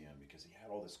museum because he had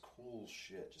all this cool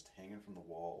shit just hanging from the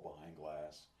wall behind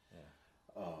glass. Yeah.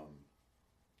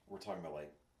 We're talking about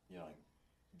like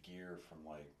gear from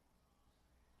like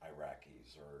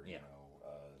Iraqis or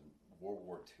World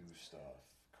War II stuff,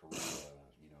 Korea,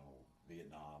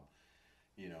 Vietnam,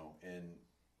 and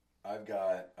I've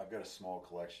got a small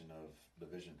collection of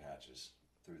division patches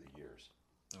through the years.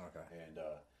 Okay. And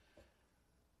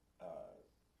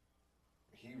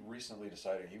he recently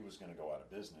decided he was going to go out of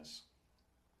business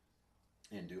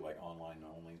and do like online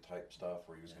only type stuff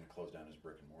where he was going to close down his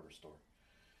brick and mortar store.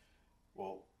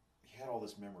 Well, he had all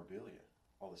this memorabilia,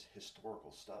 all this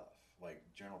historical stuff, like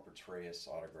General Petraeus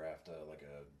autographed like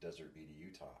a Desert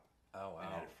BDU top. Oh wow!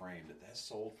 And had it framed. That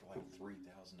sold for like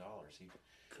 $3,000.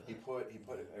 He put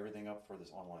everything up for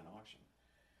this online auction,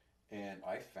 and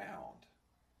I found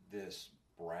this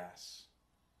brass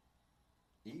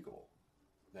eagle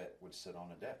that would sit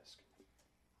on a desk,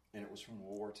 and it was from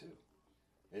World War II.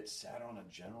 It sat on a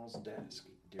general's desk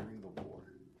during the war.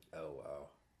 Oh wow!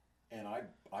 And I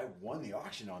won the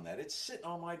auction on that. It's sitting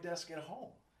on my desk at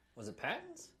home. Was it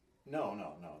Patton's? No.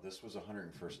 This was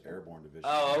 101st Airborne Division.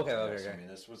 Oh, okay. I mean,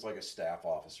 this was like a staff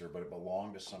officer, but it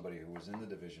belonged to somebody who was in the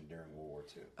division during World War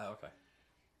II. Oh, okay.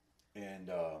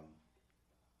 And,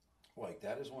 like,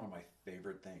 that is one of my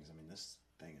favorite things. I mean, this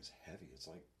thing is heavy. It's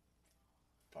like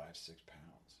 5-6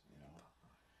 pounds,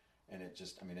 And it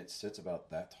just, I mean, it sits about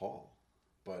that tall.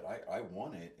 But I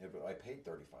won it. I paid $35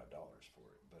 for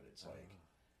it. But it's like,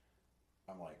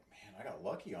 I'm like, man, I got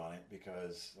lucky on it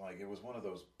because like it was one of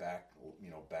those back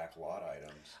lot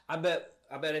items. I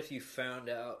bet if you found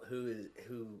out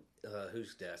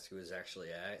whose desk it was actually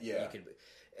at, yeah, you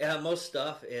could. Most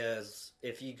stuff is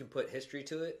if you can put history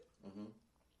to it,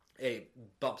 it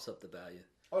bumps up the value.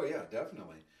 Oh yeah,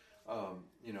 definitely.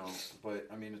 But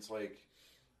I mean, it's like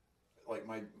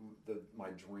my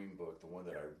dream book, the one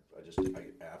that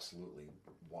I absolutely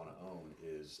want to own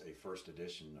is a first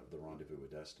edition of the Rendezvous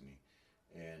with Destiny.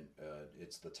 And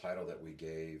it's the title that we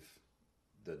gave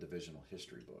the divisional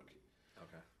history book.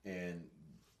 Okay. And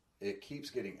it keeps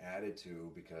getting added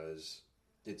to because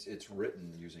it's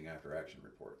written using after action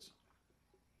reports.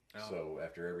 Oh. So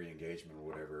after every engagement or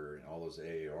whatever, and all those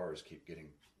AARs keep getting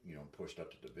pushed up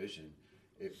to division,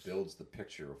 it builds the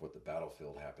picture of what the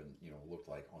battlefield looked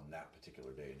like on that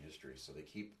particular day in history. So they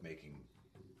keep making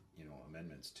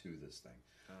amendments to this thing.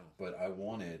 Oh. But I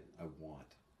want.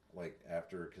 Like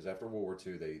after World War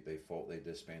II, they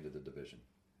disbanded the division.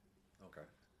 Okay.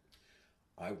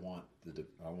 I want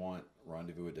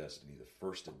Rendezvous with Destiny, the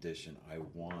first edition. I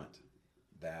want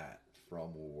that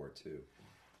from World War II,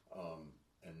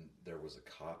 and there was a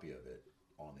copy of it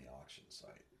on the auction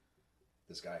site.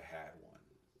 This guy had one,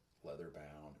 leather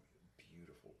bound,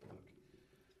 beautiful book,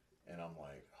 and I'm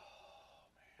like, oh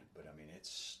man! But I mean, it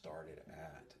started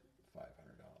at $500,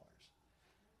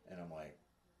 and I'm like,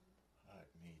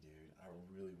 me, dude, I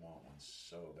really want one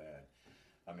so bad.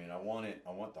 I mean, I want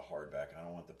the hardback. I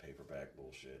don't want the paperback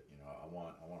bullshit. I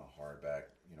want a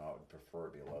hardback. I would prefer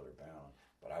it be a leather bound,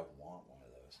 but I want one of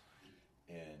those.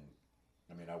 And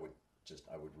I mean, I would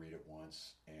read it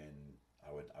once, and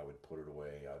I would put it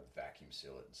away. I'd vacuum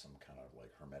seal it in some kind of like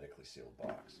hermetically sealed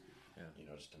box.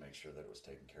 Yeah. Just to make sure that it was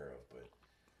taken care of. But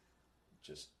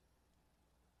just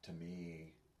to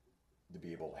me, to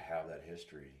be able to have that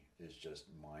history is just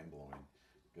mind blowing.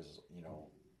 Because,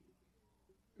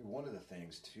 one of the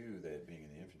things, too, that being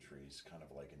in the infantry has kind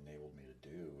of, like, enabled me to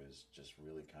do is just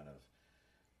really kind of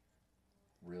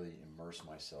really immerse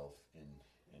myself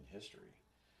in history.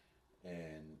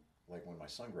 And, like, when my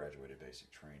son graduated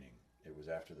basic training, it was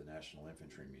after the National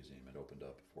Infantry Museum had opened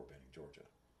up at Fort Benning, Georgia.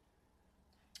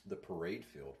 The parade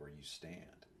field where you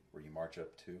stand, where you march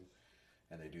up to,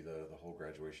 and they do the whole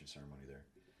graduation ceremony there.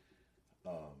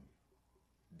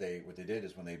 What they did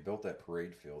is when they built that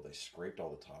parade field, they scraped all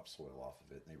the topsoil off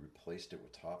of it, and they replaced it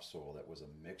with topsoil that was a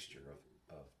mixture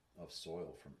of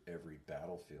soil from every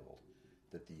battlefield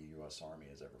that the U.S. Army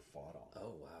has ever fought on.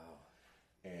 Oh wow!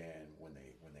 And when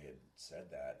they had said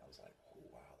that, I was like, oh,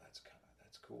 wow, that's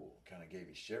cool. Kind of gave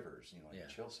you shivers, like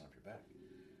chills up your back.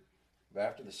 But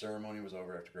after the ceremony was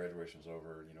over, after graduation was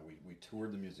over, we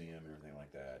toured the museum and everything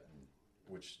like that. And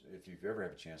which, if you've ever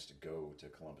had a chance to go to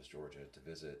Columbus, Georgia, to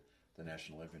visit the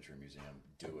National Infantry Museum,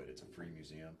 do it. It's a free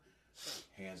museum,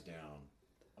 hands down,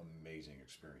 amazing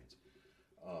experience.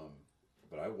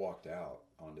 But I walked out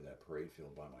onto that parade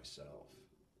field by myself,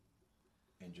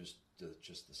 and just the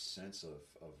sense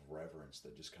of reverence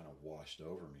that just kind of washed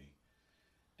over me,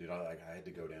 dude. I had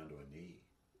to go down to a knee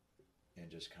and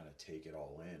just kind of take it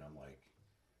all in. I'm like,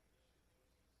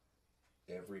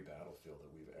 every battlefield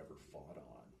that we've ever fought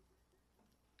on,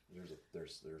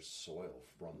 there's soil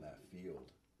from that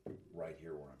field right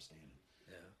here where I'm standing.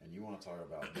 Yeah. And you want to talk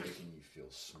about making you feel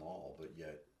small, but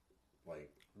yet,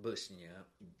 like, boosting you up.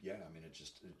 Yeah, I mean,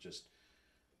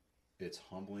 it's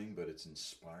humbling, but it's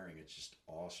inspiring. It's just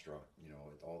awestruck, at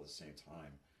all at the same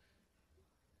time.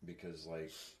 Because,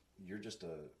 like, you're just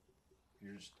a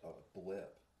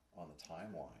blip on the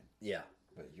timeline. Yeah.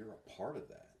 But you're a part of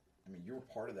that. I mean, you're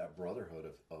a part of that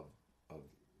brotherhood of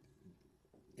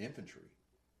infantry.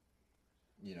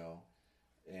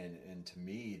 And to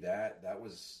me,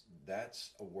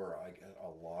 that's where I get a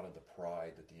lot of the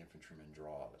pride that the infantryman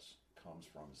draws comes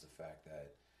from, is the fact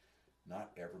that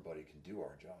not everybody can do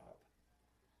our job.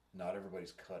 Not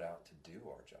everybody's cut out to do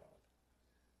our job.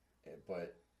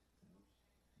 But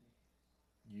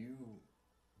you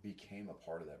became a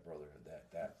part of that brotherhood,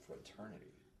 that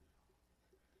fraternity.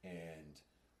 And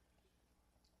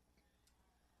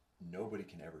nobody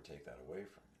can ever take that away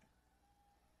from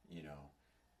you.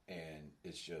 And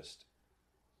it's just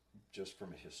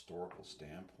from a historical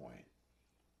standpoint,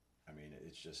 I mean,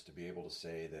 it's just to be able to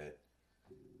say that,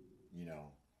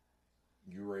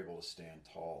 you were able to stand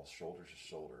tall, shoulder to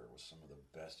shoulder with some of the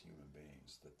best human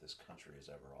beings that this country has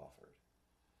ever offered.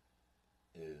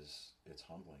 It's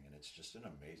humbling, and it's just an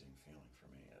amazing feeling for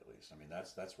me, at least. I mean,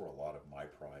 that's where a lot of my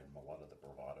pride and a lot of the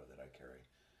bravado that I carry,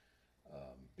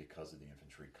 because of the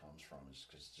infantry, comes from. Is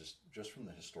because just from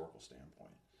the historical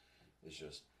standpoint, it's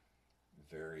just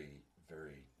very,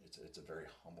 very. It's a very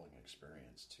humbling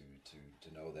experience to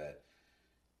know that,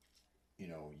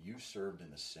 you served in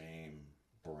the same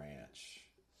branch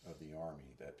of the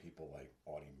Army that people like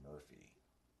Audie Murphy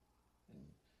and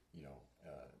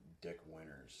Dick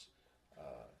Winters.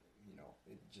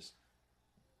 It just.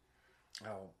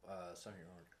 Sonny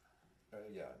York.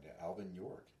 Yeah, Alvin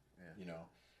York. Yeah.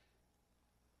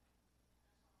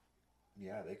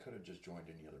 Yeah, they could have just joined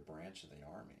any other branch of the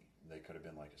Army. They could have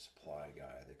been like a supply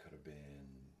guy. They could have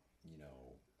been,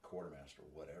 quartermaster,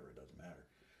 whatever. It doesn't matter.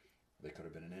 They could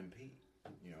have been an MP,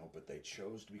 but they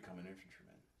chose to become an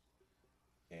infantryman.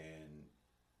 And,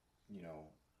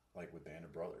 like with Band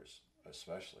of Brothers,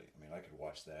 especially. I mean, I could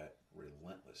watch that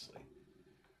relentlessly.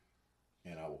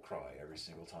 And I will cry every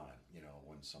single time,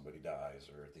 when somebody dies,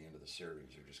 or at the end of the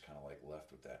series, you're just kind of like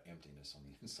left with that emptiness on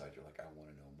the inside. You're like, I want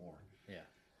to know more. Yeah.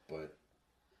 But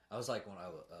I was like when I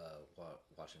was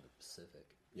watching the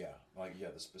Pacific. Yeah,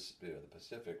 the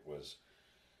Pacific was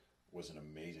an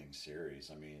amazing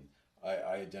series. I mean,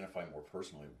 I identify more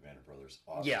personally with Band of Brothers,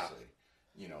 obviously.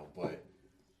 Yeah. But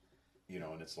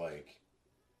and it's like,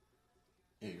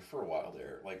 for a while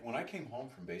there, like when I came home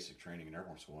from basic training in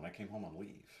airborne school, and I came home on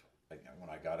leave, like when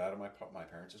I got out of my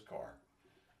parents' car,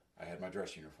 I had my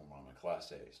dress uniform on, my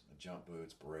Class A's, the jump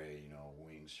boots, beret,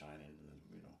 wings shining,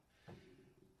 and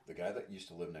the guy that used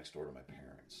to live next door to my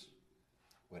parents,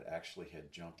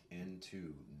 had jumped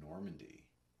into Normandy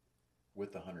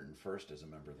with the 101st as a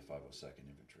member of the 502nd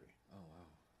Infantry. Oh, wow.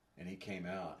 And he came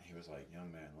out, he was like,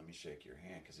 young man, let me shake your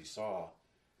hand, because he saw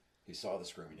the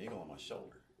Screaming Eagle on my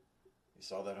shoulder. He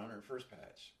saw that 101st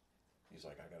patch. He's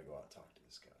like, I got to go out and talk to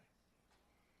this guy.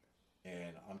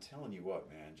 And I'm telling you what,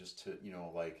 man, just to,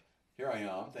 like, here I am,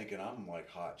 I'm thinking I'm like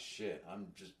hot shit. I'm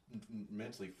just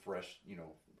mentally fresh,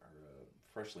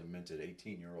 freshly minted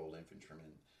 18-year-old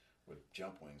infantryman with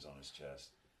jump wings on his chest,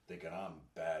 thinking I'm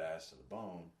badass to the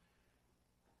bone,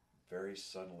 very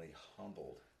suddenly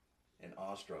humbled and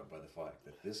awestruck by the fact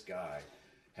that this guy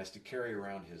has to carry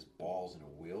around his balls in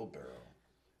a wheelbarrow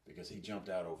because he jumped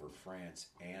out over France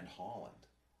and Holland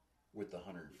with the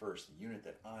 101st, the unit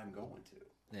that I'm going to.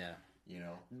 Yeah.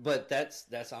 But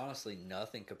that's honestly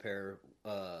nothing compared.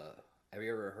 Have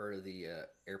you ever heard of the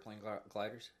airplane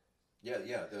gliders?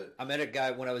 Yeah. I met a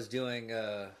guy when I was doing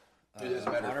honor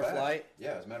flight.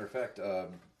 Yeah, as a matter of fact,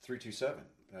 327,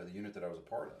 the unit that I was a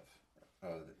part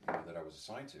of, that I was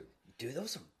assigned to. Dude,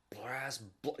 those are brass.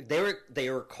 They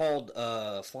were called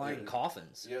flying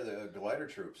coffins. Yeah, the glider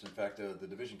troops. In fact, the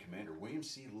division commander, William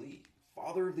C. Lee,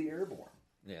 father of the airborne.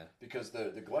 Yeah. Because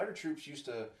the glider troops used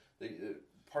to,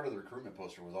 part of the recruitment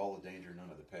poster was all the danger, none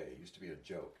of the pay. It used to be a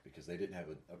joke because they didn't have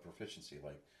a proficiency.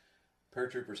 Like,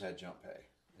 paratroopers had jump pay.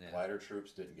 Yeah. Glider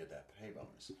troops didn't get that pay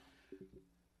bonus.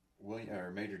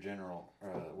 Major General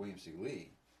William C.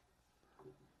 Lee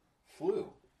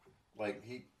flew. Like,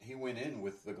 he went in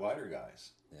with the glider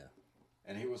guys. Yeah.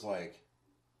 And he was like,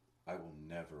 I will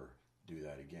never do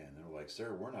that again. They're like,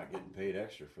 sir, we're not getting paid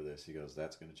extra for this. He goes,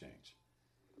 that's going to change.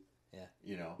 Yeah.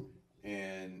 You know,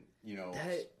 and, you know.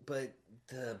 But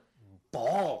the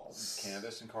balls.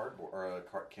 Canvas and cardboard, or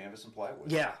canvas and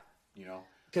plywood. Yeah. You know.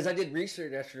 Because I did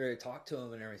research after I talked to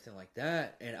him and everything like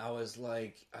that. And I was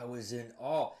in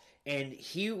awe. And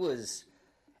he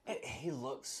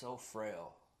looked so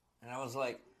frail. And I was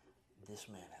like, this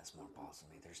man has more balls than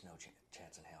me. There's no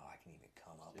chance in hell I can even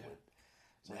come up with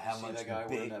like how much that guy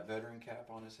wearing that veteran cap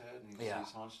on his head and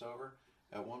he's hunched over?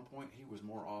 At one point, he was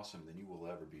more awesome than you will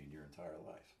ever be in your entire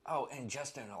life. Oh, and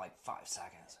just in like 5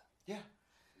 seconds. Yeah.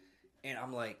 And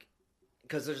I'm like,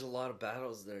 because there's a lot of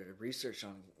battles that are research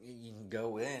on. You can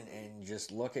go in and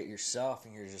just look at yourself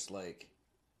and you're just like,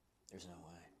 there's no way.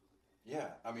 Yeah,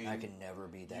 I mean, I can never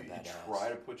be that badass. You try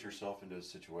to put yourself into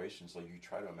situations, like you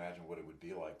try to imagine what it would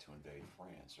be like to invade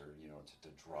France, or to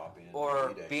drop in,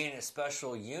 or be in a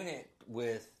special unit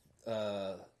with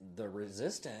the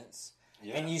resistance,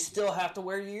 and you still have to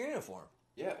wear your uniform.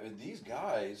 Yeah, and these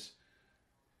guys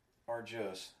are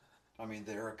just, I mean,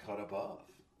 they're a cut above.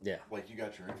 Yeah, like you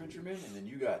got your infantrymen, and then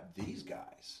you got these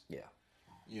guys. Yeah,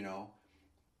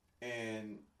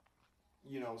 and.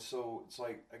 So it's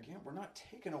like, again, we're not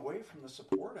taking away from the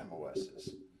support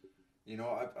MOSs.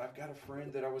 I've got a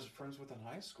friend that I was friends with in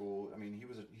high school. I mean, he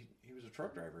was a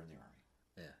truck driver in the Army.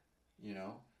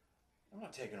 Yeah. I'm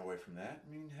not taking away from that.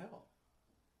 I mean, hell.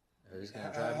 Who's going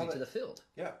to drive me to the field?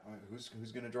 Yeah. I mean,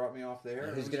 who's going to drop me off there?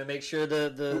 And who's going to make sure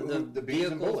the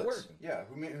beans and bullets working? Yeah.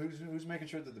 Who's making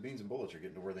sure that the beans and bullets are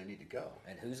getting to where they need to go?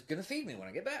 And who's going to feed me when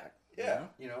I get back? Yeah.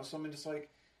 So I'm just like,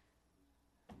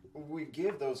 we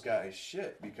give those guys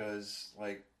shit because,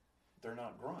 like, they're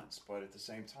not grunts, but at the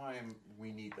same time,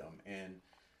 we need them. And,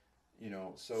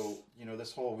 so,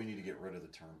 this whole, we need to get rid of the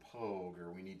term pogue, or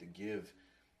we need to give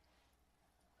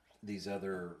these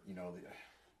other,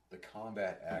 the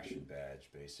combat action badge,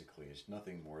 basically, is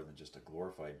nothing more than just a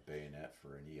glorified bayonet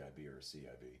for an EIB or a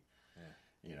CIB.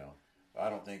 Yeah. I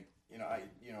don't think,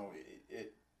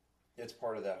 it's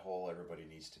part of that whole everybody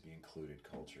needs to be included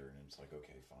culture, and it's like,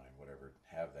 okay, fine, whatever,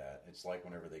 have that. It's like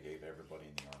whenever they gave everybody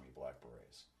in the Army black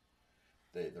berets.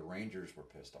 The Rangers were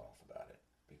pissed off about it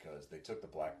because they took the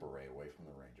black beret away from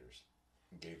the Rangers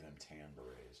and gave them tan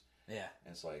berets. Yeah.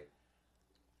 And it's like,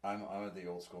 I'm of the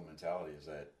old school mentality is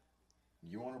that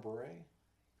you want a beret?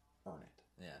 Earn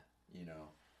it. Yeah.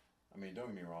 I mean, don't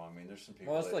get me wrong. I mean, there's some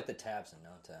people. Well, it's like the tabs and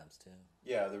non-tabs too.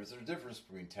 Yeah, there's a difference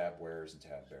between tab wearers and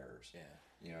tab bearers. Yeah.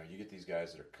 You get these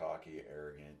guys that are cocky,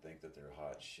 arrogant, think that they're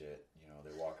hot shit.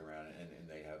 They walk around and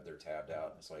they have their tabbed out,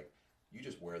 and it's like, you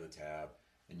just wear the tab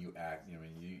and you act.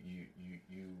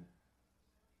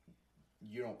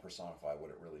 You don't personify what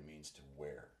it really means to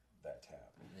wear that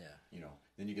tab. Yeah.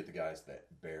 Then you get the guys that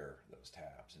bear those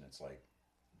tabs, and it's like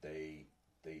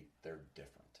they're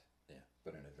different. Yeah.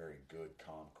 But in a very good,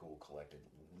 calm, cool, collected,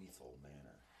 lethal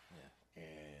manner. Yeah.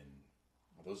 And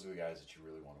those are the guys that you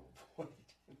really want to avoid.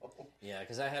 Yeah,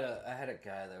 because I had a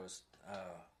guy that was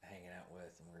hanging out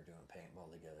with, and we were doing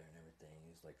paintball together and everything.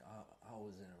 He was like, I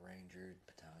was in a Ranger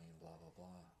battalion, blah blah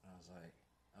blah. And I was like,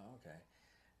 oh, okay.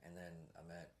 And then I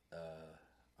met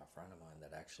a friend of mine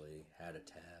that actually had a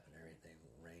tab and everything,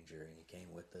 Ranger, and he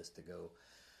came with us to go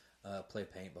play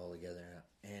paintball together.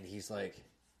 And he's like,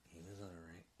 he was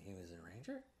in a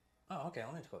Ranger? Oh, okay.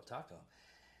 I'll need to go talk to him.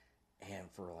 And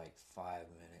for like 5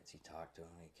 minutes, he talked to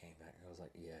him. He came back and I was like,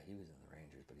 yeah, he was in the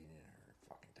Rangers, but he didn't have a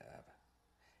fucking tab.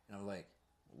 And I'm like,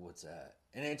 what's that?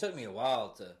 And it took me a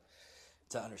while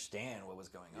to understand what was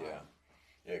going on.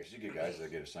 Yeah, because you get guys that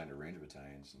get assigned to Ranger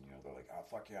battalions, and they're like, oh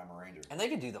fuck yeah, I'm a Ranger, and they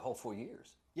could do the whole 4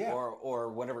 years. Yeah, or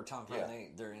whatever time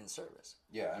they're in service.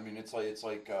 Yeah, I mean it's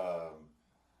like I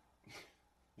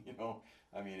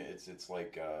mean it's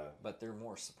like. But they're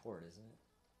more support, isn't it?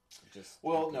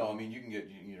 No, I mean you can get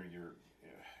your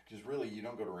because really you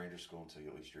don't go to Ranger school until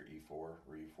at least you're E4 or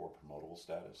E4 promotable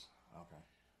status. Okay.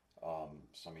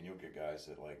 So I mean you'll get guys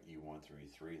that like E1 through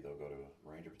E3, they'll go to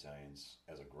Ranger battalions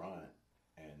as a grunt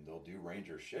and they'll do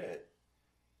Ranger shit,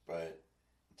 but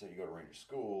until you go to Ranger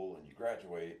school and you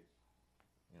graduate,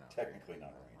 technically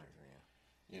not a Ranger.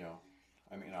 Yeah.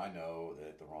 I mean I know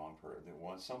that the wrong person,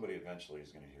 somebody eventually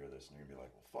is going to hear this and they're going to be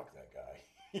like, well fuck that guy,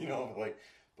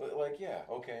 But yeah,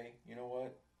 okay, you know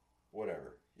what?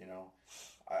 Whatever,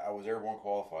 I was airborne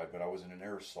qualified, but I was in an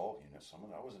air assault unit.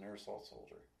 I was an air assault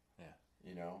soldier. Yeah.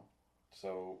 You know,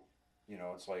 so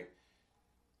it's like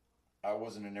I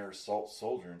wasn't an air assault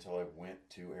soldier until I went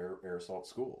to air assault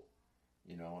school.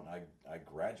 And I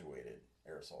graduated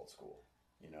air assault school.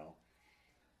 You know,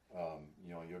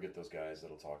 you'll get those guys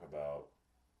that'll talk about,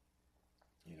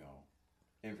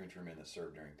 infantrymen that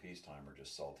served during peacetime are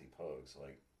just salty pugs.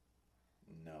 Like,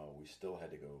 no, we still had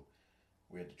to go.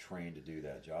 We had to train to do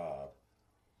that job,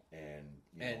 and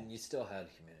you still had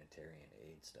humanitarian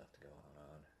aid stuff to go on.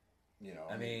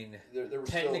 I mean, there was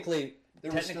technically,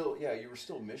 you were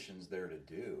still missions there to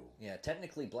do. Yeah,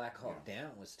 technically, Black Hawk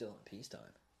Down was still in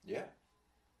peacetime. Yeah,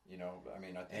 I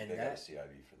mean, I think they got a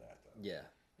CIV for that though. Yeah,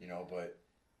 but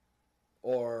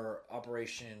or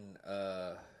Operation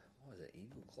what was it,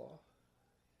 Eagle Claw?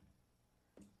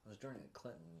 It was during the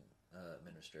Clinton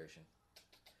administration.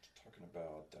 Talking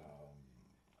about,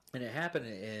 and it happened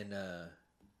in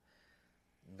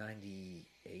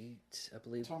 '98, I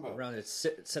believe, around the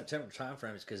September time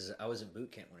frames, because I was in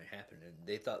boot camp when it happened, and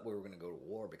they thought we were going to go to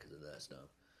war because of that stuff.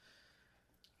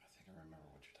 I think I remember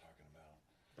what you're talking about,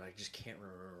 but I just can't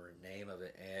remember the name of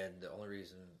it. And the only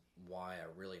reason why I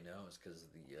really know is because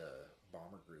of the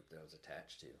bomber group that I was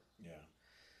attached to. Yeah.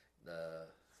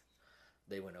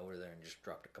 They went over there and just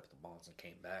dropped a couple of bombs and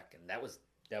came back, and that was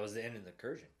the end of the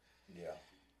incursion. Yeah.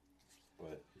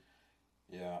 But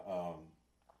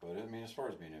I mean, as far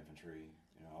as being infantry,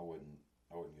 I wouldn't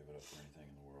give it up for anything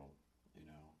in the world,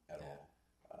 at all.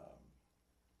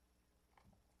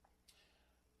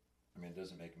 I mean, it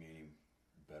doesn't make me any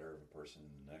better of a person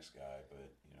than the next guy,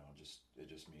 but it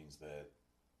just means that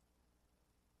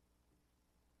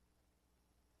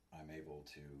I'm able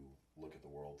to look at the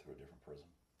world through a different prism.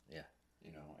 Yeah.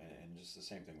 And just the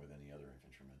same thing with any other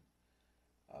infantryman,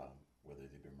 whether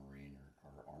they be Marine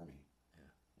or Army. Yeah.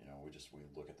 We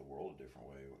look at the world a different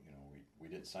way. We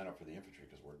didn't sign up for the infantry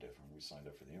because we're different. We signed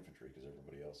up for the infantry because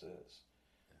everybody else is.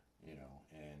 Yeah.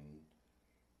 And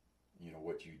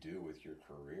what you do with your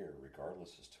career,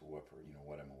 regardless as to what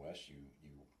MOS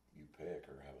you pick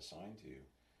or have assigned to you.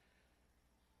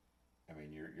 I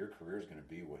mean, your career is going to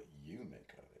be what you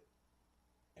make of it,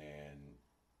 and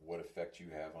what effect you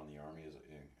have on the Army is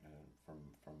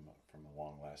from a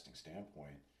long-lasting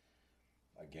standpoint.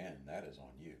 Again, that is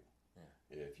on you. Yeah.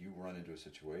 If you run into a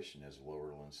situation as a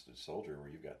lower enlisted soldier where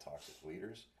you've got toxic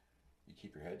leaders, you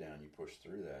keep your head down, you push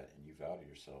through that, and you value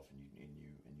yourself, and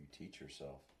you teach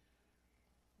yourself,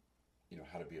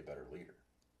 how to be a better leader.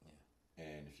 Yeah.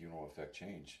 And if you want to affect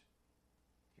change,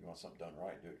 if you want something done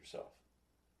right, do it yourself.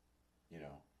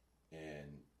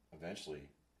 And eventually,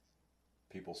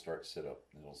 people start to sit up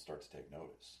and they'll start to take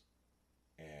notice,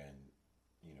 and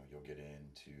you'll get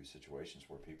into situations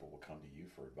where people will come to you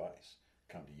for advice,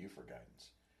 come to you for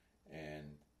guidance,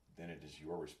 and then it is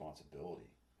your responsibility,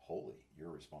 wholly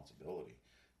your responsibility,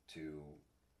 to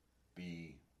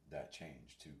be that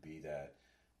change, to be that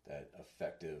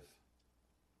effective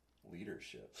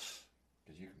leadership.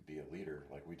 Because you can be a leader,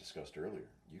 like we discussed earlier.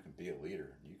 You can be a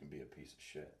leader, and you can be a piece of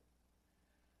shit.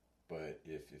 But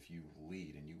if you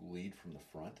lead, and you lead from the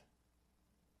front,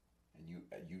 and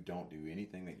you don't do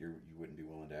anything that you wouldn't be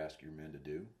willing to ask your men to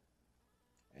do,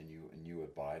 and you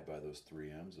abide by those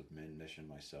 3 M's of men, mission,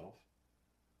 myself,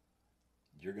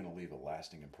 you're going to leave a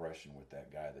lasting impression with that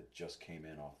guy that just came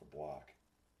in off the block.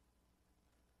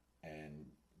 And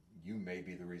you may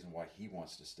be the reason why he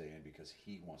wants to stay in, because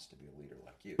he wants to be a leader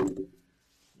like you.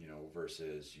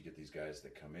 Versus you get these guys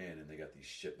that come in and they got these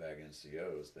shitbag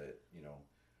NCOs that,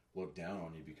 look down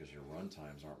on you because your run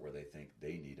times aren't where they think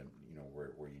they need them,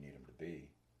 where you need them to be.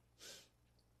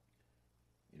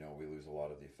 We lose a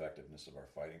lot of the effectiveness of our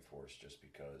fighting force just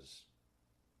because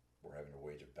we're having to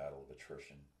wage a battle of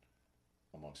attrition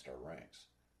amongst our ranks.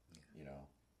 Yeah.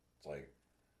 It's like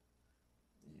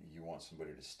you want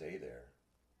somebody to stay there.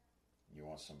 You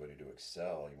want somebody to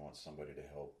excel. You want somebody to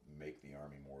help make the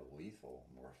Army more lethal,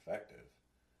 more effective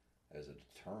as a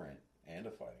deterrent and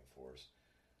a fighting force.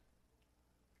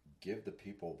 Give the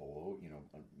people below,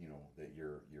 that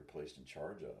you're placed in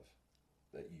charge of,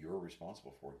 that you're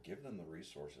responsible for, give them the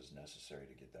resources necessary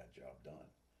to get that job done.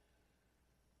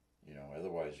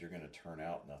 Otherwise you're going to turn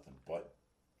out nothing but,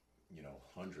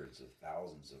 hundreds of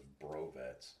thousands of bro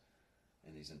vets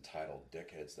and these entitled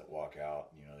dickheads that walk out,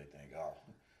 they think, oh,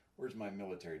 where's my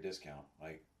military discount?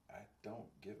 Like, I don't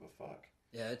give a fuck.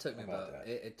 Yeah, it took me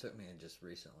it took me just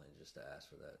recently just to ask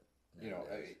for that.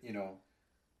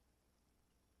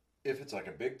 If it's like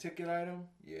a big ticket item,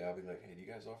 yeah, I'll be like, hey, do you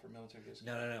guys offer military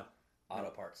discount? No. Auto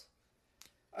parts.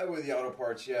 With the auto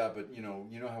parts, yeah, but you know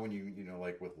how when you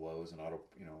like with Lowe's and auto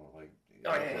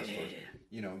stores,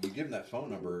 you give them that phone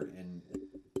number and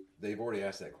they've already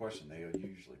asked that question. They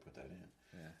usually put that in.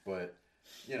 Yeah. But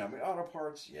You know, I mean, auto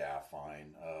parts, yeah,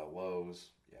 fine. Lowe's,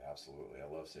 yeah, absolutely. I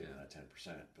love saving that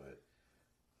 10%, but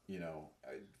you know,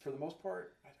 for the most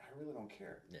part, I really don't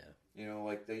care. Yeah. You know,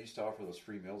 like they used to offer those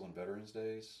free meals on Veterans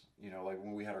Days. You know, like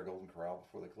when we had our Golden Corral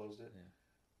before they closed it.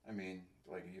 Yeah. I mean,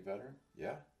 like, are you a veteran?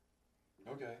 Yeah.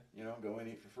 Okay. You know, go and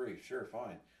eat for free. Sure,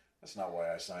 fine. That's not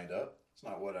why I signed up. It's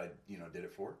not what I, did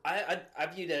it for. I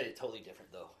view that totally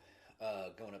different though.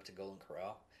 Going up to Golden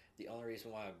Corral, the only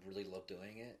reason why I really love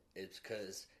doing it is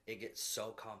because it gets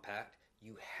so compact.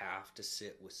 You have to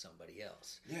sit with somebody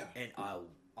else. Yeah. And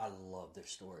I love their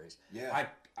stories. Yeah.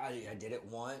 I did it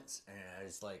once, and I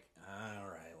was like, all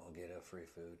right, we'll get a free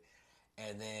food.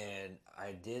 And then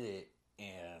I did it,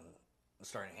 and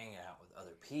started hanging out with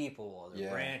other people, other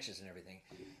branches, and everything.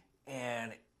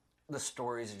 And the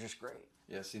stories are just great.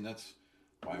 Yeah, see, that's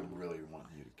why I'm really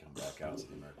wanting you to come back out to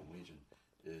the American Legion.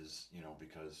 Is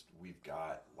because we've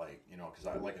got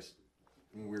because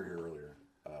when we were here earlier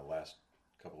last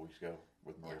couple weeks ago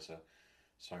with Marissa,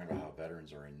 talking about how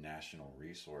veterans are a national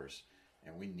resource,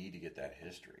 and we need to get that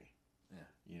history.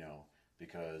 Yeah.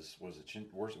 Because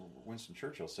Winston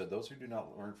Churchill said, "Those who do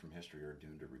not learn from history are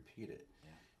doomed to repeat it."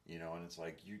 Yeah. And it's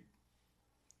like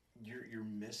you're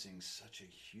missing such a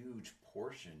huge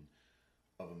portion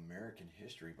of American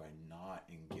history by not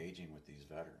engaging with these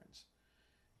veterans.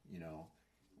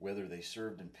 Whether they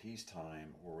served in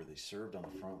peacetime or where they served on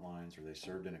the front lines or they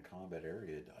served in a combat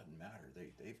area, it doesn't matter.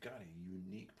 They've got a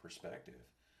unique perspective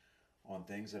on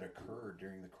things that occurred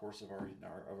during the course of our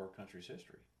country's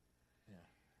history.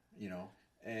 Yeah.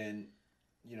 And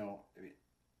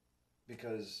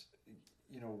because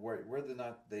whether or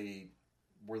not they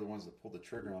were the ones that pulled the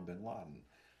trigger on Bin Laden,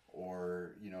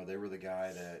 or they were the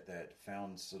guy that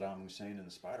found Saddam Hussein in the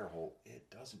spider hole,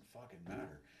 it doesn't fucking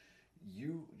matter.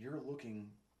 You're looking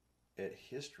at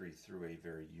history through a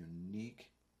very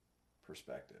unique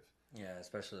perspective. Yeah,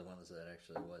 especially the ones that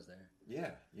actually was there.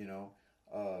 Yeah,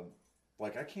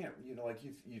 like I can't, like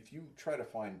if you try to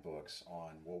find books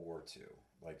on World War II,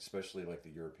 like especially like the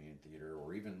European theater,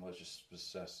 or even let's just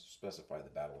specify the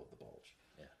Battle of the Bulge.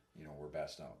 Yeah. Or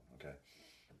Bastogne. Okay.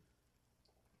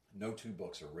 No two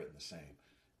books are written the same.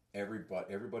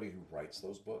 Everybody who writes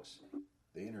those books,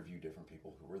 they interview different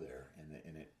people who were there,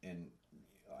 and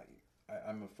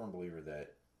I'm a firm believer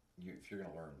that if you're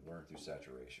going to learn through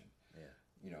saturation.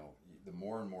 Yeah. The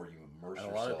more and more you immerse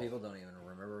yourself. A lot of people don't even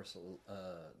remember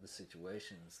the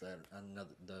situations that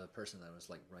the person that was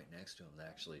like right next to him that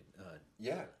actually.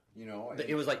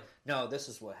 It was like, no, this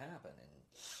is what happened,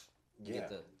 and you get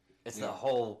the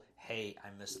whole, hey, I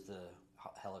missed the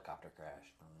helicopter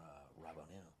crash from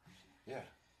Rabonil.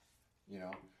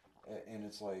 Yeah, and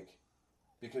it's like,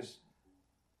 because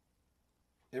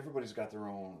everybody's got their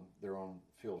own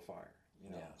field of fire,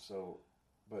 So,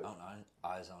 but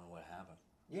eyes on what happened.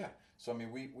 Yeah, so I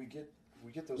mean, we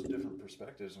get those different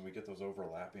perspectives, and we get those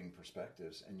overlapping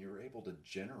perspectives, and you're able to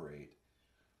generate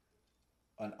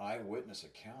an eyewitness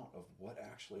account of what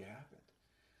actually happened,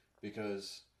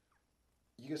 because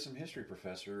you get some history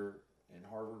professor in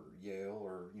Harvard, Yale,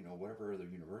 or whatever other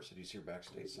universities here back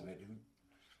stateside who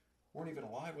weren't even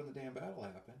alive when the damn battle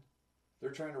happened.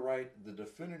 They're trying to write the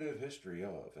definitive history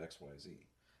of XYZ.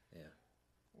 Yeah.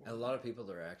 And a lot of people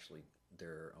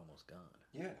they're almost gone.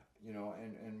 Yeah,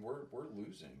 and we're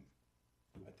losing,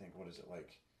 I think, what is it,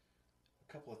 like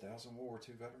a couple of thousand World War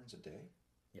II veterans a day?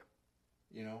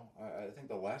 Yeah. I think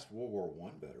the last World War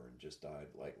I veteran just died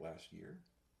like last year.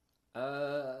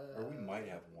 Or we might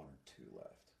have one or two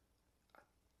left.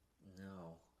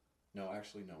 No,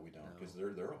 actually, no, we don't, because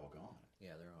they're all gone.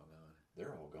 Yeah, they're all gone.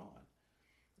 They're all gone.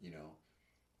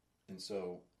 And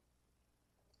so,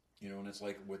 and it's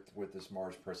like with this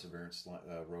Mars Perseverance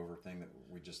rover thing that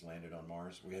we just landed on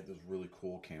Mars, we had those really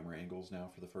cool camera angles now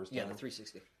for the first time. Yeah, the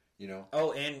 360.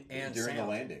 Oh, and during sound. the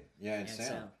landing. Yeah, and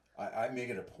sound. I make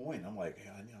it a point. I'm like, hey,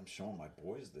 I'm showing my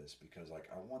boys this because, like,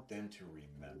 I want them to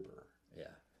remember.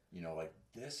 Yeah. Like,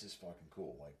 this is fucking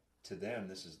cool. Like, to them,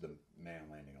 this is the man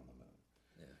landing on the moon.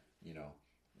 Yeah.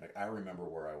 Like, I remember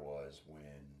where I was when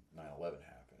 9/11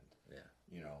 happened.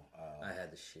 Yeah. I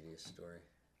had the shittiest story.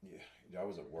 Yeah, I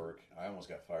was at work. I almost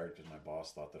got fired because my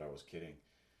boss thought that I was kidding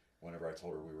whenever I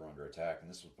told her we were under attack, and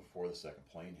this was before the second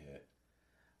plane hit.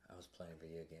 I was playing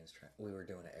video games. We were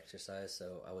doing an exercise,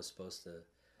 so I was supposed to...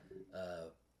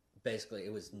 basically,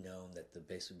 it was known that the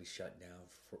base would be shut down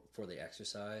for the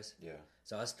exercise. Yeah.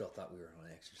 So I still thought we were on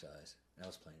an exercise, and I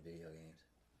was playing video games.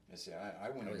 Yeah, see, I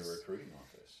went into a recruiting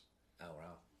office. Oh,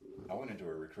 wow. I went into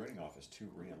a recruiting office to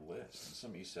re-enlist, and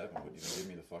some E7 wouldn't even give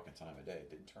me the fucking time of day.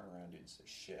 Didn't turn around, didn't say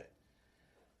shit.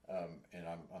 And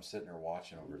I'm sitting there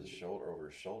watching over his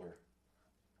shoulder.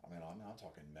 I mean, I'm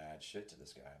talking mad shit to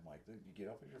this guy. I'm like, dude, you get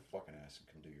up with your fucking ass and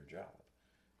come do your job.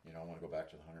 You know, I want to go back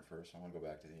to the 101st. I want to go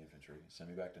back to the infantry. Send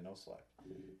me back to no slack.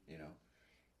 You know,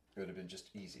 it would have been just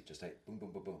easy. Just hey, boom,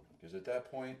 boom, boom, boom. Because at that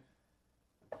point,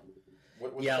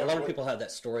 a lot of people have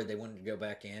that story. They wanted to go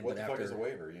back in, what but the after fuck is a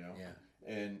waiver? You know,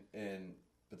 yeah,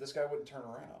 but this guy wouldn't turn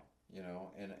around. You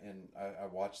know, and I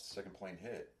watched the second plane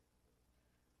hit,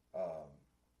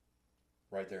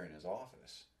 right there in his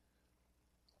office.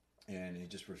 And he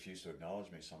just refused to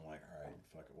acknowledge me. So I'm like, all right,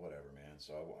 fuck it, whatever, man.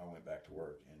 So I went back to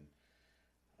work, and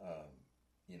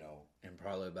you know, and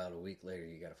probably about a week later,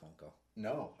 you got a phone call.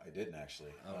 No, I didn't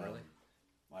actually. Oh, really?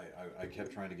 I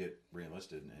kept trying to get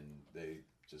reenlisted, and they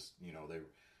just, you know, they were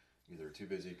either too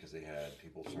busy because they had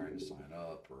people trying to sign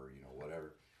up, or you know,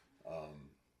 whatever.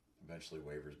 Eventually,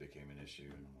 waivers became an issue,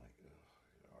 and I'm like,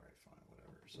 all right, fine,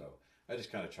 whatever. So I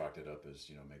just kind of chalked it up as,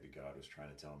 you know, maybe God was trying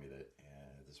to tell me that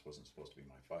this wasn't supposed to be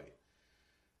my fight,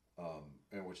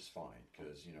 and which is fine,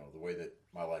 because you know the way that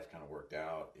my life kind of worked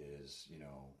out is, you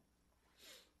know,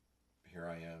 here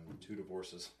I am 2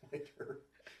 divorces later,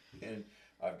 and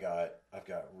I've got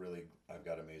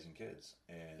amazing kids,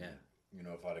 and you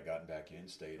know, if I'd have gotten back in,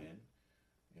 stayed in,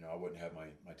 you know, I wouldn't have my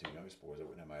 2 youngest boys. I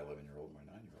wouldn't have my 11-year-old and my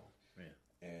 9-year-old. Yeah.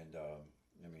 And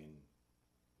I mean,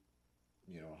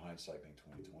 you know, hindsight being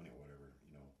 2020, whatever,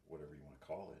 you know, whatever you want to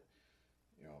call it,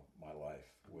 you know, my life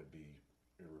would be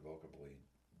irrevocably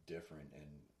different and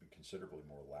considerably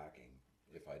more lacking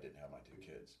if I didn't have my 2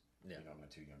 kids. Yeah. You know, my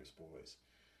 2 youngest boys.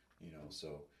 You know,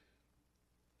 so,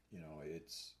 you know,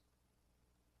 it's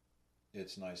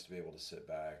nice to be able to sit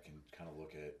back and kind of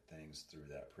look at things through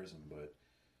that prism. But,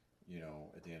 you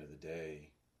know, at the end of the day,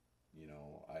 you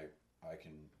know, I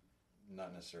can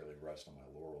not necessarily rest on my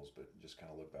laurels, but just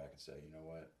kind of look back and say, you know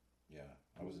what? Yeah,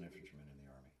 I was an infantryman in the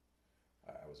Army.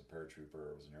 I was a paratrooper.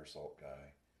 I was an air assault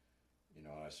guy. You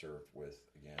know, and I served with,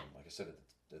 again, like I said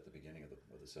at the beginning of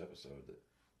this episode, that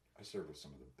I served with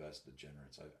some of the best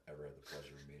degenerates I've ever had the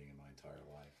pleasure of meeting in my entire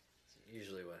life. It's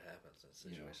usually what happens in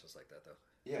situations like that, though.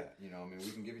 Yeah, you know, I mean,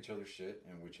 we can give each other shit,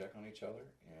 and we check on each other,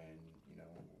 and, you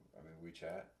know, I mean, we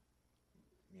chat,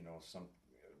 you know,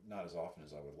 not as often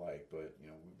as I would like, but, you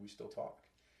know, we still talk.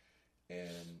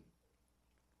 And,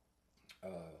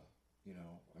 you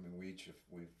know, I mean,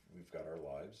 we've got our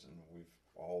lives, and we've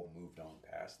all moved on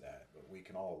past that, but we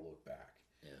can all look back.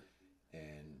 Yeah.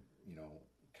 And, you know,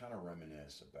 kind of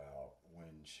reminisce about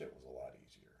when shit was a lot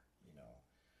easier, you know,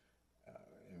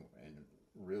 and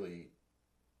really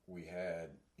we had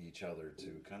each other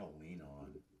to kind of lean on,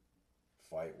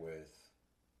 fight with,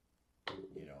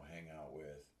 you know, hang out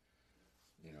with,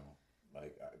 you know,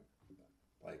 like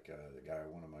the guy,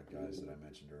 one of my guys that I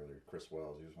mentioned earlier, Chris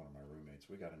Wells, he was one of my roommates.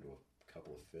 We got into a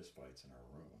couple of fist fights in our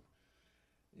room,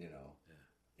 you know,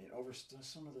 and over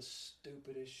some of the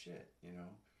stupidest shit, you know,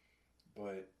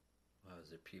 but.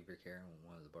 Was it pubic hair on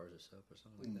one of the bars of soap or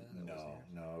something like that?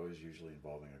 No, it was usually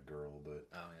involving a girl, but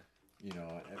you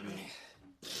know, I mean,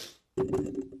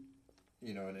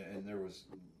 you know, and there was,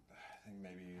 I think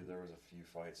maybe there was a few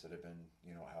fights that had been,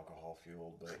 you know, alcohol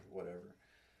fueled, but whatever.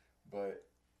 But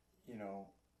you know,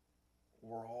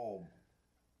 we're all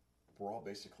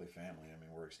basically family. I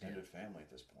mean, we're extended family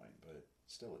at this point, but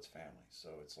still, it's family. So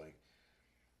it's like,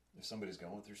 if somebody's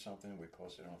going through something, we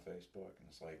post it on Facebook, and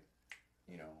it's like,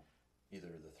 you know, either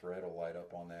the thread will light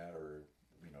up on that, or,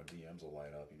 you know, DMs will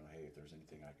light up, you know, hey, if there's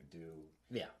anything I can do,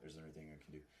 there's anything I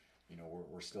can do. You know,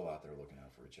 we're still out there looking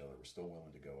out for each other. We're still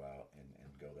willing to go out and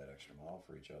go that extra mile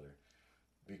for each other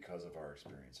because of our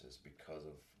experiences, because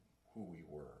of who we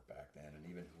were back then, and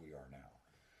even who we are now.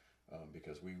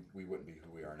 Because we wouldn't be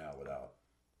who we are now without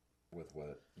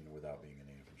being in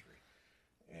the infantry.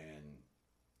 And,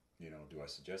 you know, do I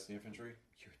suggest the infantry?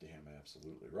 You're damn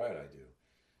absolutely right, I do.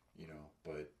 You know,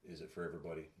 but is it for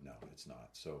everybody? No, it's not.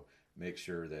 So make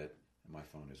sure that my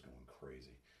phone is going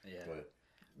crazy. Yeah. But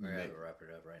we're going to wrap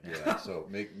it up right now. Yeah. So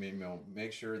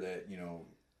make sure that, you know,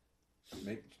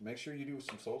 make sure you do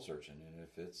some soul searching, and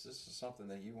if this is something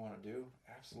that you want to do,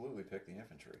 absolutely pick the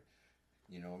infantry.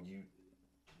 You know,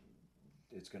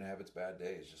 it's going to have its bad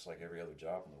days, just like every other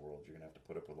job in the world. You're going to have to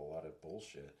put up with a lot of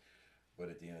bullshit. But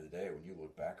at the end of the day, when you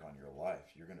look back on your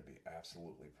life, you're going to be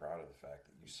absolutely proud of the fact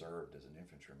that you served as an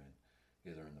infantryman,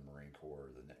 either in the Marine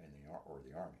Corps or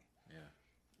the Army. Yeah.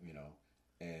 You know,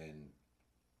 and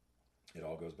it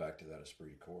all goes back to that esprit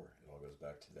de corps. It all goes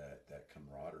back to that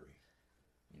camaraderie.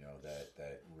 You know,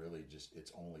 that really just,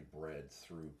 it's only bred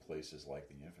through places like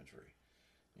the infantry.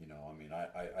 You know, I mean,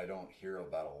 I don't hear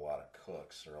about a lot of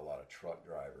cooks or a lot of truck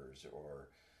drivers or,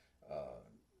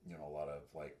 you know, a lot of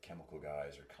like chemical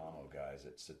guys or commo guys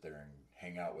that sit there and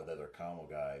hang out with other commo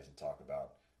guys and talk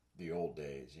about the old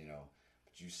days, you know.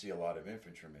 But you see a lot of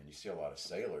infantrymen, you see a lot of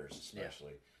sailors,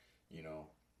 especially, you know,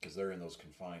 because they're in those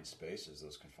confined spaces,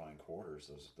 those confined quarters,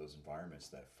 those environments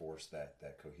that force that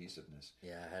cohesiveness.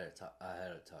 Yeah, I had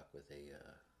a talk with a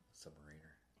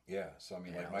submariner. Yeah, so I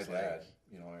mean, like my dad,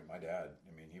 you know, my dad.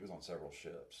 I mean, he was on several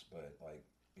ships, but like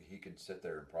he could sit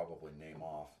there and probably name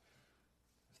off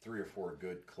 3 or 4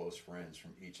 good close friends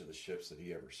from each of the ships that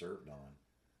he ever served on.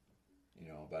 You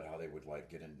know, about how they would like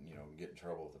get in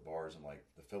trouble at the bars in like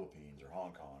the Philippines or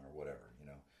Hong Kong or whatever. You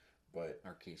know, but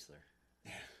or Keesler.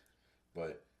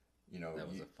 But you know,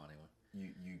 that was a funny one.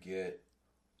 You get,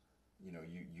 you know,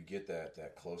 you get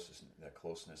that closeness, that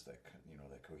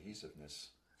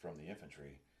cohesiveness from the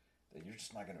infantry that you're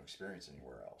just not going to experience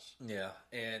anywhere else. Yeah,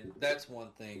 and that's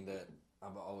one thing that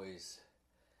I'm always.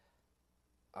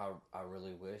 I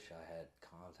really wish I had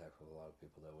contact with a lot of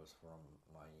people that was from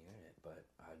my unit, but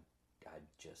I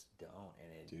just don't.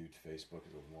 And dude, Facebook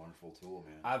is a wonderful tool,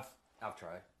 man. I've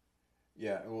tried.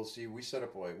 Yeah, well, see, we set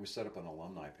up an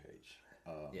alumni page.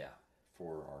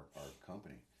 For our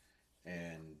company,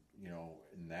 and you know,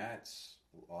 and that's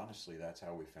honestly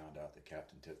how we found out that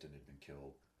Captain Tipton had been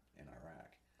killed in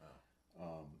Iraq.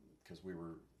 Because we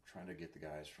were trying to get the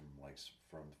guys from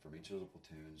each of the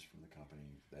platoons from the company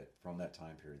from that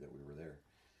time period that we were there,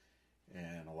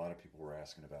 and a lot of people were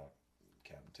asking about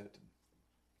Captain Tipton,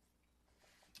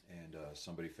 and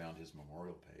somebody found his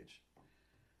memorial page,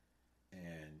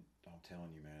 and I'm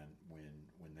telling you, man,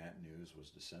 when that news was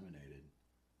disseminated,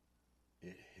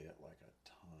 it hit like a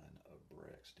ton of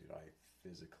bricks, dude. I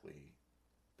physically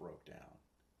broke down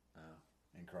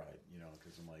and cried, you know,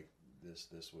 because I'm like, this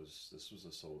was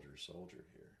a soldier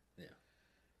here. Yeah.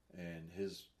 And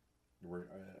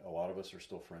a lot of us are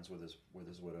still friends with his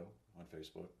widow on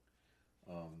Facebook.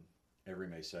 Every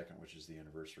May 2nd, which is the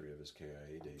anniversary of his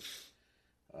KIA date,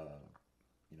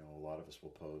 you know, a lot of us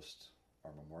will post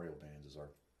our memorial bands as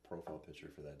our profile picture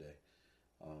for that day.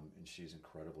 And she's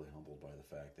incredibly humbled by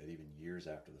the fact that even years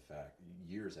after he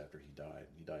died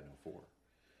in 2004,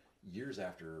 years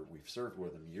after we've served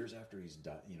with him, years after he's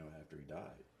died, you know, after he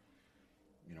died,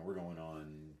 you know, we're going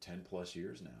on 10 plus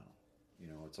years now. You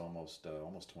know, it's almost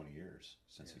 20 years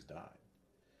since he's died.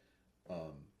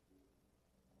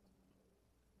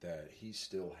 That he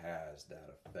still has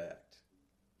that effect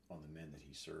on the men that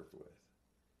he served with.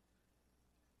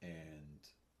 And,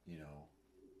 you know,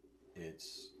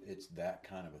 it's that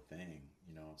kind of a thing,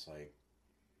 you know. It's like,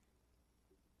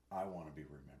 I want to be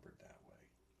remembered that way,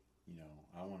 you know.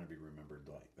 I want to be remembered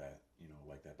like that, you know,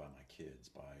 like that by my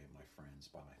kids, by my friends,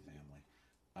 by my family.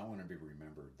 I want to be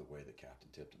remembered the way that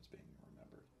Captain Tipton's being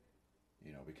remembered,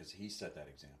 you know, because he set that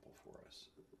example for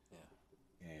us. Yeah.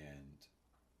 And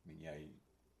I mean, yeah,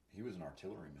 he was an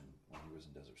artilleryman when he was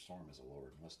in Desert Storm as a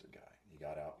lower enlisted guy. He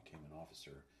got out, became an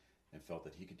officer, and felt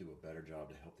that he could do a better job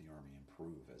to help the Army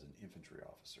improve as an infantry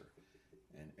officer.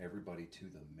 And everybody to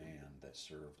the man that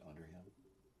served under him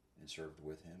and served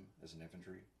with him as an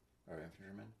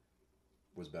infantryman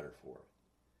was better for it.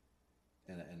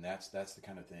 And that's the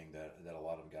kind of thing that a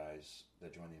lot of guys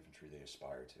that join the infantry, they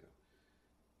aspire to,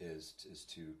 is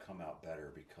to come out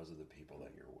better because of the people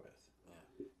that you're with.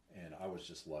 Yeah. And I was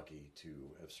just lucky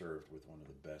to have served with one of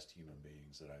the best human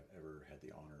beings that I've ever had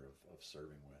the honor of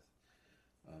serving with.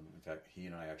 In fact, he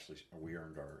and I we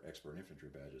earned our expert infantry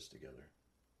badges together.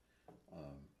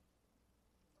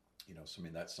 You know, so I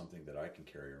mean, that's something that I can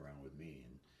carry around with me,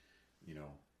 and you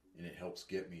know, and it helps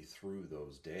get me through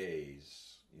those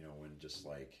days. You know, when just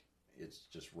like it's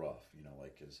just rough. You know,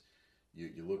 like because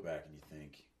you look back and you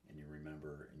think and you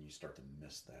remember and you start to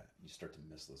miss that. You start to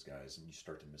miss those guys, and you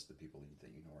start to miss the people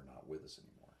that you know are not with us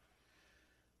anymore.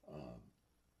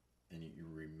 And you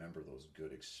remember those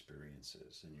good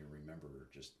experiences, and you remember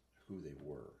just who they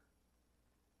were.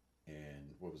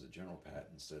 And what was it? General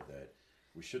Patton said that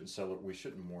we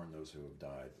shouldn't mourn those who have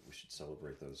died. But we should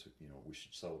celebrate those who, you know, we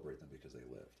should celebrate them because they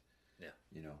lived. Yeah.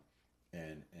 You know,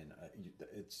 and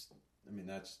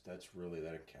that's really,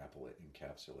 that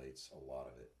encapsulates a lot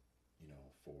of it. You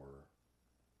know, for,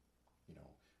 you know,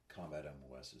 combat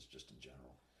MOSs just in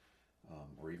general,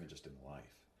 or even just in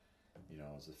life. You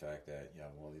know, is the fact that, yeah,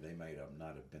 well, they may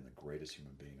not have been the greatest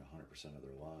human being 100% of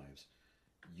their lives.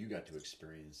 You got to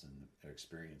experience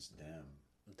them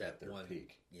at their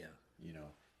peak. Yeah. You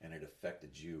know, and it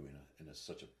affected you in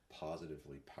such a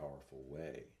positively powerful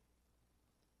way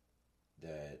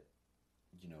that,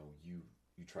 you know, you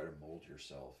try to mold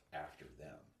yourself after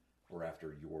them or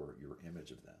after your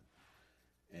image of them.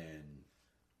 And,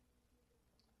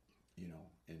 you know,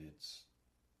 and it's,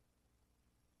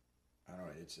 I don't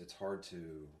know, it's hard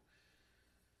to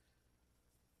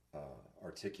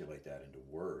articulate that into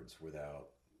words without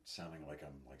sounding like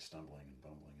I'm like stumbling and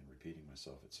bumbling and repeating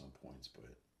myself at some points, but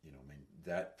you know, I mean,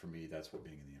 that for me, that's what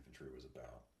being in the infantry was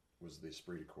about. Was the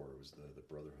esprit de corps, was the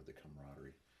brotherhood, the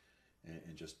camaraderie,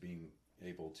 and just being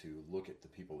able to look at the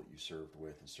people that you served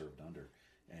with and served under,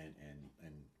 and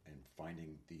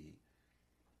finding the,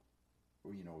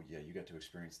 you know, yeah, you got to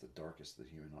experience the darkest that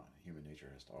human nature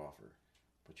has to offer,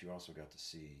 but you also got to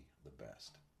see the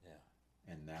best.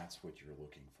 Yeah. And that's what you're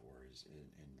looking for, is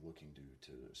in looking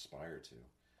to aspire to,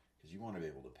 because you want to be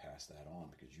able to pass that on,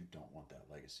 because you don't want that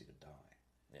legacy to die.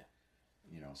 Yeah.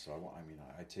 You know, so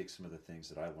I take some of the things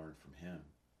that I learned from him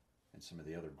and some of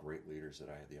the other great leaders that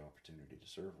I had the opportunity to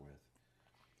serve with,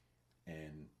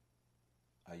 and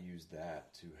I use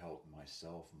that to help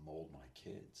myself mold my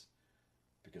kids,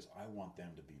 because I want them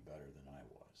to be better than I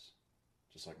was,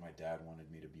 just like my dad wanted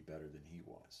me to be better than he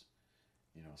was.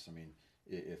 You know, so I mean,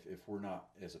 if we're not,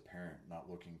 as a parent, not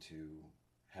looking to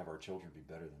have our children be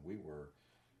better than we were,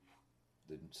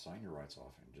 then sign your rights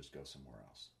off and just go somewhere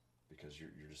else, because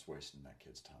you're just wasting that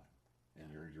kid's time, and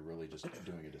you're really just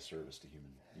doing a disservice to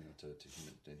human, you know, to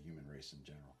the human race in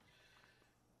general.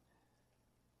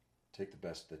 Take the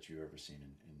best that you've ever seen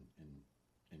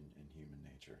in human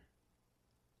nature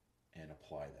and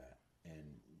apply that, and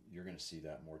you're going to see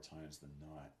that more times than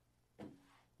not,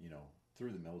 you know,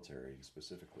 through the military,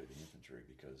 specifically the infantry,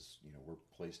 because, you know, we're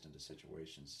placed into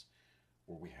situations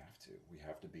where we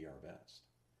have to be our best,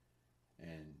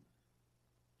 and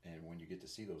when you get to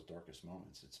see those darkest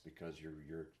moments, it's because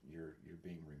you're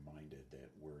being reminded that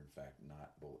we're in fact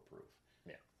not bulletproof.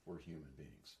 Yeah, we're human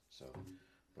beings. So,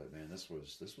 but man, this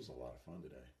was a lot of fun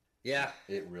today. Yeah,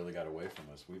 it really got away from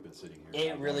us. We've been sitting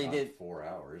here. It really did. 4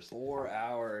 hours. 4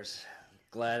 hours.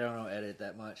 Glad I don't edit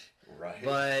that much. Right.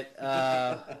 But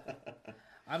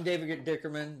I'm David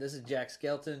Dickerman. This is Jack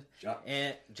Skelton.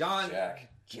 And John.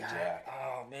 Jack.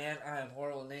 Oh man, I am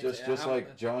horrible names. Just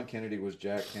like John Kennedy was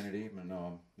Jack Kennedy.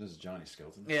 No, this is Johnny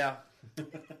Skelton. Yeah.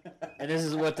 And this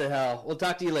is What the Hell. We'll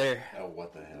talk to you later. Oh,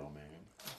 what the hell, man.